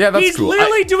 that's cool. He's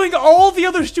literally doing all the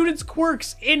other students'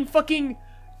 quirks in fucking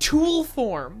tool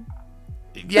form.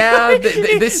 Yeah, this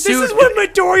suit... This is what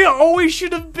Midoriya always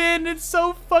should have been. It's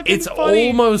so fucking funny.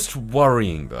 Almost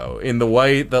worrying, though, in the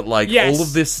way that, all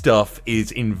of this stuff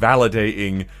is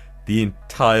invalidating the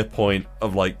entire point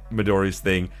of like Midoriya's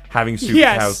thing, having superpowers,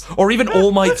 Yes. or even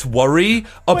All Might's worry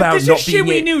about this not is being shit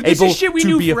we knew. This able is shit we to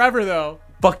knew be forever, though.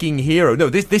 a fucking hero. No,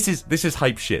 this is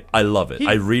hype shit. I love it.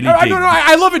 I really No, dig. no,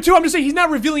 I love it too. I'm just saying he's not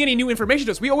revealing any new information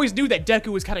to us. We always knew that Deku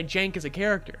was kind of jank as a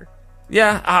character.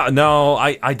 Yeah, no,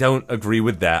 I don't agree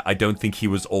with that. I don't think he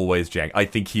was always jank. I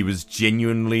think he was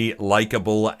genuinely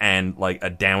likable and like a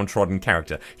downtrodden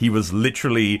character. He was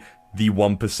literally the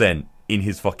 1% in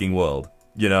his fucking world,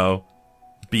 you know?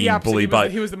 Being The opposite. bullied by...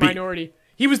 He was the minority.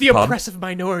 He was the oppressive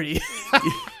minority.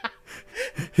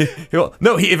 No,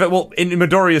 in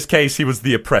Midoriya's case, he was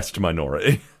the oppressed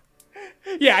minority.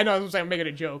 Yeah, I know. I'm making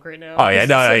a joke right now. Oh,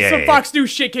 yeah, Some Fox News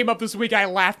shit came up this week. I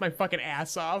laughed my fucking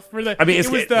ass off. I mean,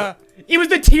 it was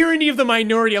the tyranny of the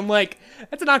minority. I'm like,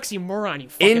 that's an oxymoron, you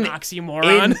fucking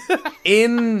oxymoron.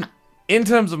 In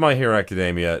terms of My Hero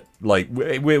Academia, like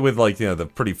with like, you know, the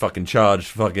pretty fucking charged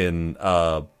fucking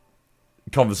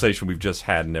conversation we've just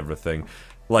had and everything.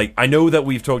 Like, I know that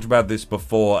we've talked about this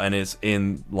before, and it's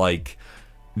in like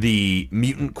the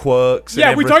mutant quirks.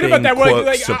 Yeah, and we talked about that. quirk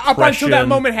Like up until that suppression.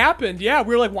 moment happened. Yeah,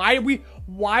 we were like, why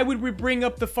would we bring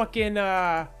up the fucking?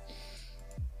 Well,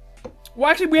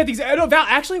 actually, we had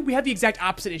the exact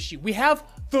opposite issue. We have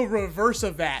the reverse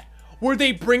of that, where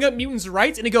they bring up mutants'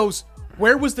 rights, and it goes,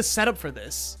 where was the setup for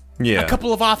this? Yeah. A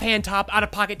couple of offhand out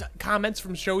of pocket comments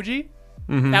from Shoji.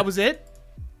 Mm-hmm. That was it.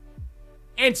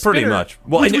 And Spinner, Pretty much.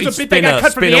 Well, which and was a bit that got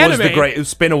cut from the Spinner was anime.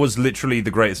 Spinner was literally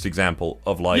the greatest example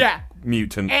of like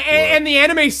mutant. And the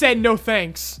anime said no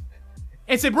thanks,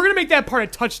 and said we're gonna make that part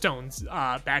of Touchstone's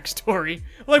backstory.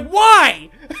 Like, why?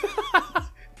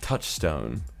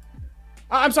 Touchstone.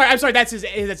 I'm sorry. That's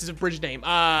his abridged name.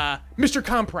 Mr.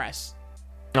 Compress,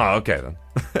 Oh, okay then.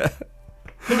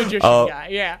 the magician guy.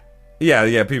 Yeah.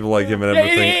 Yeah. People like him and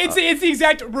everything. It's the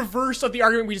exact reverse of the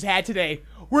argument we just had today.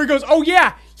 Where it goes, oh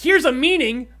yeah, here's a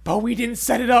meaning, but we didn't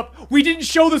set it up. We didn't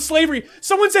show the slavery.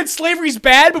 Someone said slavery's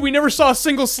bad, but we never saw a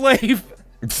single slave.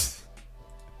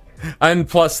 And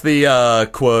plus the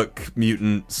quirk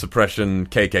mutant suppression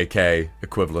KKK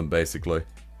equivalent, basically.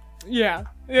 Yeah.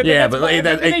 Yeah, but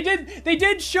they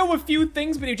did show a few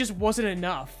things, but it just wasn't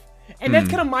enough. And that's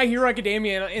kind of My Hero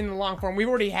Academia in the long form. We've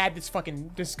already had this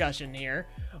fucking discussion here,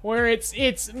 where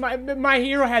it's My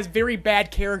Hero has very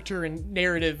bad character and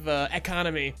narrative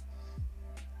economy.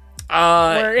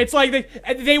 Where it's like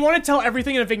they want to tell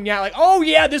everything in a vignette, like, oh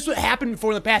yeah, this would happen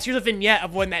before in the past. Here's a vignette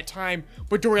of when that time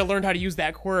Midoriya learned how to use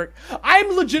that quirk.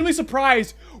 I'm legitimately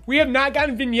surprised we have not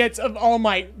gotten vignettes of All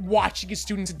Might watching his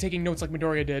students and taking notes like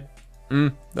Midoriya did.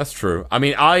 That's true. I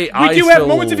mean, We do have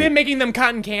moments of him making them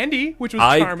cotton candy, which was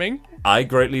charming. I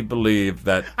greatly believe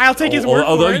that. I'll take his word for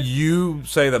Although it. you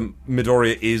say that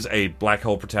Midoriya is a black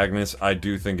hole protagonist, I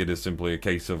do think it is simply a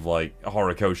case of like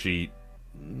Horikoshi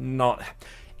not.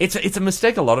 It's a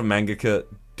mistake a lot of mangaka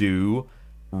do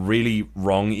really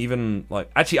wrong. Even like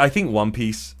actually, I think One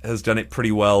Piece has done it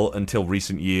pretty well until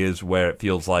recent years, where it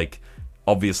feels like.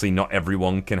 Obviously, not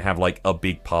everyone can have like a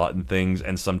big part in things,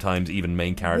 and sometimes even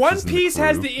main characters. One Piece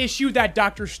has the issue that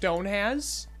Dr. Stone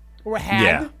has, or had.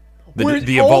 Yeah, where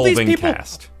the all these evolving people,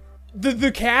 cast.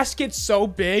 The cast gets so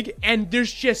big, and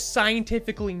there's just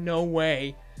scientifically no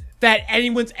way that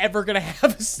anyone's ever gonna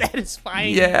have a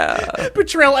satisfying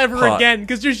portrayal ever again,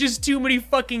 because there's just too many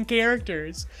fucking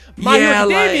characters. My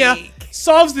Hero Academia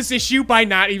solves this issue by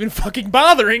not even fucking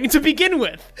bothering to begin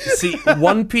with. See,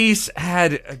 One Piece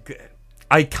had.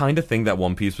 I kind of think that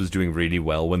One Piece was doing really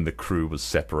well when the crew was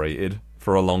separated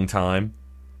for a long time.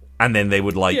 And then they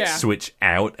would, switch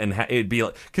out, and it'd be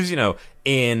like... Because, you know,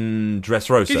 in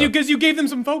Dressrosa... Because you gave them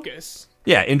some focus.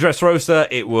 Yeah, in Dressrosa,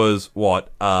 it was,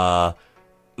 Usopp,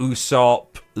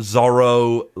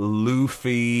 Zoro,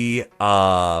 Luffy,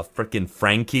 frickin'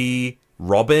 Frankie,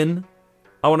 Robin,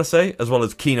 I want to say, as well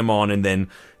as Kinemon, and then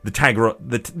the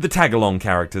tag-along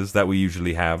characters that we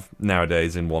usually have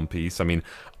nowadays in One Piece. I mean...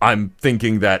 I'm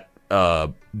thinking that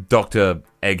Dr.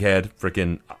 Egghead,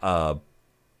 frickin'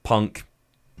 Punk,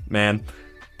 man.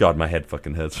 God, my head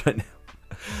fucking hurts right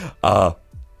now.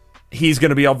 He's going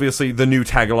to be obviously the new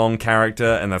tag-along character,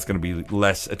 and that's going to be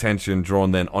less attention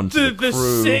drawn then onto the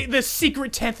crew. The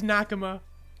secret 10th Nakama.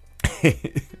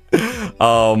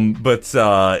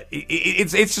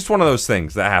 It's just one of those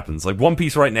things that happens. Like One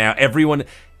Piece right now,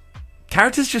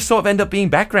 characters just sort of end up being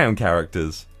background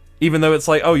characters. Even though it's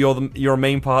like, oh, you're a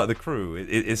main part of the crew.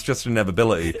 It's just an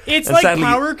inevitability. It's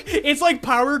like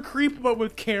power creep, but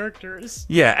with characters.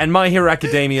 Yeah, and My Hero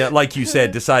Academia, like you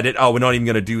said, decided, oh, we're not even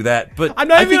going to do that. But I'm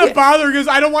not even going to bother because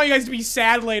I don't want you guys to be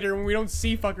sad later when we don't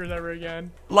see fuckers ever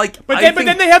again. But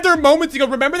then they have their moments to go,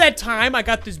 remember that time I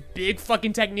got this big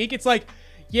fucking technique? It's like,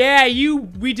 yeah,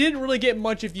 we didn't really get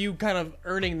much of you kind of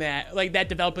earning that, like that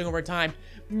developing over time.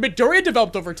 Midoriya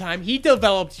developed over time. He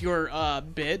developed your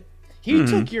bit. He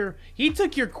took your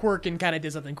quirk and kind of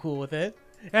did something cool with it.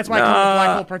 That's why I call him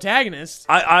Black Hole protagonist.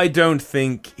 I don't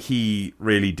think he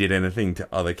really did anything to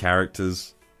other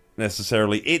characters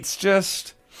necessarily. It's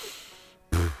just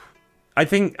I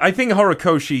think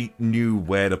Horikoshi knew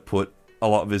where to put a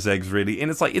lot of his eggs really,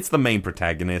 and it's like it's the main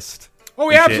protagonist. Oh,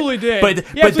 he absolutely did. But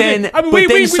then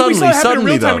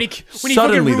suddenly though, when he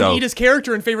fucking ruined Ida's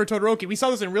character in favor of Todoroki, we saw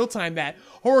this in real time that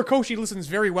Horikoshi listens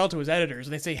very well to his editors,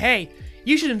 and they say, "Hey,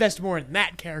 you should invest more in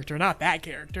that character, not that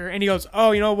character." And he goes,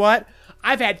 "Oh, you know what?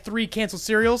 I've had 3 canceled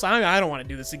serials. I don't want to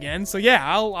do this again. So yeah,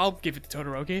 I'll give it to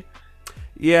Todoroki."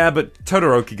 Yeah, but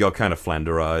Todoroki got kind of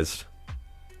flanderized.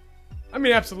 I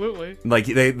mean, absolutely. Like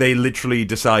they literally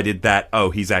decided that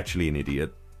he's actually an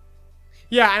idiot.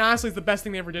 Yeah, and honestly, it's the best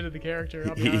thing they ever did to the character.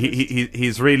 I'll be honest.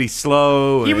 He's really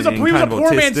slow. He was a poor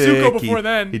man's Zuko before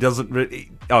then. He doesn't really...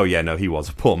 Oh, yeah, no, he was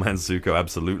a poor man's Zuko,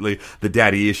 absolutely. The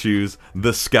daddy issues,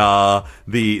 the scar,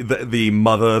 the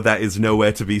mother that is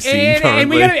nowhere to be seen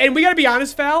currently. And we gotta be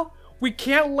honest, Val. We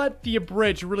can't let the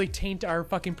abridged really taint our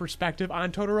fucking perspective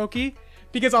on Todoroki.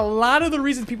 Because a lot of the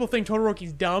reasons people think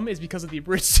Todoroki's dumb is because of the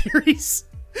abridged series.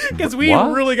 Because we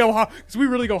really go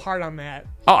hard on that.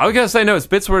 Oh, I was gonna say no. It's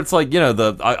bits where it's like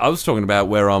I was talking about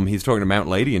where he's talking to Mount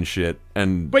Lady and shit.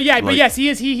 And but yes, he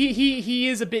is he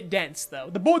is a bit dense though.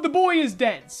 The boy is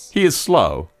dense. He is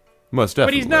slow, most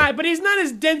definitely. But he's not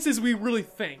as dense as we really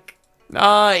think.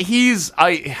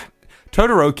 Todoroki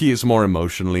is more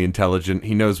emotionally intelligent.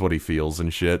 He knows what he feels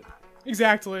and shit.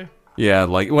 Exactly. Yeah,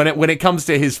 like when it comes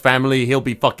to his family, he'll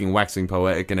be fucking waxing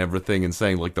poetic and everything and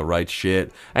saying like the right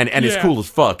shit, and it's cool as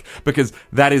fuck because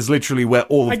that is literally where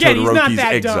all of Todoroki's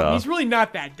eggs are. He's really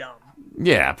not that dumb.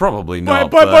 Yeah, probably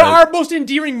not. But our most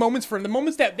endearing moments for him, the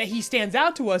moments that he stands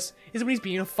out to us, is when he's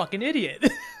being a fucking idiot.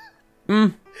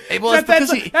 Well,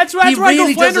 that's why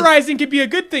really flanderizing can be a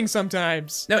good thing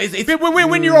sometimes. No, it's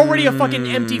when you're already a fucking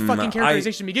empty fucking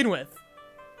characterization to begin with.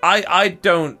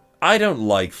 I don't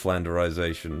like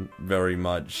flanderization very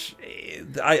much.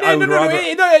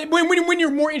 When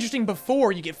you're more interesting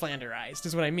before you get flanderized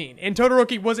is what I mean. And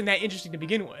Todoroki wasn't that interesting to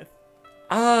begin with.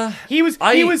 He was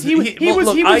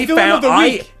villain of the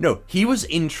week. No, he was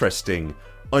interesting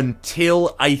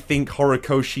until I think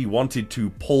Horikoshi wanted to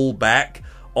pull back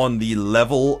on the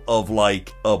level of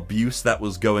like abuse that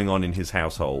was going on in his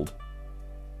household.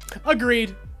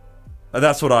 Agreed.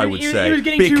 That's what I would say.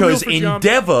 Because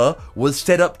Endeavor was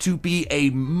set up to be a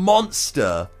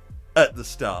monster at the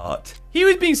start. He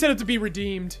was being set up to be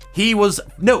redeemed. He was...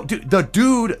 No, dude,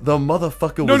 the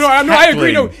motherfucker was I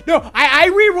agree. I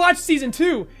rewatched season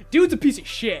 2. Dude's a piece of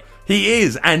shit. He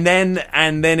is, and then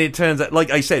it turns out,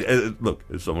 like I said, look,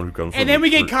 as someone who comes from... And then we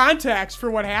get context for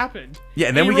what happened. Yeah,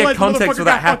 and then we get context for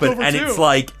that happened, and it's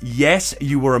like, yes,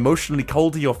 you were emotionally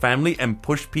cold to your family and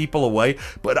pushed people away,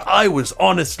 but I was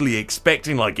honestly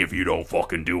expecting, like, if you don't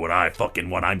fucking do what I fucking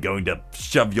want, I'm going to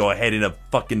shove your head in a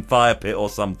fucking fire pit or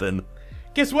something.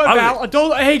 Guess what, Val?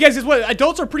 Guess what?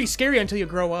 Adults are pretty scary until you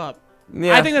grow up.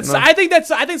 Yeah, I think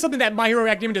that's something that My Hero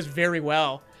Academia does very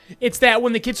well. It's that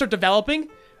when the kids start developing,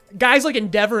 guys like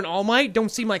Endeavor and All Might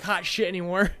don't seem like hot shit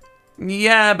anymore.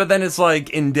 Yeah, but then it's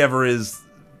like Endeavor is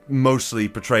mostly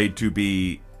portrayed to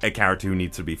be a character who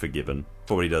needs to be forgiven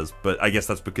for what he does. But I guess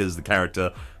that's because the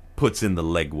character puts in the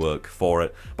legwork for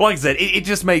it. But like I said, it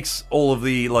just makes all of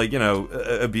the, like,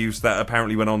 abuse that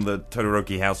apparently went on the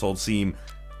Todoroki household seem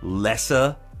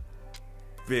lesser.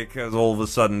 Because all of a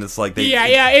sudden it's like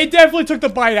it definitely took the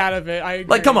bite out of it. I agree.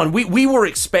 Like, come on, we were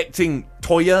expecting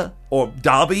Toya or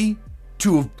Darby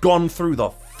to have gone through the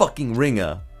fucking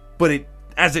ringer, but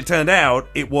as it turned out,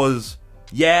 it was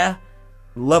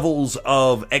levels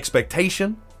of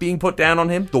expectation being put down on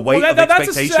him, the weight of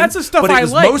expectation. That's the stuff I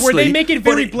like, where they make it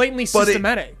very blatantly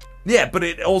systematic. But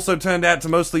it also turned out to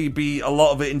mostly be a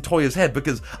lot of it in Toya's head,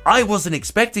 because I wasn't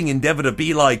expecting Endeavor to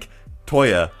be like,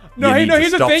 Toya,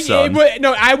 here's the thing. Son.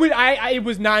 It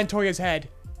was not in Toya's head.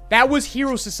 That was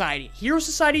Hero Society. Hero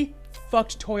Society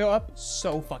fucked Toya up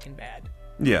so fucking bad.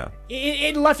 Yeah.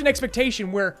 It left an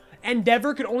expectation where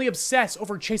Endeavor could only obsess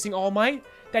over chasing All Might,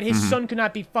 that his son could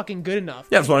not be fucking good enough.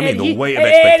 Yeah, that's what I mean, the weight of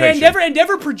expectation. And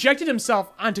Endeavor projected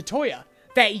himself onto Toya,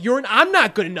 that I'm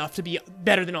not good enough to be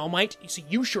better than All Might, so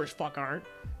you sure as fuck aren't.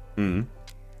 And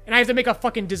I have to make a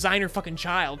fucking designer fucking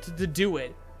child to do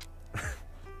it.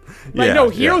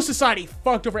 Hero Society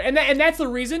fucked over, and that's the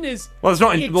reason is. Well, it's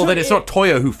not. Then it's not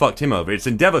Toya who fucked him over. It's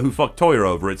Endeavor who fucked Toya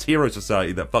over. It's Hero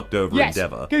Society that fucked over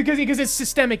Endeavor. Because it's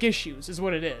systemic issues, is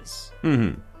what it is.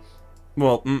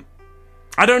 Well,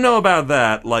 I don't know about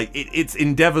that. Like, it's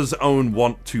Endeavor's own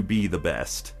want to be the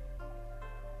best.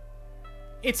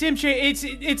 It's him. It's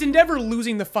Endeavor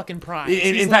losing the fucking prize.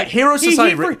 In fact, Hero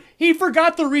Society. He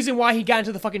forgot the reason why he got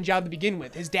into the fucking job to begin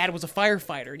with. His dad was a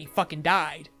firefighter, and he fucking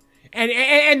died.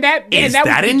 And that is that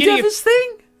that was Endeavor's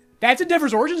thing? That's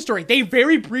Endeavor's origin story. They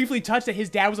very briefly touched that his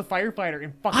dad was a firefighter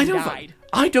and fucking died.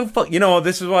 I don't fuck. You know,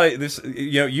 this is why this.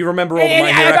 You know, you remember all the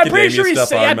My Hero Academia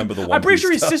stuff. I remember the One Piece I'm pretty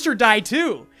sure his stuff. sister died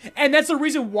too, and that's the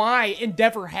reason why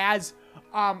Endeavor has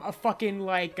a fucking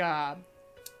like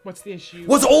what's the issue?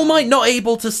 Was All Might not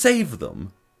able to save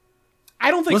them?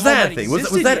 I don't think Was All that Might a thing?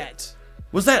 existed yet.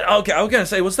 Was that okay? I was gonna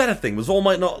say, was that a thing? Was All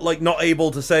Might not able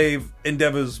to save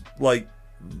Endeavor's like?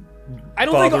 I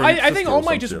don't think. father and I think sister All or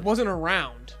Might some just shit? wasn't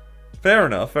around. Fair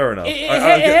enough. It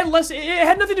had less. It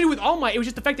had nothing to do with All Might. It was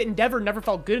just the fact that Endeavor never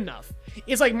felt good enough.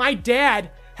 It's like my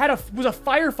dad was a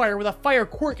firefighter with a fire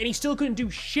quirk, and he still couldn't do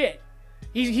shit.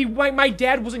 My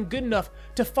dad wasn't good enough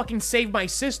to fucking save my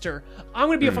sister. I'm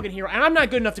gonna be a fucking hero, and I'm not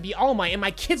good enough to be All Might, and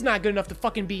my kid's not good enough to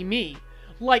fucking be me.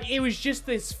 Like, it was just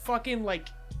this fucking like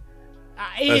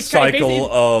a cycle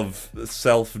of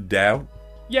self-doubt.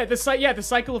 Yeah, the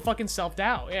cycle of fucking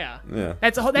self-doubt. Yeah.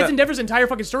 That's Endeavor's entire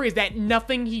fucking story, is that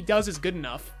nothing he does is good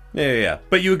enough. Yeah.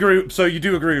 But you agree? So you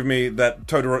do agree with me that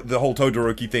the whole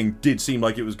Todoroki thing did seem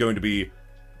like it was going to be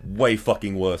way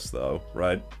fucking worse, though,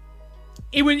 right?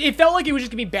 It felt like it was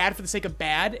just gonna be bad for the sake of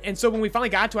bad, and so when we finally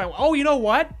got to it, I went, oh, you know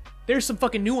what? There's some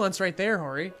fucking nuance right there,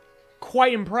 Hori.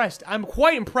 Quite impressed. I'm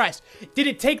quite impressed. Did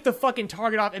it take the fucking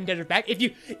target off Endeavor back?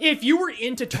 If you were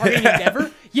into targeting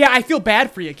Endeavor, yeah, I feel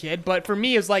bad for you, kid. But for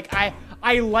me, it's like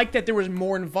I like that there was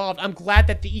more involved. I'm glad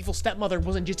that the evil stepmother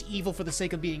wasn't just evil for the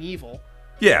sake of being evil.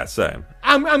 Yeah, same.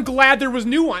 I'm glad there was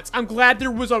nuance. I'm glad there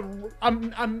was a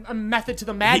method to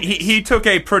the madness. He took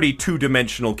a pretty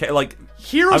two-dimensional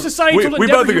Hero Society told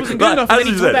Endeavor he wasn't good enough, and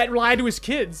then he told that lie to his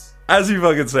kids. As you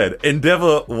fucking said,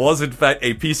 Endeavor was in fact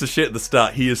a piece of shit at the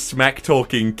start. He is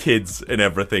smack-talking kids and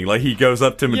everything. Like, he goes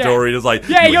up to Midori and is like,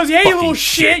 yeah, he goes, hey, you little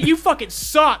shit, you fucking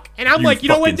suck. And I'm like, you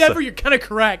know what, Endeavor, you're kind of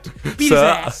correct. Beat his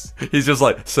ass. He's just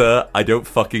like, sir, I don't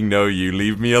fucking know you.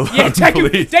 Leave me alone, yeah,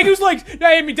 please. Degu's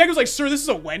like, sir, this is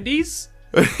a Wendy's?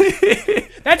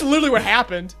 That's literally what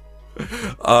happened.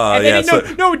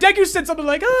 Deku said something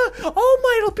like, All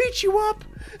Might will beat you up.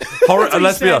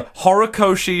 Let's be honest,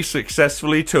 Horikoshi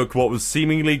successfully took what was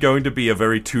seemingly going to be a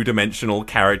very two-dimensional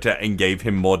character and gave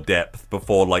him more depth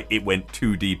before, like, it went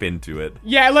too deep into it.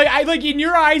 Yeah, like in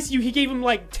your eyes, he gave him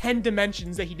like 10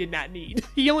 dimensions that he did not need.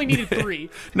 He only needed 3.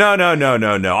 No.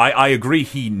 I agree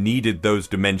he needed those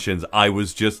dimensions. I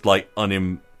was just like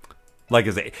like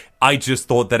I say, I just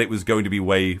thought that it was going to be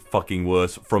way fucking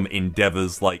worse from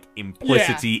Endeavor's like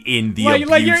implicity in the abuse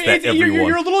that everyone.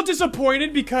 You're a little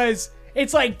disappointed because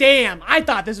it's like, damn, I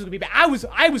thought this was gonna be bad. I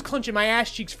was clenching my ass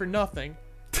cheeks for nothing.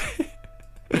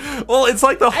 Well, it's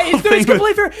like the whole thing. It's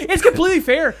completely fair. It's completely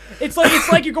fair. It's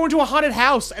like you're going to a haunted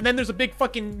house and then there's a big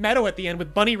fucking meadow at the end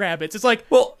with bunny rabbits. It's like,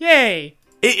 well, yay!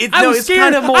 I was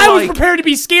scared. I was prepared to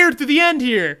be scared through the end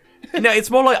here. No, it's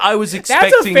more like I was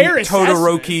expecting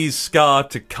Todoroki's scar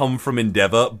to come from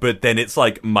Endeavor, but then it's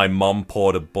like my mom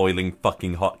poured a boiling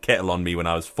fucking hot kettle on me when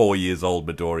I was 4 years old,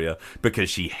 Midoriya, because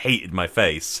she hated my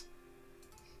face.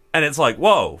 And it's like,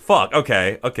 whoa, fuck,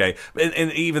 okay.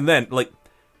 And even then, like,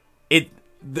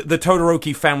 the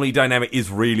Todoroki family dynamic is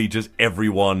really just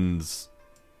everyone's...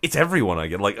 It's everyone, I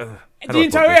get. Like,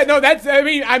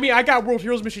 I got World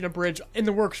Heroes Mission Abridged in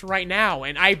the works right now,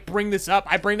 and I bring this up.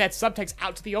 I bring that subtext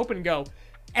out to the open and go,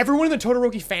 everyone in the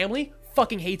Todoroki family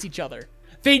fucking hates each other.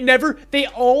 They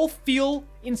all feel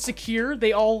insecure.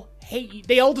 They all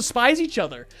despise each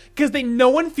other because no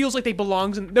one feels like they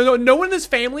belong. No one in this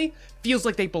family feels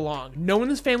like they belong. No one in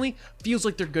this family feels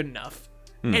like they're good enough,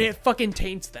 and it fucking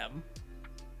taints them.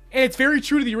 And it's very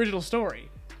true to the original story.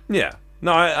 Yeah.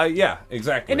 No, yeah,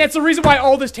 exactly. And that's the reason why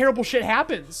all this terrible shit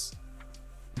happens.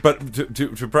 But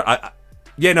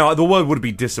the word would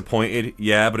be disappointed,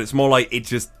 yeah, but it's more like it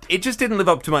just didn't live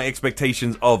up to my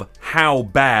expectations of how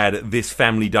bad this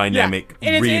family dynamic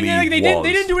really was. They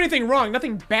didn't do anything wrong.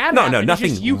 Nothing bad happened. No,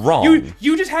 nothing wrong.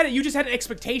 You just had an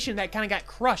expectation that kind of got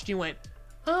crushed. You went,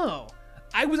 oh,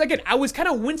 I was kind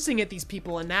of wincing at these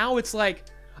people, and now it's like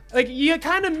you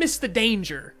kind of miss the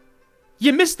danger.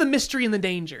 You miss the mystery and the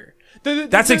danger.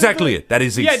 That's exactly it. That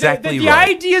is exactly right.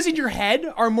 The ideas in your head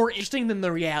are more interesting than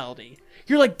the reality.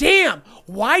 You're like, damn,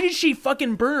 why did she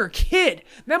fucking burn her kid?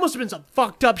 That must have been some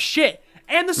fucked up shit.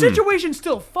 And the situation's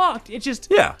still fucked. It's just,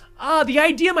 the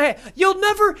idea in my head. You'll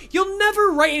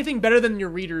never write anything better than your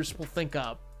readers will think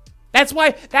of. That's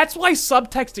why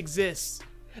subtext exists.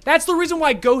 That's the reason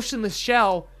why Ghost in the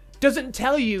Shell doesn't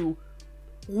tell you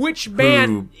which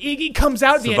man it comes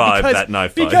out at the end survived because, that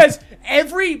knife fight. because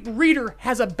every reader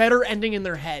has a better ending in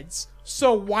their heads.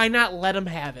 So why not let them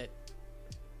have it?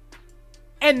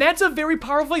 And that's a very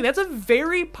powerful thing. That's a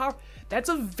very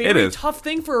tough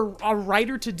thing for a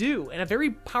writer to do, and a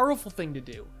very powerful thing to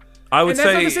do. I would And that's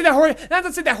say... not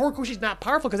to say that Horikoshi is not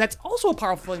powerful, because that's also a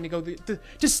powerful thing to go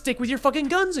to stick with your fucking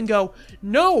guns and go,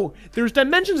 no, there's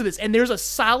dimensions of this, and there's a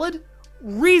solid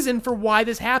reason for why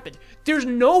this happened. There's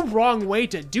no wrong way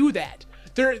to do that.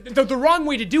 The wrong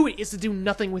way to do it is to do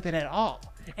nothing with it at all.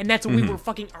 And that's what we were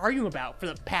fucking arguing about for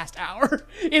the past hour,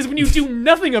 is when you do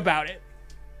nothing about it.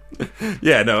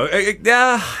 Yeah, no,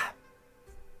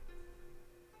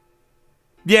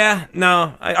 yeah,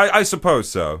 no, I suppose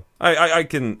so. I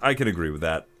can agree with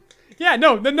that. Yeah,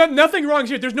 no, nothing wrong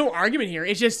here. There's no argument here.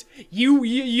 It's just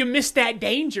you missed that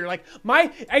danger. Like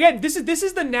this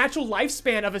is the natural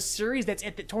lifespan of a series that's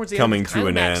towards the coming end of to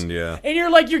an climax. end, yeah.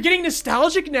 And you're getting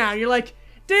nostalgic now. You're like,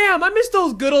 damn, I miss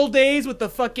those good old days with the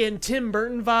fucking Tim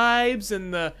Burton vibes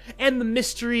and the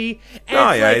mystery.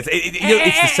 And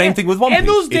It's the same thing with One Piece. And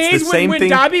those days when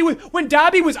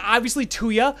Dabi was obviously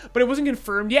Tuya, but it wasn't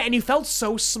confirmed yet, and he felt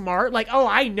so smart. Like, oh,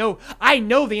 I know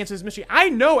the answer to this mystery. I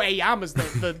know Aoyama's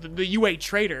the UA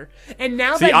traitor. And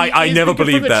now I never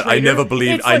believed that. I never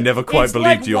quite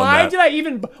believed you on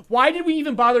that. Why did we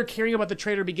even bother caring about the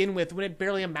traitor to begin with when it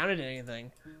barely amounted to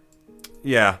anything?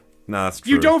 Yeah. No, that's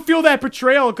true. You don't feel that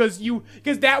betrayal because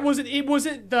that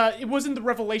wasn't the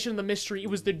revelation of the mystery. It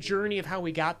was the journey of how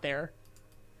we got there.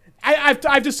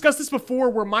 I've discussed this before,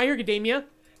 where My Hero Academia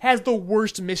has the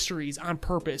worst mysteries on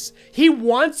purpose. He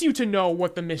wants you to know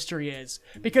what the mystery is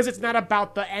because it's not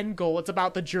about the end goal. It's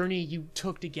about the journey you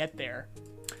took to get there.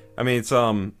 I mean, it's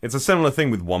a similar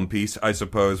thing with One Piece, I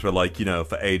suppose, where, like, you know,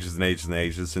 for ages and ages and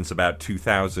ages, since about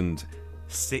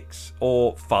 2006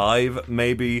 or 5,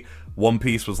 maybe, One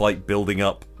Piece was, like, building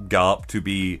up Garp to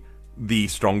be the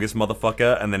strongest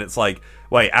motherfucker, and then it's like,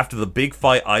 wait, after the big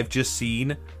fight I've just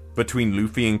seen between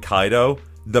Luffy and Kaido,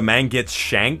 the man gets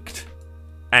shanked,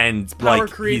 and, like,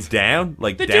 creep. he's down?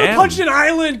 Like, The damn. dude punched an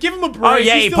island! Give him a break! Oh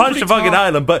yeah, He's he still punched pretty a fucking tough.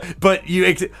 island, but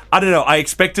I don't know. I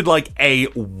expected like a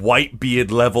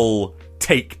Whitebeard level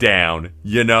takedown,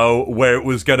 you know, where it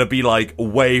was gonna be like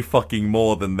way fucking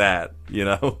more than that, you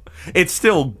know. It's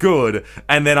still good,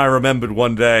 and then I remembered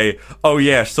one day, oh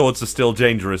yeah, swords are still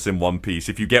dangerous in One Piece.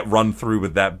 If you get run through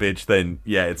with that bitch, then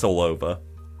yeah, it's all over.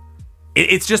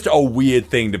 It's just a weird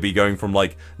thing to be going from,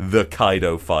 like, the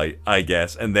Kaido fight, I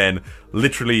guess, and then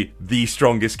literally the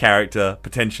strongest character,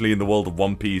 potentially in the world of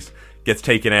One Piece, gets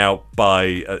taken out by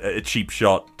a cheap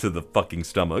shot to the fucking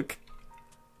stomach.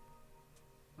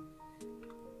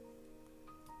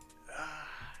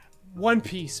 One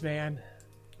Piece, man.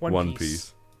 One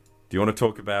Piece. Do you want to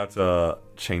talk about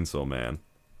Chainsaw Man?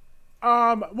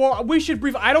 Well, we should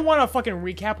I don't want to fucking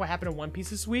recap what happened in One Piece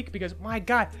this week because, my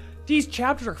god, these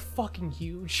chapters are fucking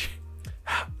huge.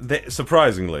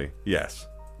 Surprisingly, yes.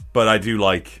 But I just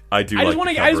want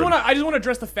to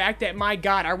address the fact that, my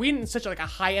god, are we in such like a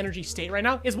high energy state right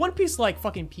now? Is One Piece like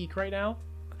fucking peak right now?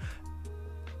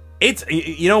 It's,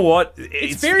 you know what?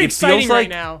 It's very exciting right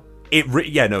now.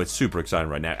 It's super exciting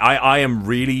right now. I am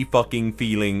really fucking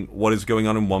feeling what is going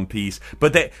on in One Piece.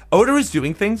 But that Oda is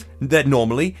doing things that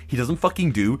normally he doesn't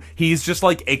fucking do. He's just,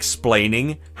 like,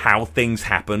 explaining how things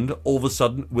happened all of a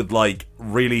sudden with, like,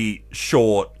 really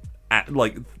short,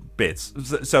 like, bits.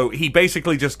 So he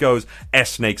basically just goes,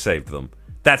 S-Snake saved them.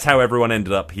 That's how everyone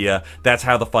ended up here. That's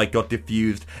how the fight got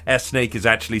diffused. S-Snake is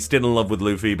actually still in love with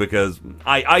Luffy because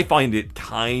I find it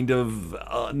kind of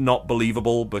not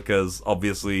believable because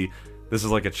obviously this is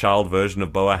like a child version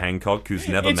of Boa Hancock who's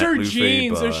never met Luffy. It's her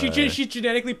genes, but... so she's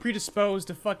genetically predisposed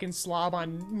to fucking slob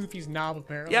on Luffy's knob,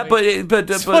 apparently. Yeah, but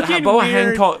Boa weird.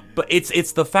 Hancock, but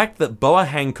it's the fact that Boa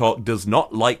Hancock does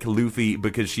not like Luffy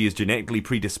because she is genetically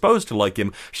predisposed to like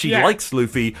him. She likes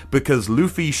Luffy because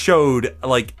Luffy showed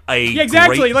like a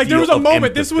great like there was a deal of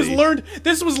moment. empathy.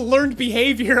 This was learned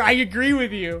behavior. I agree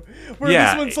with you. Where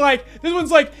this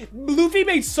one's like Luffy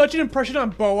made such an impression on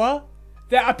Boa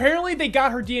that apparently they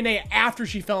got her DNA after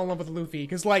she fell in love with Luffy.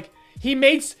 Because, like,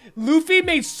 Luffy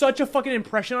made such a fucking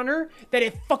impression on her that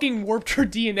it fucking warped her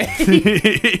DNA.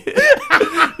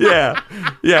 yeah.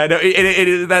 No,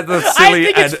 that's silly.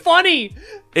 I think it's funny.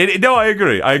 No, I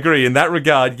agree. In that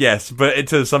regard, yes. But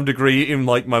to some degree, in,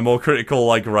 like, my more critical,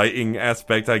 like, writing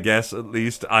aspect, I guess, at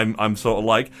least, I'm sort of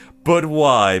like, but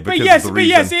why? Because but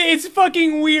yes, it's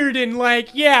fucking weird and like,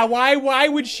 yeah, why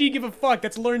would she give a fuck?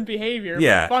 That's learned behavior.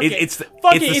 Yeah, it's the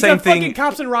same a thing. fucking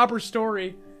cops and robbers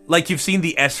story. Like, you've seen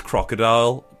the S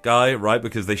Crocodile guy, right?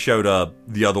 Because they showed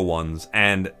the other ones,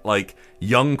 and like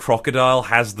young Crocodile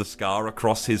has the scar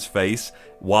across his face.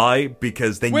 Why?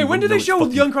 Because they Wait, when did they show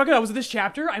fucking... Young Crocodile? Was it this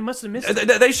chapter? I must have missed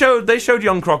it. They showed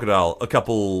Young Crocodile a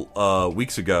couple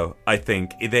weeks ago. I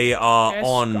think they are Yes,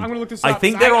 on. I'm gonna look this up. I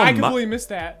think they're on. I completely missed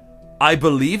that. I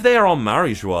believe they are on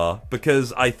Marijois,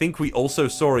 because I think we also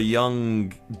saw a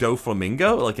young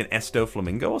Doflamingo, like an S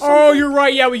Doflamingo or something. Oh, you're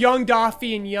right. Yeah, with young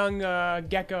Doffy and young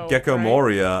Gecko. Gecko right?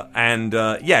 Moria, and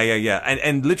yeah,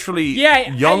 and literally, Yeah,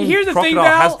 young and here's the thing, Crocodile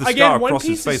Val. has the scar Again, One across Piece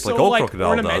his face is like so all like Crocodile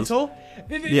ornamental.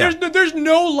 Yeah. There's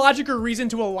no logic or reason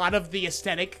to a lot of the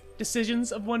aesthetic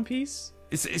decisions of One Piece.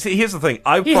 See, here's the thing.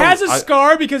 He has a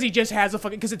scar because he just has a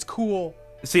fucking because it's cool.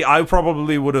 See, I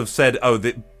probably would have said,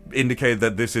 indicated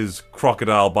that this is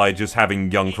Crocodile by just having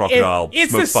young Crocodile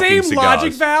It's smoke the fucking same cigars.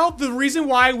 logic, Val. The reason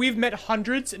why we've met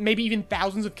hundreds, maybe even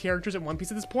thousands of characters in One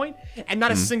Piece at this point, and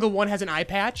not a single one has an eye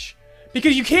patch.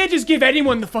 Because you can't just give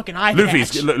anyone the fucking eye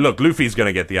patch. Luffy's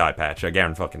gonna get the eye patch. I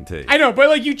guarantee. I know, but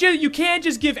like you can't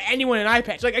just give anyone an eye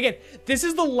patch. Like again, this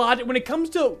is the logic when it comes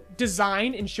to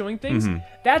design and showing things.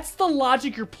 That's the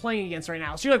logic you're playing against right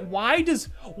now. So you're like,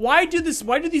 why do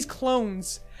these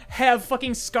clones have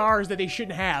fucking scars that they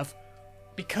shouldn't have?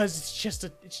 Because it's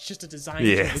just a design.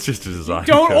 Yeah, choice. it's just a design.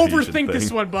 Don't cohesion overthink this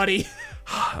thing. one, buddy.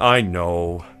 I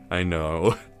know.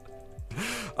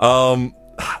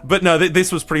 But no,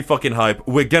 this was pretty fucking hype.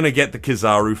 We're gonna get the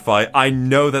Kizaru fight. I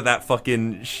know that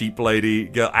fucking sheep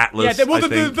lady, Atlas. Yeah, well, I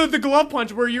think. the glove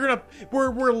punch where you're gonna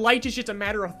where light is just a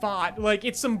matter of thought. Like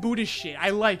it's some Buddhist shit. I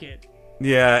like it.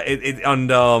 Yeah,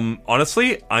 and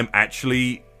honestly, I'm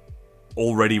actually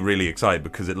already really excited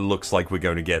because it looks like we're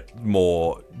going to get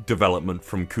more development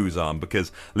from Kuzan,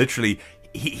 because literally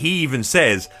he even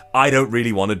says, I don't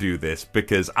really want to do this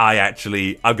because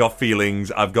I've got feelings,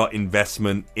 I've got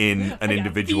investment in an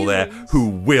individual there who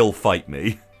will fight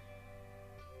me.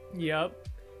 Yep.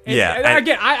 Yeah, And and-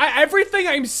 again, I everything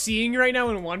I'm seeing right now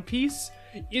in One Piece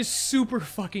is super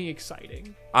fucking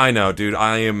exciting. I know, dude.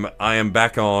 I am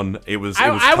back on. It was. I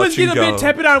was touch getting and a go. bit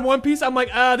tepid on One Piece. I'm like,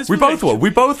 this. We was both were. We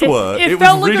both were. It It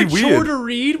felt was really like a weird. chore to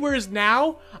read, whereas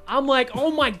now I'm like,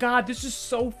 oh my god, this is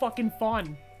so fucking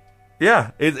fun.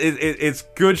 Yeah, it's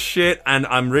good shit, and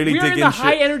I'm really We are in digging the shit.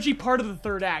 high energy part of the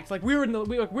third act. Like we're in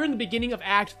the beginning of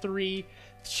Act 3.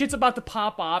 Shit's about to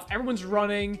pop off. Everyone's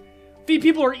running.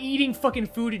 People are eating fucking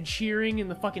food and cheering in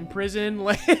the fucking prison.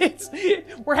 Like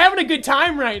we're having a good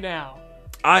time right now.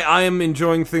 I am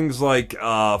enjoying things like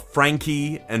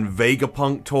Frankie and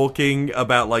Vegapunk talking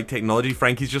about like technology.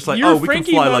 Frankie's just like, You're we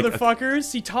Frankie, can fly like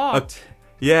motherfuckers. He talked.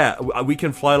 yeah, we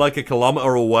can fly like a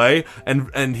kilometer away,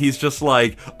 and he's just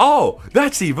like, oh,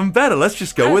 that's even better. Let's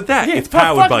just go with that. Yeah, It's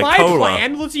powered by my cola.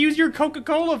 Plan. Let's use your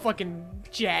Coca-Cola fucking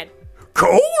jet.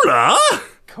 Cola,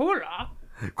 Cola.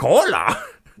 cola.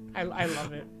 I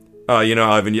love it.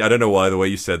 Ivan, I don't know why the way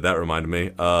you said that reminded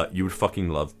me. You would fucking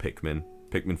love Pikmin.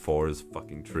 Pikmin 4 is a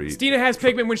fucking treat. Stina has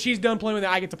Pikmin. When she's done playing with it,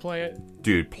 I get to play it.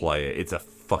 Dude, play it. It's a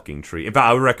fucking treat. In fact,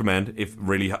 I would recommend, if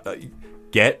really,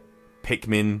 get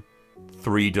Pikmin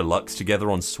 3 Deluxe together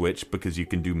on Switch, because you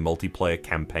can do multiplayer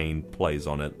campaign plays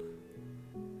on it.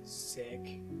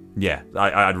 Sick. Yeah,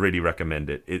 I'd really recommend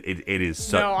it. It is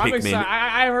such. No, I'm Pikmin, excited.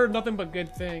 I heard nothing but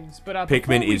good things. But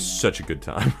Pikmin is such a good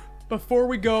time. Before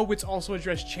we go, let's also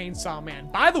address Chainsaw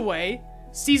Man. By the way,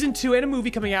 season 2 and a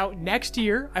movie coming out next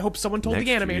year. I hope someone told the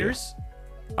Next animators.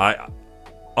 I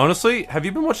honestly, have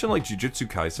you been watching like Jujutsu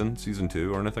Kaisen season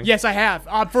 2 or anything? Yes, I have.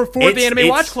 For the It's- Anime it's-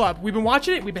 Watch Club, we've been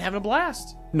watching it. We've been having a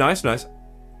blast. Nice. Good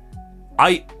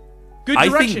I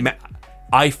direction. think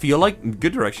I feel like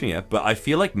good direction, yeah, but I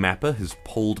feel like Mappa has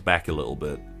pulled back a little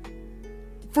bit.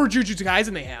 For Jujutsu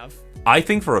Kaisen, they have. I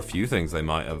think for a few things they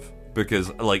might have.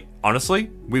 Because, like, honestly,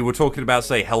 we were talking about,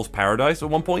 say, Hell's Paradise at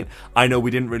one point. I know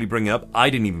we didn't really bring it up. I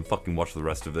didn't even fucking watch the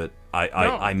rest of it.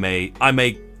 I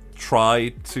may try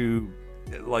to,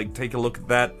 like, take a look at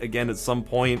that again at some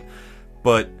point.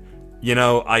 But,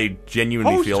 I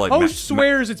genuinely feel like... Host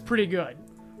swears it's pretty good.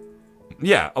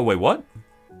 Yeah. Oh, wait, what?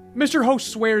 Mr. Host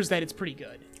swears that it's pretty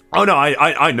good. Oh, no,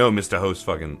 I know Mr. Host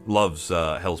fucking loves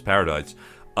Hell's Paradise.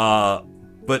 But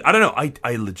I don't know.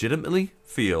 I legitimately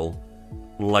feel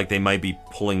like they might be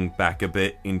pulling back a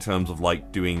bit in terms of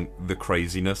like doing the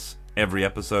craziness every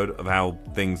episode of how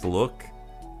things look.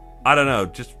 I don't know,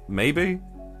 just maybe.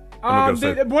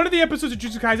 One of the episodes of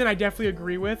Jujutsu Kaisen I definitely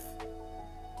agree with.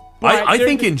 I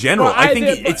think in general,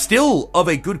 it's still of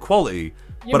a good quality.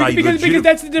 Yeah, but because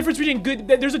that's the difference between good.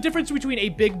 There's a difference between a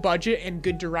big budget and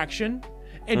good direction,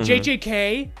 and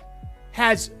JJK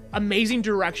has amazing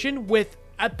direction with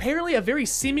apparently a very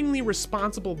seemingly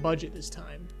responsible budget this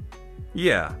time.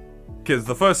 Yeah, because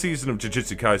the first season of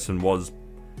Jujutsu Kaisen was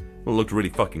Well, it looked really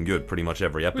fucking good pretty much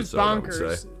every It was episode, I would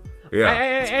bonkers. say. Yeah.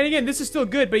 And again, this is still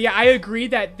good, but yeah, I agree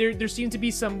that there seems to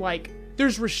be some, like,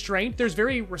 there's restraint. There's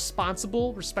very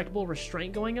respectable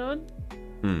restraint going on.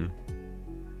 And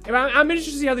I'm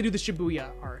interested to see how they do the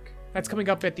Shibuya arc. That's coming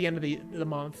up at the end of the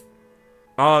month.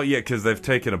 Oh, yeah, because they've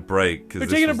taken a break. They're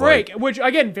taking a break, which,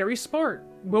 again, very smart.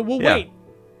 We'll Yeah. wait.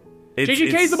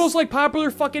 JJK is the most, like, popular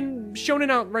fucking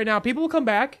shonen out right now. People will come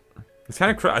back. It's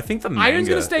kind of crazy. I think the manga Iron's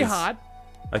gonna stay hot.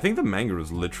 I think the manga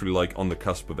is literally, like, on the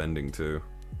cusp of ending, too.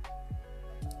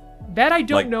 That I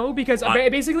don't Like, know, because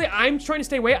basically I'm trying to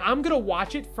stay away. I'm gonna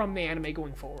watch it from the anime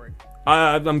going forward.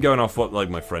 I'm going off what, like,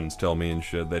 my friends tell me and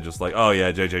shit. They're just like, oh,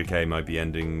 yeah, JJK might be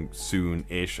ending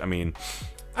soon-ish. I mean...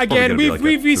 Again,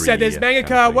 we've said this. Mangaka,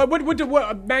 kind of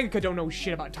what mangaka don't know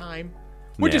shit about time.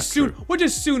 What does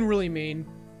soon really mean?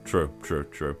 True.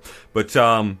 But,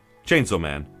 Chainsaw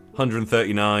Man,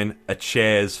 139, A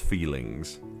Chair's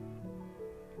Feelings.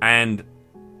 And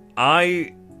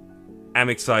I am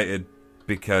excited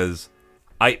because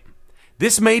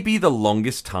this may be the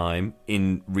longest time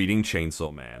in reading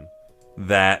Chainsaw Man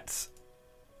that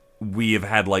we have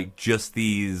had, like, just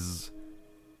these...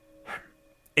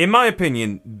 In my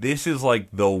opinion, this is, like,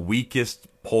 the weakest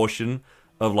portion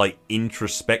of, like,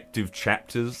 introspective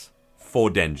chapters for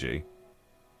Denji.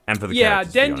 And for the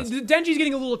characters, to be honest. Denji's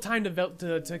getting a little time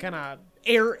to kind of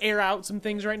air out some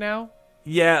things right now.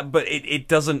 Yeah, but it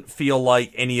doesn't feel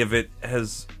like any of it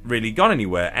has really gone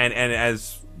anywhere. And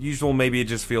as usual, maybe it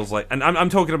just feels like... And I'm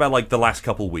talking about, like, the last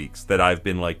couple weeks that I've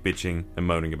been, like, bitching and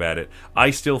moaning about it.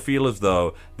 I still feel as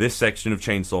though this section of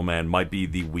Chainsaw Man might be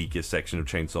the weakest section of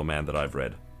Chainsaw Man that I've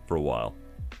read for a while.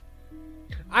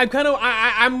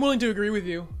 I'm willing to agree with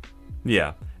you.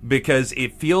 Yeah, because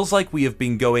it feels like we have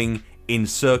been going in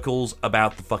circles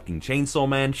about the fucking Chainsaw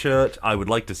Man Church. I would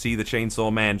like to see the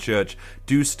Chainsaw Man Church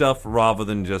do stuff rather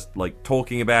than just, like,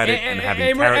 talking about it and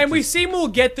having characters. And we seem we'll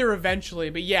get there eventually,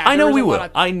 but yeah. I know we will.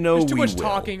 There's too much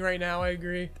talking right now, I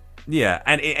agree. Yeah,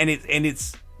 and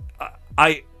it's...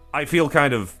 I feel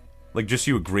kind of... Like, just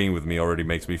you agreeing with me already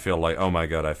makes me feel like, oh my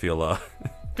god, I feel,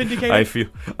 vindicated?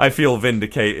 I feel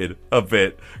vindicated a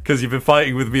bit, because you've been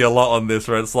fighting with me a lot on this,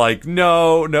 where it's like,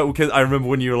 no, because I remember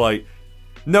when you were like,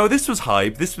 no, this was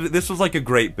hype, this was like a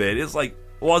great bit. It's like,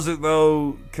 was it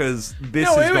though? Because this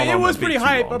has gone on it was a bit pretty too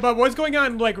hype, long. but what's going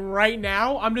on, like, right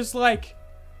now, I'm just like,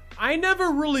 I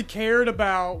never really cared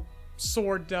about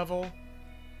Sword Devil.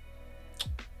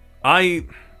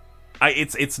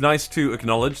 It's nice to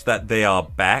acknowledge that they are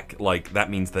back. Like, that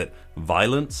means that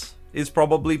Violence is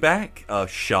probably back.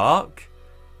 Shark,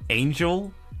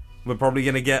 Angel, we're probably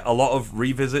gonna get a lot of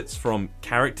revisits from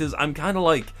characters. I'm kind of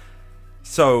like,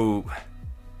 so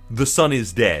the son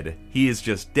is dead. He is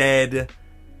just dead.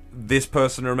 This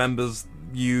person remembers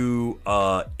you.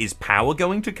 Is Power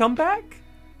going to come back?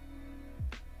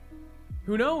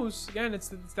 Who knows? Again, it's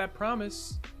that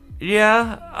promise.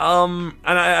 Yeah, and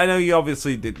I know you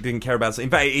obviously didn't care about it. In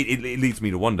fact, it leads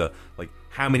me to wonder, like,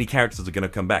 how many characters are going to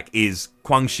come back? Is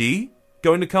Quang Shi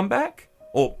going to come back?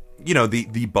 Or, you know,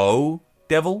 the Bow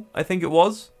Devil, I think it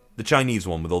was? The Chinese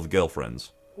one with all the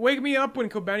girlfriends. Wake me up when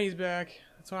Kobeni's back.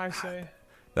 That's what I say.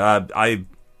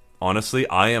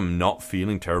 I am not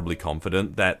feeling terribly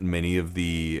confident that many of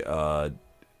the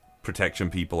protection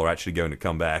people are actually going to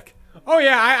come back. Oh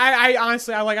yeah, I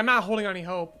honestly, I'm not holding any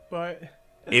hope, but...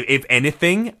 If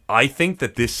anything, I think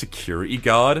that this security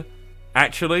guard,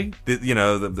 actually,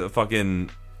 the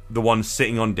fucking, the one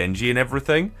sitting on Denji and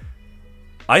everything,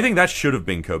 I think that should have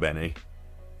been Kobeni.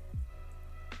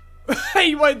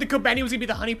 Hey, what, the Kobeni was gonna be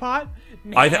the honeypot?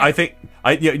 Nah. I think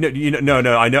I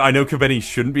know Kobeni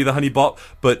shouldn't be the honeypot,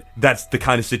 but that's the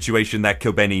kind of situation that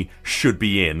Kobeni should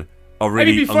be in.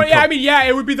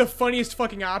 It would be the funniest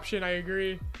fucking option. I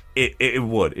agree. It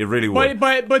would. It really would.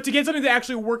 But to get something to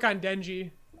actually work on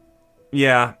Denji.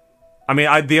 Yeah. I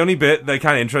mean, the only bit that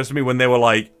kind of interested me when they were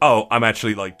like, "Oh, I'm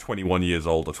actually like 21 years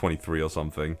old or 23 or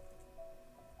something,"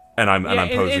 and I'm posing as a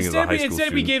high school student. Instead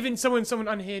of we giving someone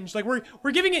unhinged, like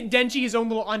we're giving it Denji his own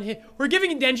little unhinged. We're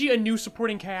giving Denji a new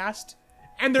supporting cast,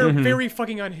 and they're very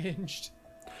fucking unhinged.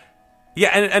 Yeah,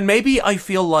 and maybe I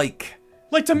feel like.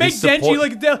 Like, to make Denji,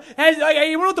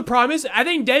 you know what the problem is? I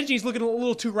think Denji's looking a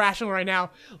little too rational right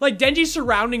now. Like, Denji's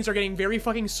surroundings are getting very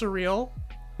fucking surreal.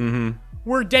 Mm-hmm.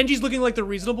 Where Denji's looking like the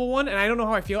reasonable one, and I don't know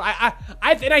how I feel.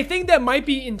 I think that might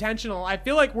be intentional. I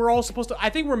feel like we're all supposed to... I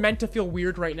think we're meant to feel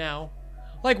weird right now.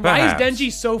 Like, Perhaps. Why is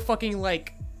Denji so fucking,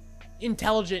 like,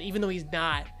 intelligent, even though he's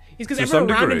not? It's because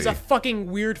everyone around him is a fucking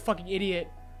weird fucking idiot.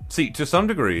 See, to some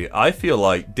degree, I feel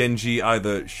like Denji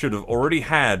either should have already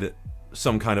had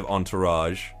some kind of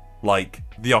entourage like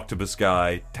the octopus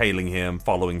guy tailing him,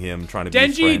 following him, trying to be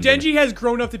his friend. Denji has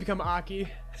grown up to become Aki.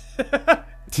 but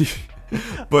Aki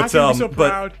would be so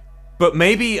proud. but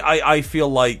maybe I feel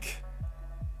like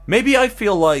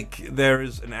there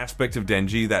is an aspect of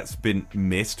Denji that's been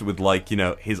missed with, like, you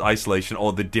know, his isolation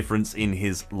or the difference in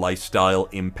his lifestyle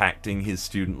impacting his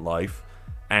student life,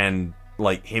 and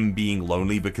like him being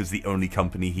lonely because the only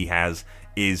company he has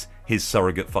is his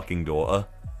surrogate fucking daughter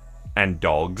and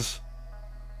dogs.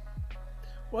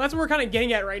 Well, that's what we're kind of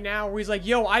getting at right now, where he's like,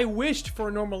 yo, I wished for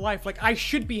a normal life. Like, I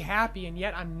should be happy, and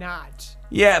yet I'm not.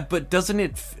 Yeah, but doesn't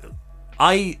it...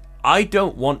 I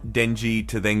don't want Denji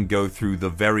to then go through the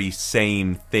very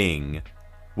same thing,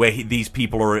 where these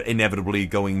people are inevitably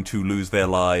going to lose their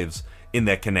lives in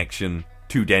their connection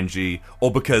to Denji,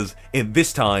 or because in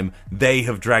this time they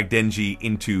have dragged Denji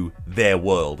into their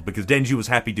world, because Denji was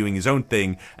happy doing his own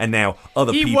thing, and now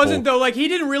other people... He wasn't, though. Like, he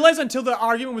didn't realize until the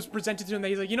argument was presented to him that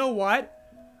he's like, you know what?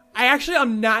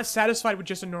 I'm not satisfied with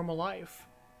just a normal life.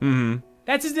 Mm-hmm.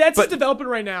 That's his development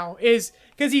right now, is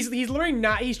because he's learning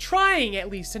he's trying at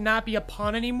least to not be a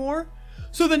pawn anymore.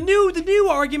 So the new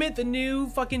argument, the new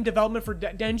fucking development for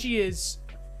Denji is,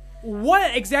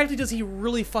 what exactly does he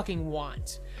really fucking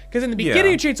want? Because in the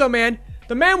beginning of Chainsaw Man,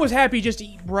 the man was happy just to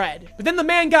eat bread, but then the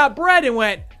man got bread and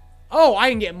went, oh,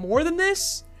 I can get more than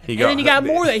this. He got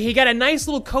a nice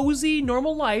little cozy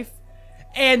normal life,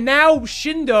 and now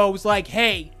Shindo's like,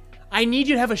 hey, I need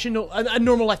you to have a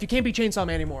normal life. You can't be Chainsaw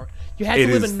Man anymore. You have to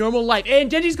live a normal life.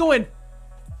 And Denji's going,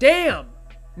 damn,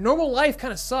 normal life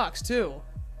kind of sucks, too.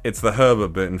 It's the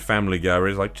Herbert bit in Family Guy where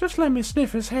he's like, just let me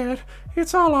sniff his head.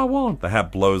 It's all I want. The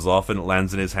hat blows off and it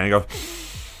lands in his hand and goes,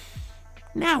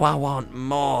 now I want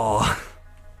more.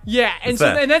 Yeah, and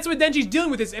that's what Denji's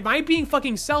dealing with is, am I being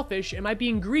fucking selfish? Am I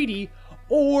being greedy?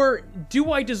 Or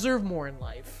do I deserve more in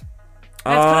life?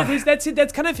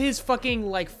 That's kind of his fucking,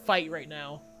 like, fight right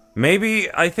now. Maybe,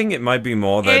 I think it might be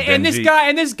more that Denji...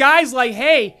 And this guy's like,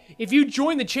 hey, if you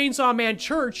join the Chainsaw Man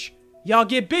church, y'all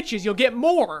get bitches, you'll get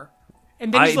more.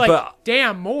 And then he's like,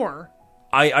 damn, more.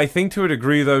 I think to a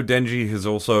degree, though, Denji has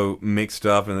also mixed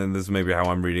up, and then this is maybe how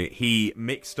I'm reading it, he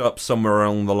mixed up somewhere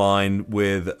along the line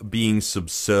with being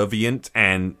subservient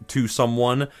and to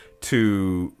someone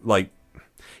to, like...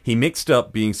 He mixed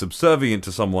up being subservient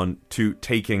to someone to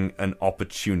taking an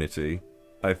opportunity,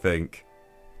 I think,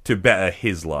 to better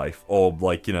his life, or,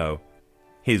 like, you know,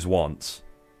 his wants.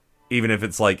 Even if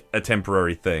it's, like, a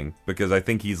temporary thing. Because I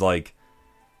think he's, like,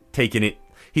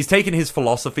 he's taken his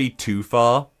philosophy too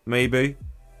far, maybe.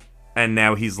 And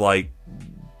now he's, like,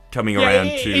 coming around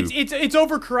to... It's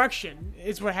overcorrection,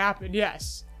 is what happened,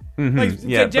 yes. Mm-hmm, like,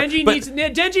 yeah,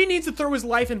 Denji needs to throw his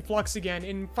life in flux again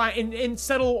and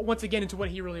settle once again into what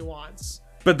he really wants.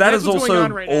 But that's what's also going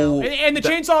on right now. And the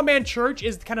Chainsaw Man Church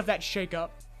is kind of that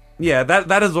shake-up. Yeah,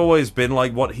 that has always been,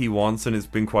 like, what he wants, and it's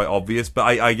been quite obvious, but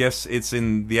I guess it's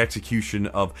in the execution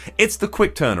of... It's the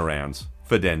quick turnarounds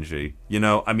for Denji, you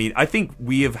know? I mean, I think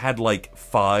we have had, like,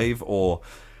 5 or...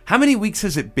 How many weeks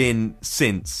has it been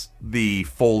since the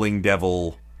Falling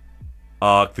Devil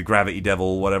arc, the Gravity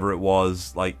Devil, whatever it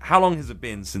was? Like, how long has it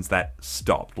been since that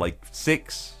stopped? Like,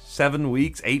 6, 7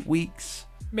 weeks, 8 weeks?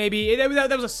 Maybe. That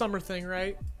was a summer thing,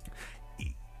 right?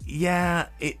 Yeah,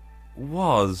 it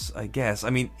was, I guess.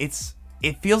 I mean, it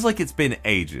feels like it's been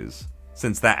ages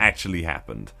since that actually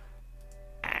happened.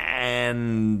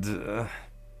 And...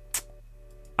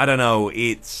 I don't know,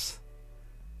 it's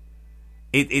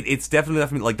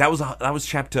definitely like that was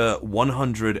chapter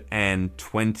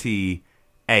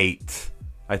 128,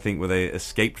 I think, where they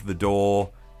escaped the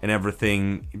door and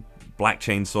everything. Black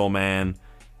Chainsaw Man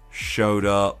showed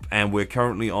up, and we're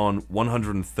currently on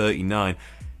 139.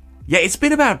 Yeah, it's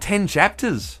been about 10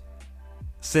 chapters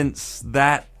since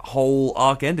that whole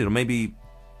arc ended, or maybe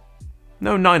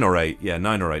 9 or 8. Yeah,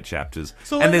 9 or 8 chapters.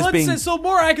 So and so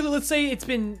more accurately, let's say it's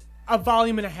been a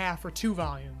volume and a half or 2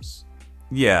 volumes.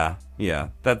 Yeah,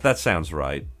 that sounds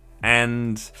right.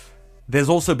 And there's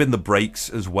also been the breaks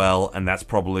as well, and that's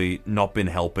probably not been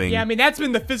helping. Yeah, I mean, that's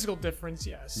been the physical difference,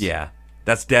 yes. Yeah,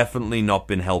 that's definitely not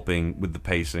been helping with the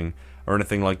pacing or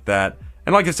anything like that.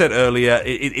 And like I said earlier,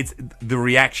 it's the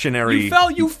reactionary...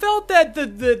 You felt that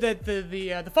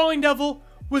the Falling Devil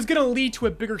was going to lead to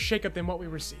a bigger shakeup than what we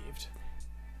received.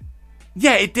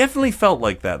 Yeah, it definitely felt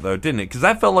like that, though, didn't it? Because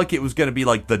that felt like it was going to be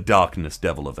like the Darkness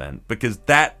Devil event, because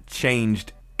that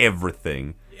changed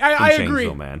everything. I agree.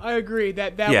 I agree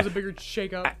that was a bigger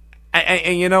shakeup.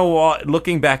 And you know what?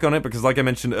 Looking back on it, because like I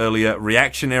mentioned earlier,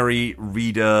 reactionary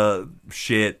reader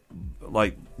shit,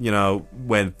 like, you know,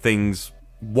 when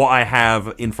what I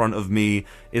have in front of me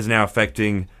is now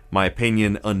affecting my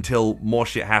opinion until more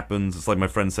shit happens. It's like my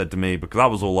friend said to me, because I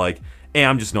was all like, hey,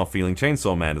 I'm just not feeling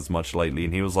Chainsaw Man as much lately.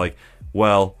 And he was like,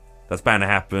 well, that's bound to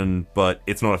happen, but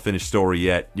it's not a finished story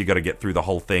yet. You gotta get through the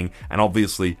whole thing. And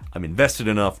obviously, I'm invested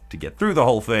enough to get through the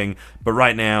whole thing. But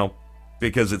right now,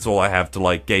 because it's all I have to,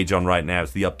 like, gauge on right now,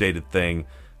 it's the updated thing,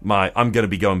 I'm gonna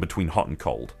be going between hot and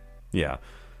cold. Yeah.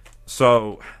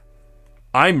 So,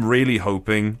 I'm really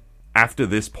hoping, after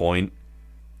this point,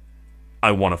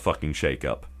 I want a fucking shake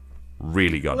up.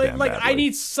 Really goddamn like badly. I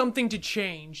need something to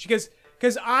change, because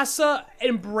Asa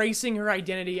embracing her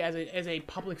identity as a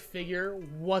public figure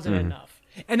wasn't enough.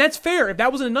 And that's fair. If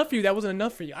that wasn't enough for you, that wasn't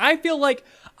enough for you. I felt like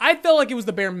it was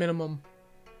the bare minimum.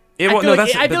 I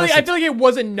feel like it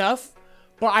was enough,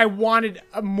 but I wanted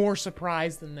a more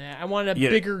surprise than that. I wanted a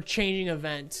bigger changing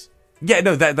event. Yeah,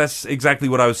 no, that's exactly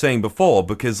what I was saying before,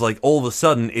 because, like, all of a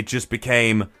sudden, it just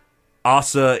became,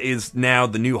 Asa is now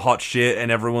the new hot shit,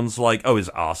 and everyone's like, oh, is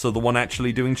Asa the one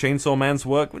actually doing Chainsaw Man's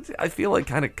work? Which I feel like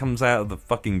kind of comes out of the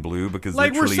fucking blue, because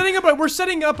like, literally... we're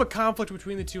setting up a conflict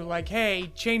between the two, like,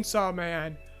 hey, Chainsaw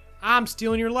Man, I'm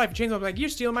stealing your life. Chainsaw Man's like, you're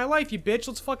stealing my life, you bitch,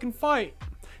 let's fucking fight.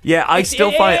 Yeah, I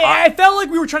felt like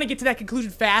we were trying to get to that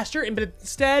conclusion faster, but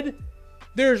instead,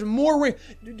 there's more...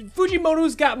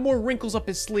 Fujimoto's got more wrinkles up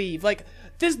his sleeve. Like,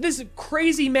 this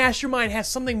crazy mastermind has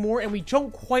something more, and we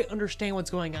don't quite understand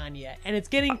what's going on yet. And it's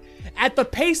getting... At the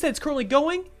pace that it's currently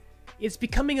going, it's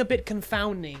becoming a bit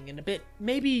confounding and a bit,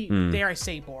 maybe, dare I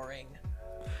say, boring.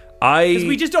 Because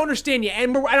we just don't understand yet.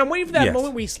 And I'm waiting for that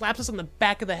moment where he slaps us on the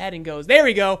back of the head and goes, there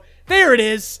we go. There it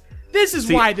is. This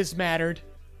is why this mattered.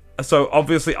 So,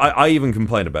 obviously, I even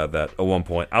complained about that at one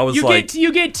point. I was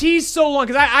you get teased so long,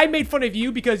 because I made fun of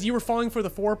you because you were falling for the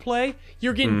foreplay.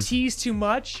 You're getting teased too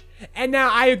much. And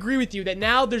now I agree with you that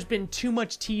now there's been too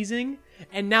much teasing,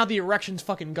 and now the erection's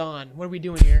fucking gone. What are we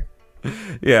doing here?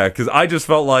 Yeah, because I just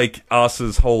felt like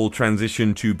Asa's whole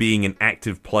transition to being an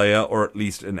active player, or at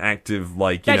least an active,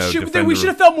 like, defender... We should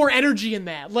have felt more energy in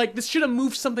that. Like, this should have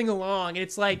moved something along, and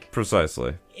it's like...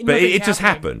 Precisely. But it just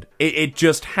happened. It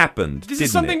just happened, This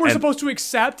is something we're supposed to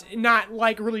accept, and not,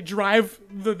 like, really drive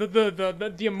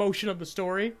the emotion of the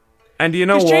story. And you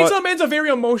know what? Because Chainsaw Man's a very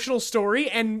emotional story,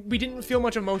 and we didn't feel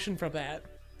much emotion from that.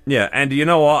 Yeah, and you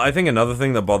know what? I think another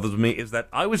thing that bothers me is that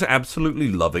I was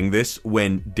absolutely loving this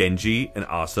when Denji and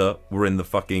Asa were in the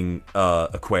fucking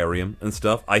aquarium and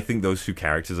stuff. I think those two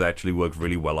characters actually work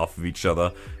really well off of each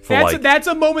other. That's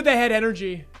a moment that had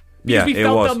energy. Because we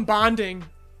felt them bonding.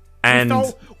 And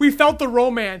we felt the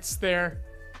romance there.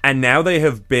 And now they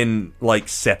have been, like,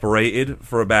 separated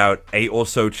for about 8 or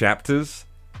so chapters.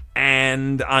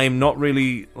 And I'm not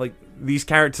really, like, these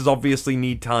characters obviously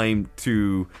need time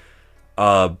to...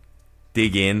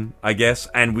 dig in, I guess.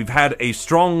 And we've had a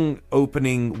strong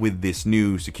opening with this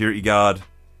new security guard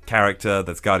character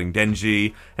that's guarding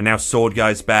Denji, and now Sword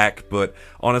Guy's back, but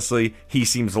honestly, he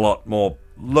seems a lot more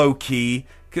low-key,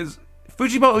 because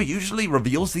Fujimoto usually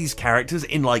reveals these characters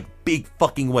in, like, big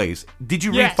fucking ways. Did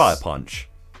you read Fire Punch?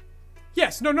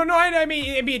 Yes, no, I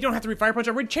mean, you don't have to read Fire Punch.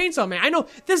 I read Chainsaw Man. I know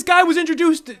this guy was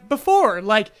introduced before.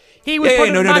 Like, he was part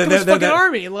of Makoto's fucking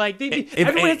army. Like,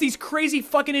 everyone has these crazy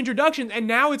fucking introductions, and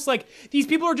now it's like, these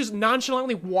people are just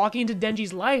nonchalantly walking into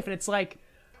Denji's life, and it's like,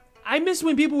 I miss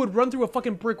when people would run through a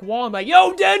fucking brick wall and be like,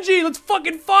 yo, Denji, let's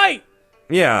fucking fight!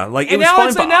 Yeah, like, and now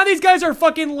it's like, now these guys are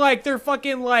fucking, like, they're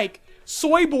fucking, like,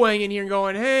 soy boying in here and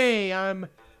going, hey, I'm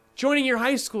joining your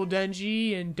high school,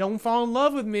 Denji, and don't fall in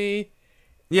love with me.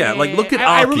 Yeah, like, look at Aki.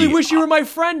 I really wish you were my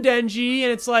friend, Denji,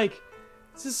 and it's like,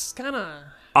 this is kind of...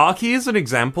 Aki is an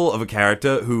example of a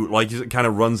character who, like, kind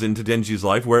of runs into Denji's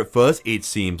life, where at first it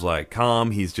seems like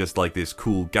calm, he's just like this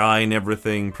cool guy and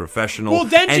everything, professional. Well,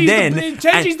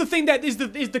 Denji's the thing that is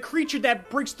the creature that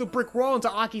breaks the brick wall into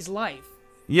Aki's life.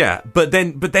 Yeah, but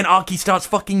then Aki starts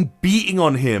fucking beating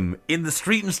on him in the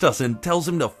street and stuff and tells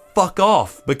him to fuck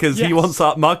off because he wants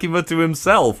Makima to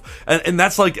himself. And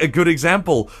that's like a good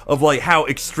example of like how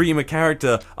extreme a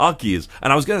character Aki is.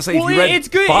 And I was gonna say, if you read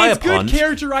Fire Punch, good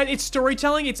character, right? It's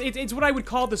storytelling. It's what I would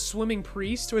call the swimming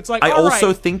priest. So it's like, I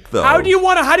also think though, how do you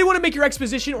want to make your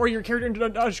exposition or your character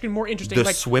introduction more interesting?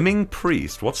 The swimming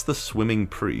priest. What's the swimming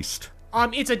priest?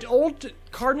 It's an old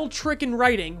cardinal trick in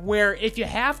writing where if you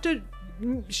have to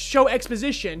show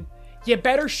exposition, you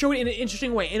better show it in an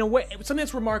interesting way, something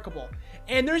that's remarkable.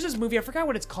 And there's this movie, I forgot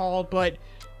what it's called, but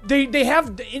they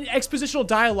have expositional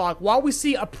dialogue while we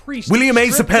see a priest. William A.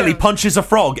 Sapelli punches a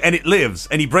frog and it lives,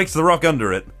 and he breaks the rock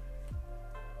under it,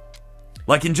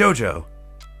 like in JoJo.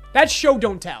 That's show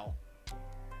don't tell.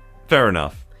 Fair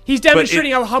enough. He's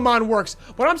demonstrating how Haman works.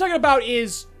 What I'm talking about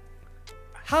is,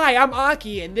 hi, I'm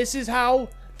Aki, and this is how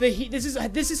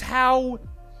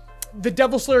the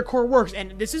Devil Slayer core works.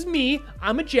 And this is me.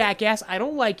 I'm a jackass. I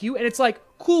don't like you. And it's like,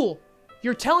 cool.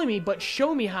 You're telling me, but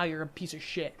show me how you're a piece of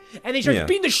shit. And they start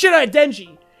beating the shit out of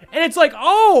Denji. And it's like,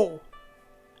 oh,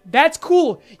 that's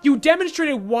cool. You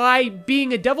demonstrated why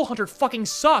being a devil hunter fucking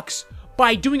sucks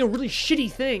by doing a really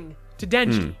shitty thing to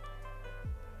Denji.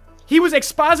 He was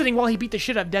expositing while he beat the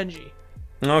shit out of Denji.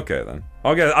 Okay, then.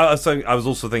 Okay, I was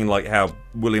also thinking, like, how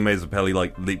William Mazapelli,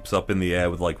 like, leaps up in the air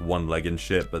with, like, one leg and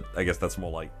shit, but I guess that's more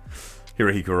like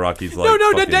Hirohiko Araki's, like,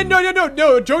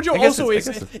 No. JoJo also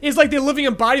is like the living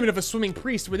embodiment of a swimming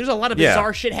priest, where there's a lot of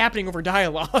bizarre shit happening over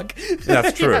dialogue.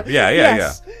 That's true.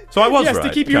 Yeah. So I was right. Yes,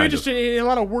 to keep you interested in a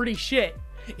lot of wordy shit.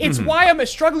 It's why I'm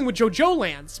struggling with JoJo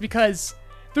Lands, because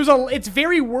it's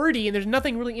very wordy and there's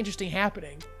nothing really interesting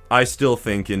happening. I still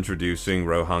think introducing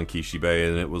Rohan Kishibe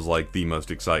and it was like the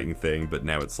most exciting thing, but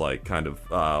now it's like kind of.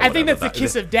 I think that's the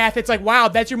kiss of death. It's like, wow,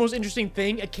 that's your most interesting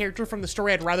thing, a character from the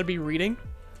story I'd rather be reading.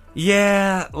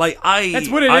 Yeah, like that's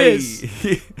what it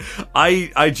is.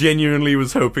 I genuinely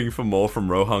was hoping for more from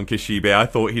Rohan Kishibe. I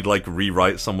thought he'd like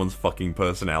rewrite someone's fucking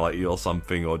personality or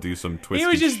something, or do some twisted. He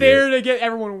was just there to get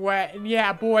everyone wet, and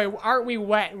yeah, boy, aren't we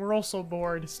wet? And we're all so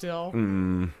bored still.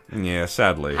 Yeah,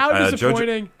 sadly. How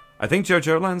disappointing. I think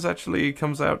JoJo Lands actually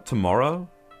comes out tomorrow.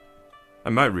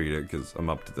 I might read it because I'm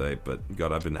up to date, but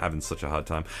God, I've been having such a hard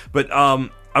time. But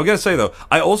I'm gonna say though,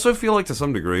 I also feel like to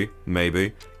some degree,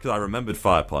 maybe, because I remembered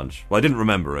Fire Punch. Well, I didn't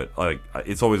remember it. Like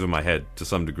it's always in my head to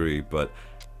some degree, but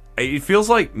it feels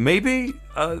like maybe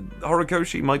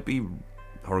Horikoshi might be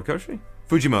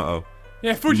Fujimoto.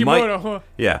 Yeah, Fujimoto.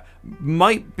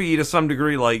 Might be to some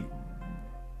degree like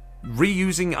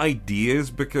reusing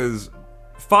ideas because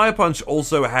Fire Punch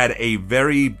also had a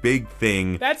very big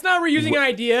thing. That's not reusing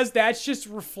ideas. That's just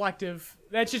reflective.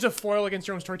 That's just a foil against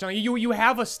your own storytelling. You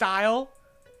have a style.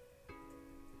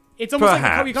 It's almost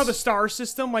like what we call the star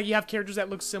system. Like you have characters that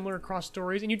look similar across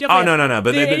stories, and you definitely. No.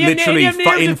 But literally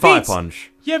in Fire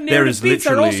Punch, you have narrative beats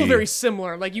that are also very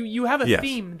similar. Like you have a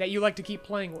theme that you like to keep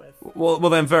playing with. Well,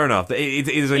 then fair enough. It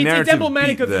is a narrative. It's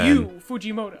emblematic beat, of you,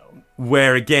 Fujimoto.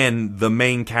 Where again, the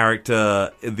main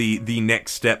character, the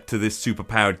next step to this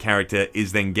superpowered character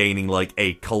is then gaining like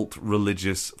a cult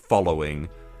religious following,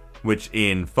 which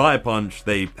in Fire Punch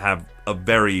they have a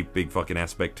very big fucking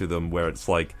aspect to them, where it's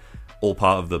like all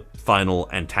part of the final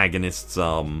antagonist's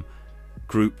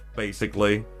group,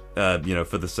 basically.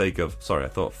 For the sake of I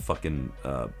thought fucking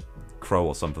crow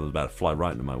or something was about to fly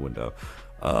right into my window.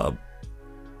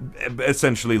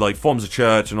 Essentially like forms a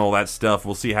church and all that stuff.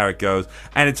 We'll see how it goes,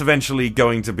 and it's eventually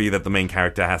going to be that the main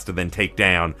character has to then take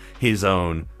down his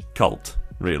own cult,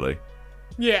 really.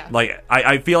 Yeah, like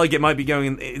I feel like it might be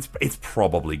going in, it's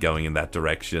probably going in that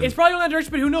direction. It's probably going in that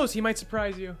direction, but who knows, he might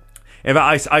surprise you. If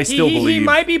I still believe he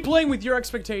might be playing with your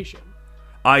expectation.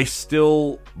 I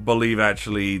still believe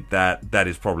actually that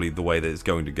is probably the way that it's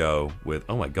going to go with,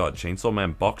 oh my god, Chainsaw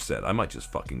Man box set. I might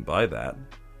just fucking buy that.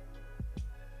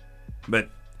 But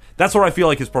that's where I feel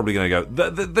like it's probably going to go.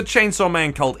 The Chainsaw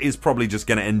Man cult is probably just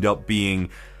going to end up being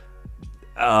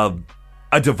a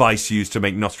device used to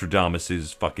make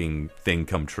Nostradamus' fucking thing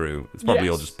come true. It's probably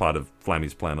all just part of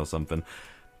Flammy's plan or something.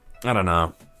 I don't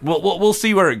know. We'll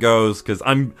see where it goes, because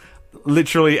I'm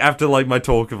literally, after like my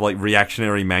talk of like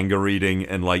reactionary manga reading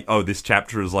and like, oh, this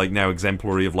chapter is like now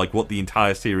exemplary of like what the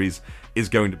entire series is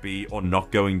going to be or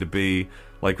not going to be,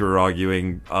 like we were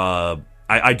arguing,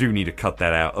 I do need to cut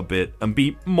that out a bit and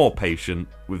be more patient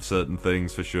with certain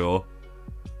things, for sure.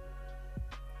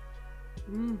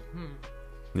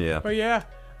 Yeah. But yeah,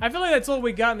 I feel like that's all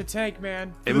we got in the tank,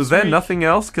 man. Was there nothing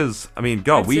else? Because, I mean,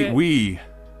 God, we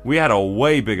had a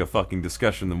way bigger fucking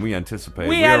discussion than we anticipated.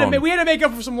 We had to make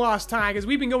up for some lost time, because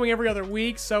we've been going every other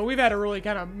week, so we've had to really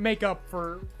kind of make up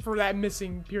for that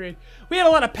missing period. We had a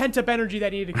lot of pent-up energy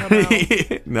that needed to come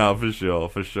out. No,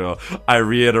 for sure. I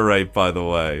reiterate, by the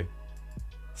way,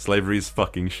 slavery is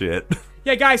fucking shit.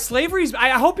 Yeah, guys, slavery's... I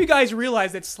hope you guys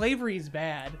realize that slavery is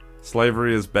bad.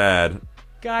 Slavery is bad.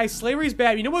 Guys, slavery is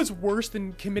bad. You know what's worse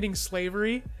than committing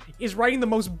slavery? Is writing the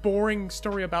most boring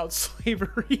story about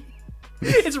slavery.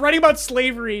 It's writing about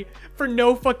slavery for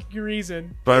no fucking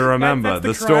reason. But remember,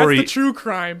 the story... That's the true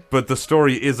crime. But the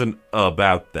story isn't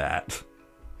about that.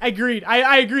 Agreed.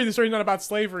 I agree the story's not about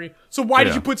slavery. So why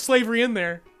did you put slavery in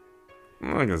there?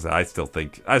 Like I said, I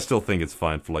still think it's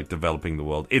fine for like developing the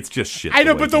world. It's just shit. I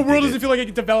know, but the world doesn't feel like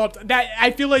it developed. I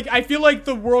feel like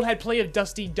the world had plenty of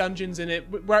dusty dungeons in it,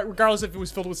 regardless if it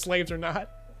was filled with slaves or not.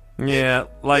 Yeah,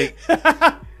 like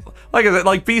like I said,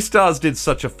 like Beastars did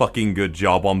such a fucking good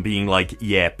job on being like,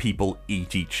 yeah, people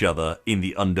eat each other in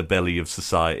the underbelly of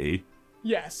society.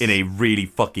 Yes. In a really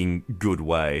fucking good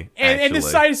way. And the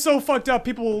society is so fucked up,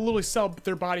 people will literally sell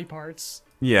their body parts.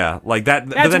 Yeah, like that.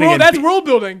 That's world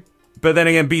building. But then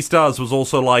again, Beastars was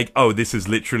also like, oh, this is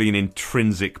literally an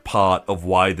intrinsic part of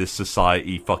why this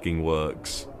society fucking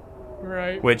works.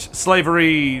 Right. Which,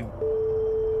 slavery...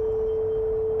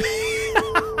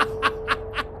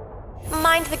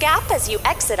 Mind the gap as you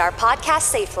exit our podcast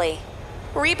safely.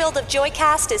 Rebuild of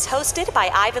Joycast is hosted by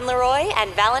Ivan Leroy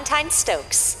and Valentine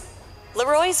Stokes.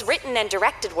 Leroy's written and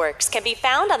directed works can be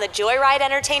found on the Joyride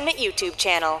Entertainment YouTube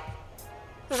channel.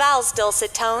 Val's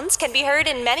dulcet tones can be heard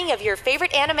in many of your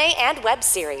favorite anime and web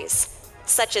series,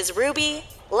 such as Ruby,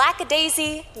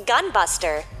 Lackadaisy,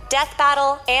 Gunbuster, Death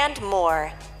Battle, and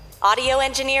more. Audio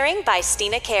engineering by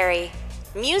Stina Carey.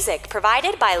 Music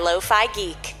provided by Lo-Fi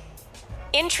Geek.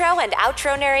 Intro and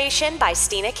outro narration by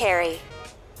Stina Carey.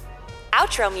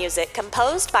 Outro music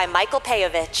composed by Michael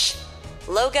Peyovich.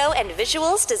 Logo and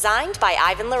visuals designed by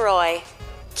Ivan Leroy.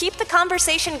 Keep the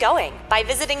conversation going by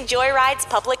visiting Joyride's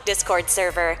public Discord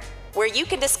server, where you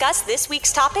can discuss this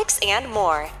week's topics and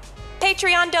more.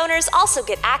 Patreon donors also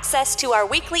get access to our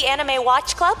weekly anime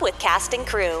watch club with cast and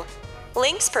crew.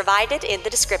 Links provided in the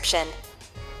description.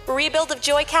 Rebuild of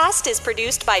Joycast is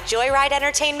produced by Joyride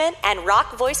Entertainment and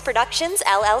Rock Voice Productions,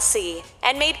 LLC,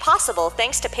 and made possible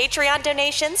thanks to Patreon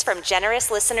donations from generous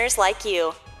listeners like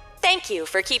you. Thank you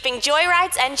for keeping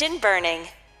Joyride's engine burning.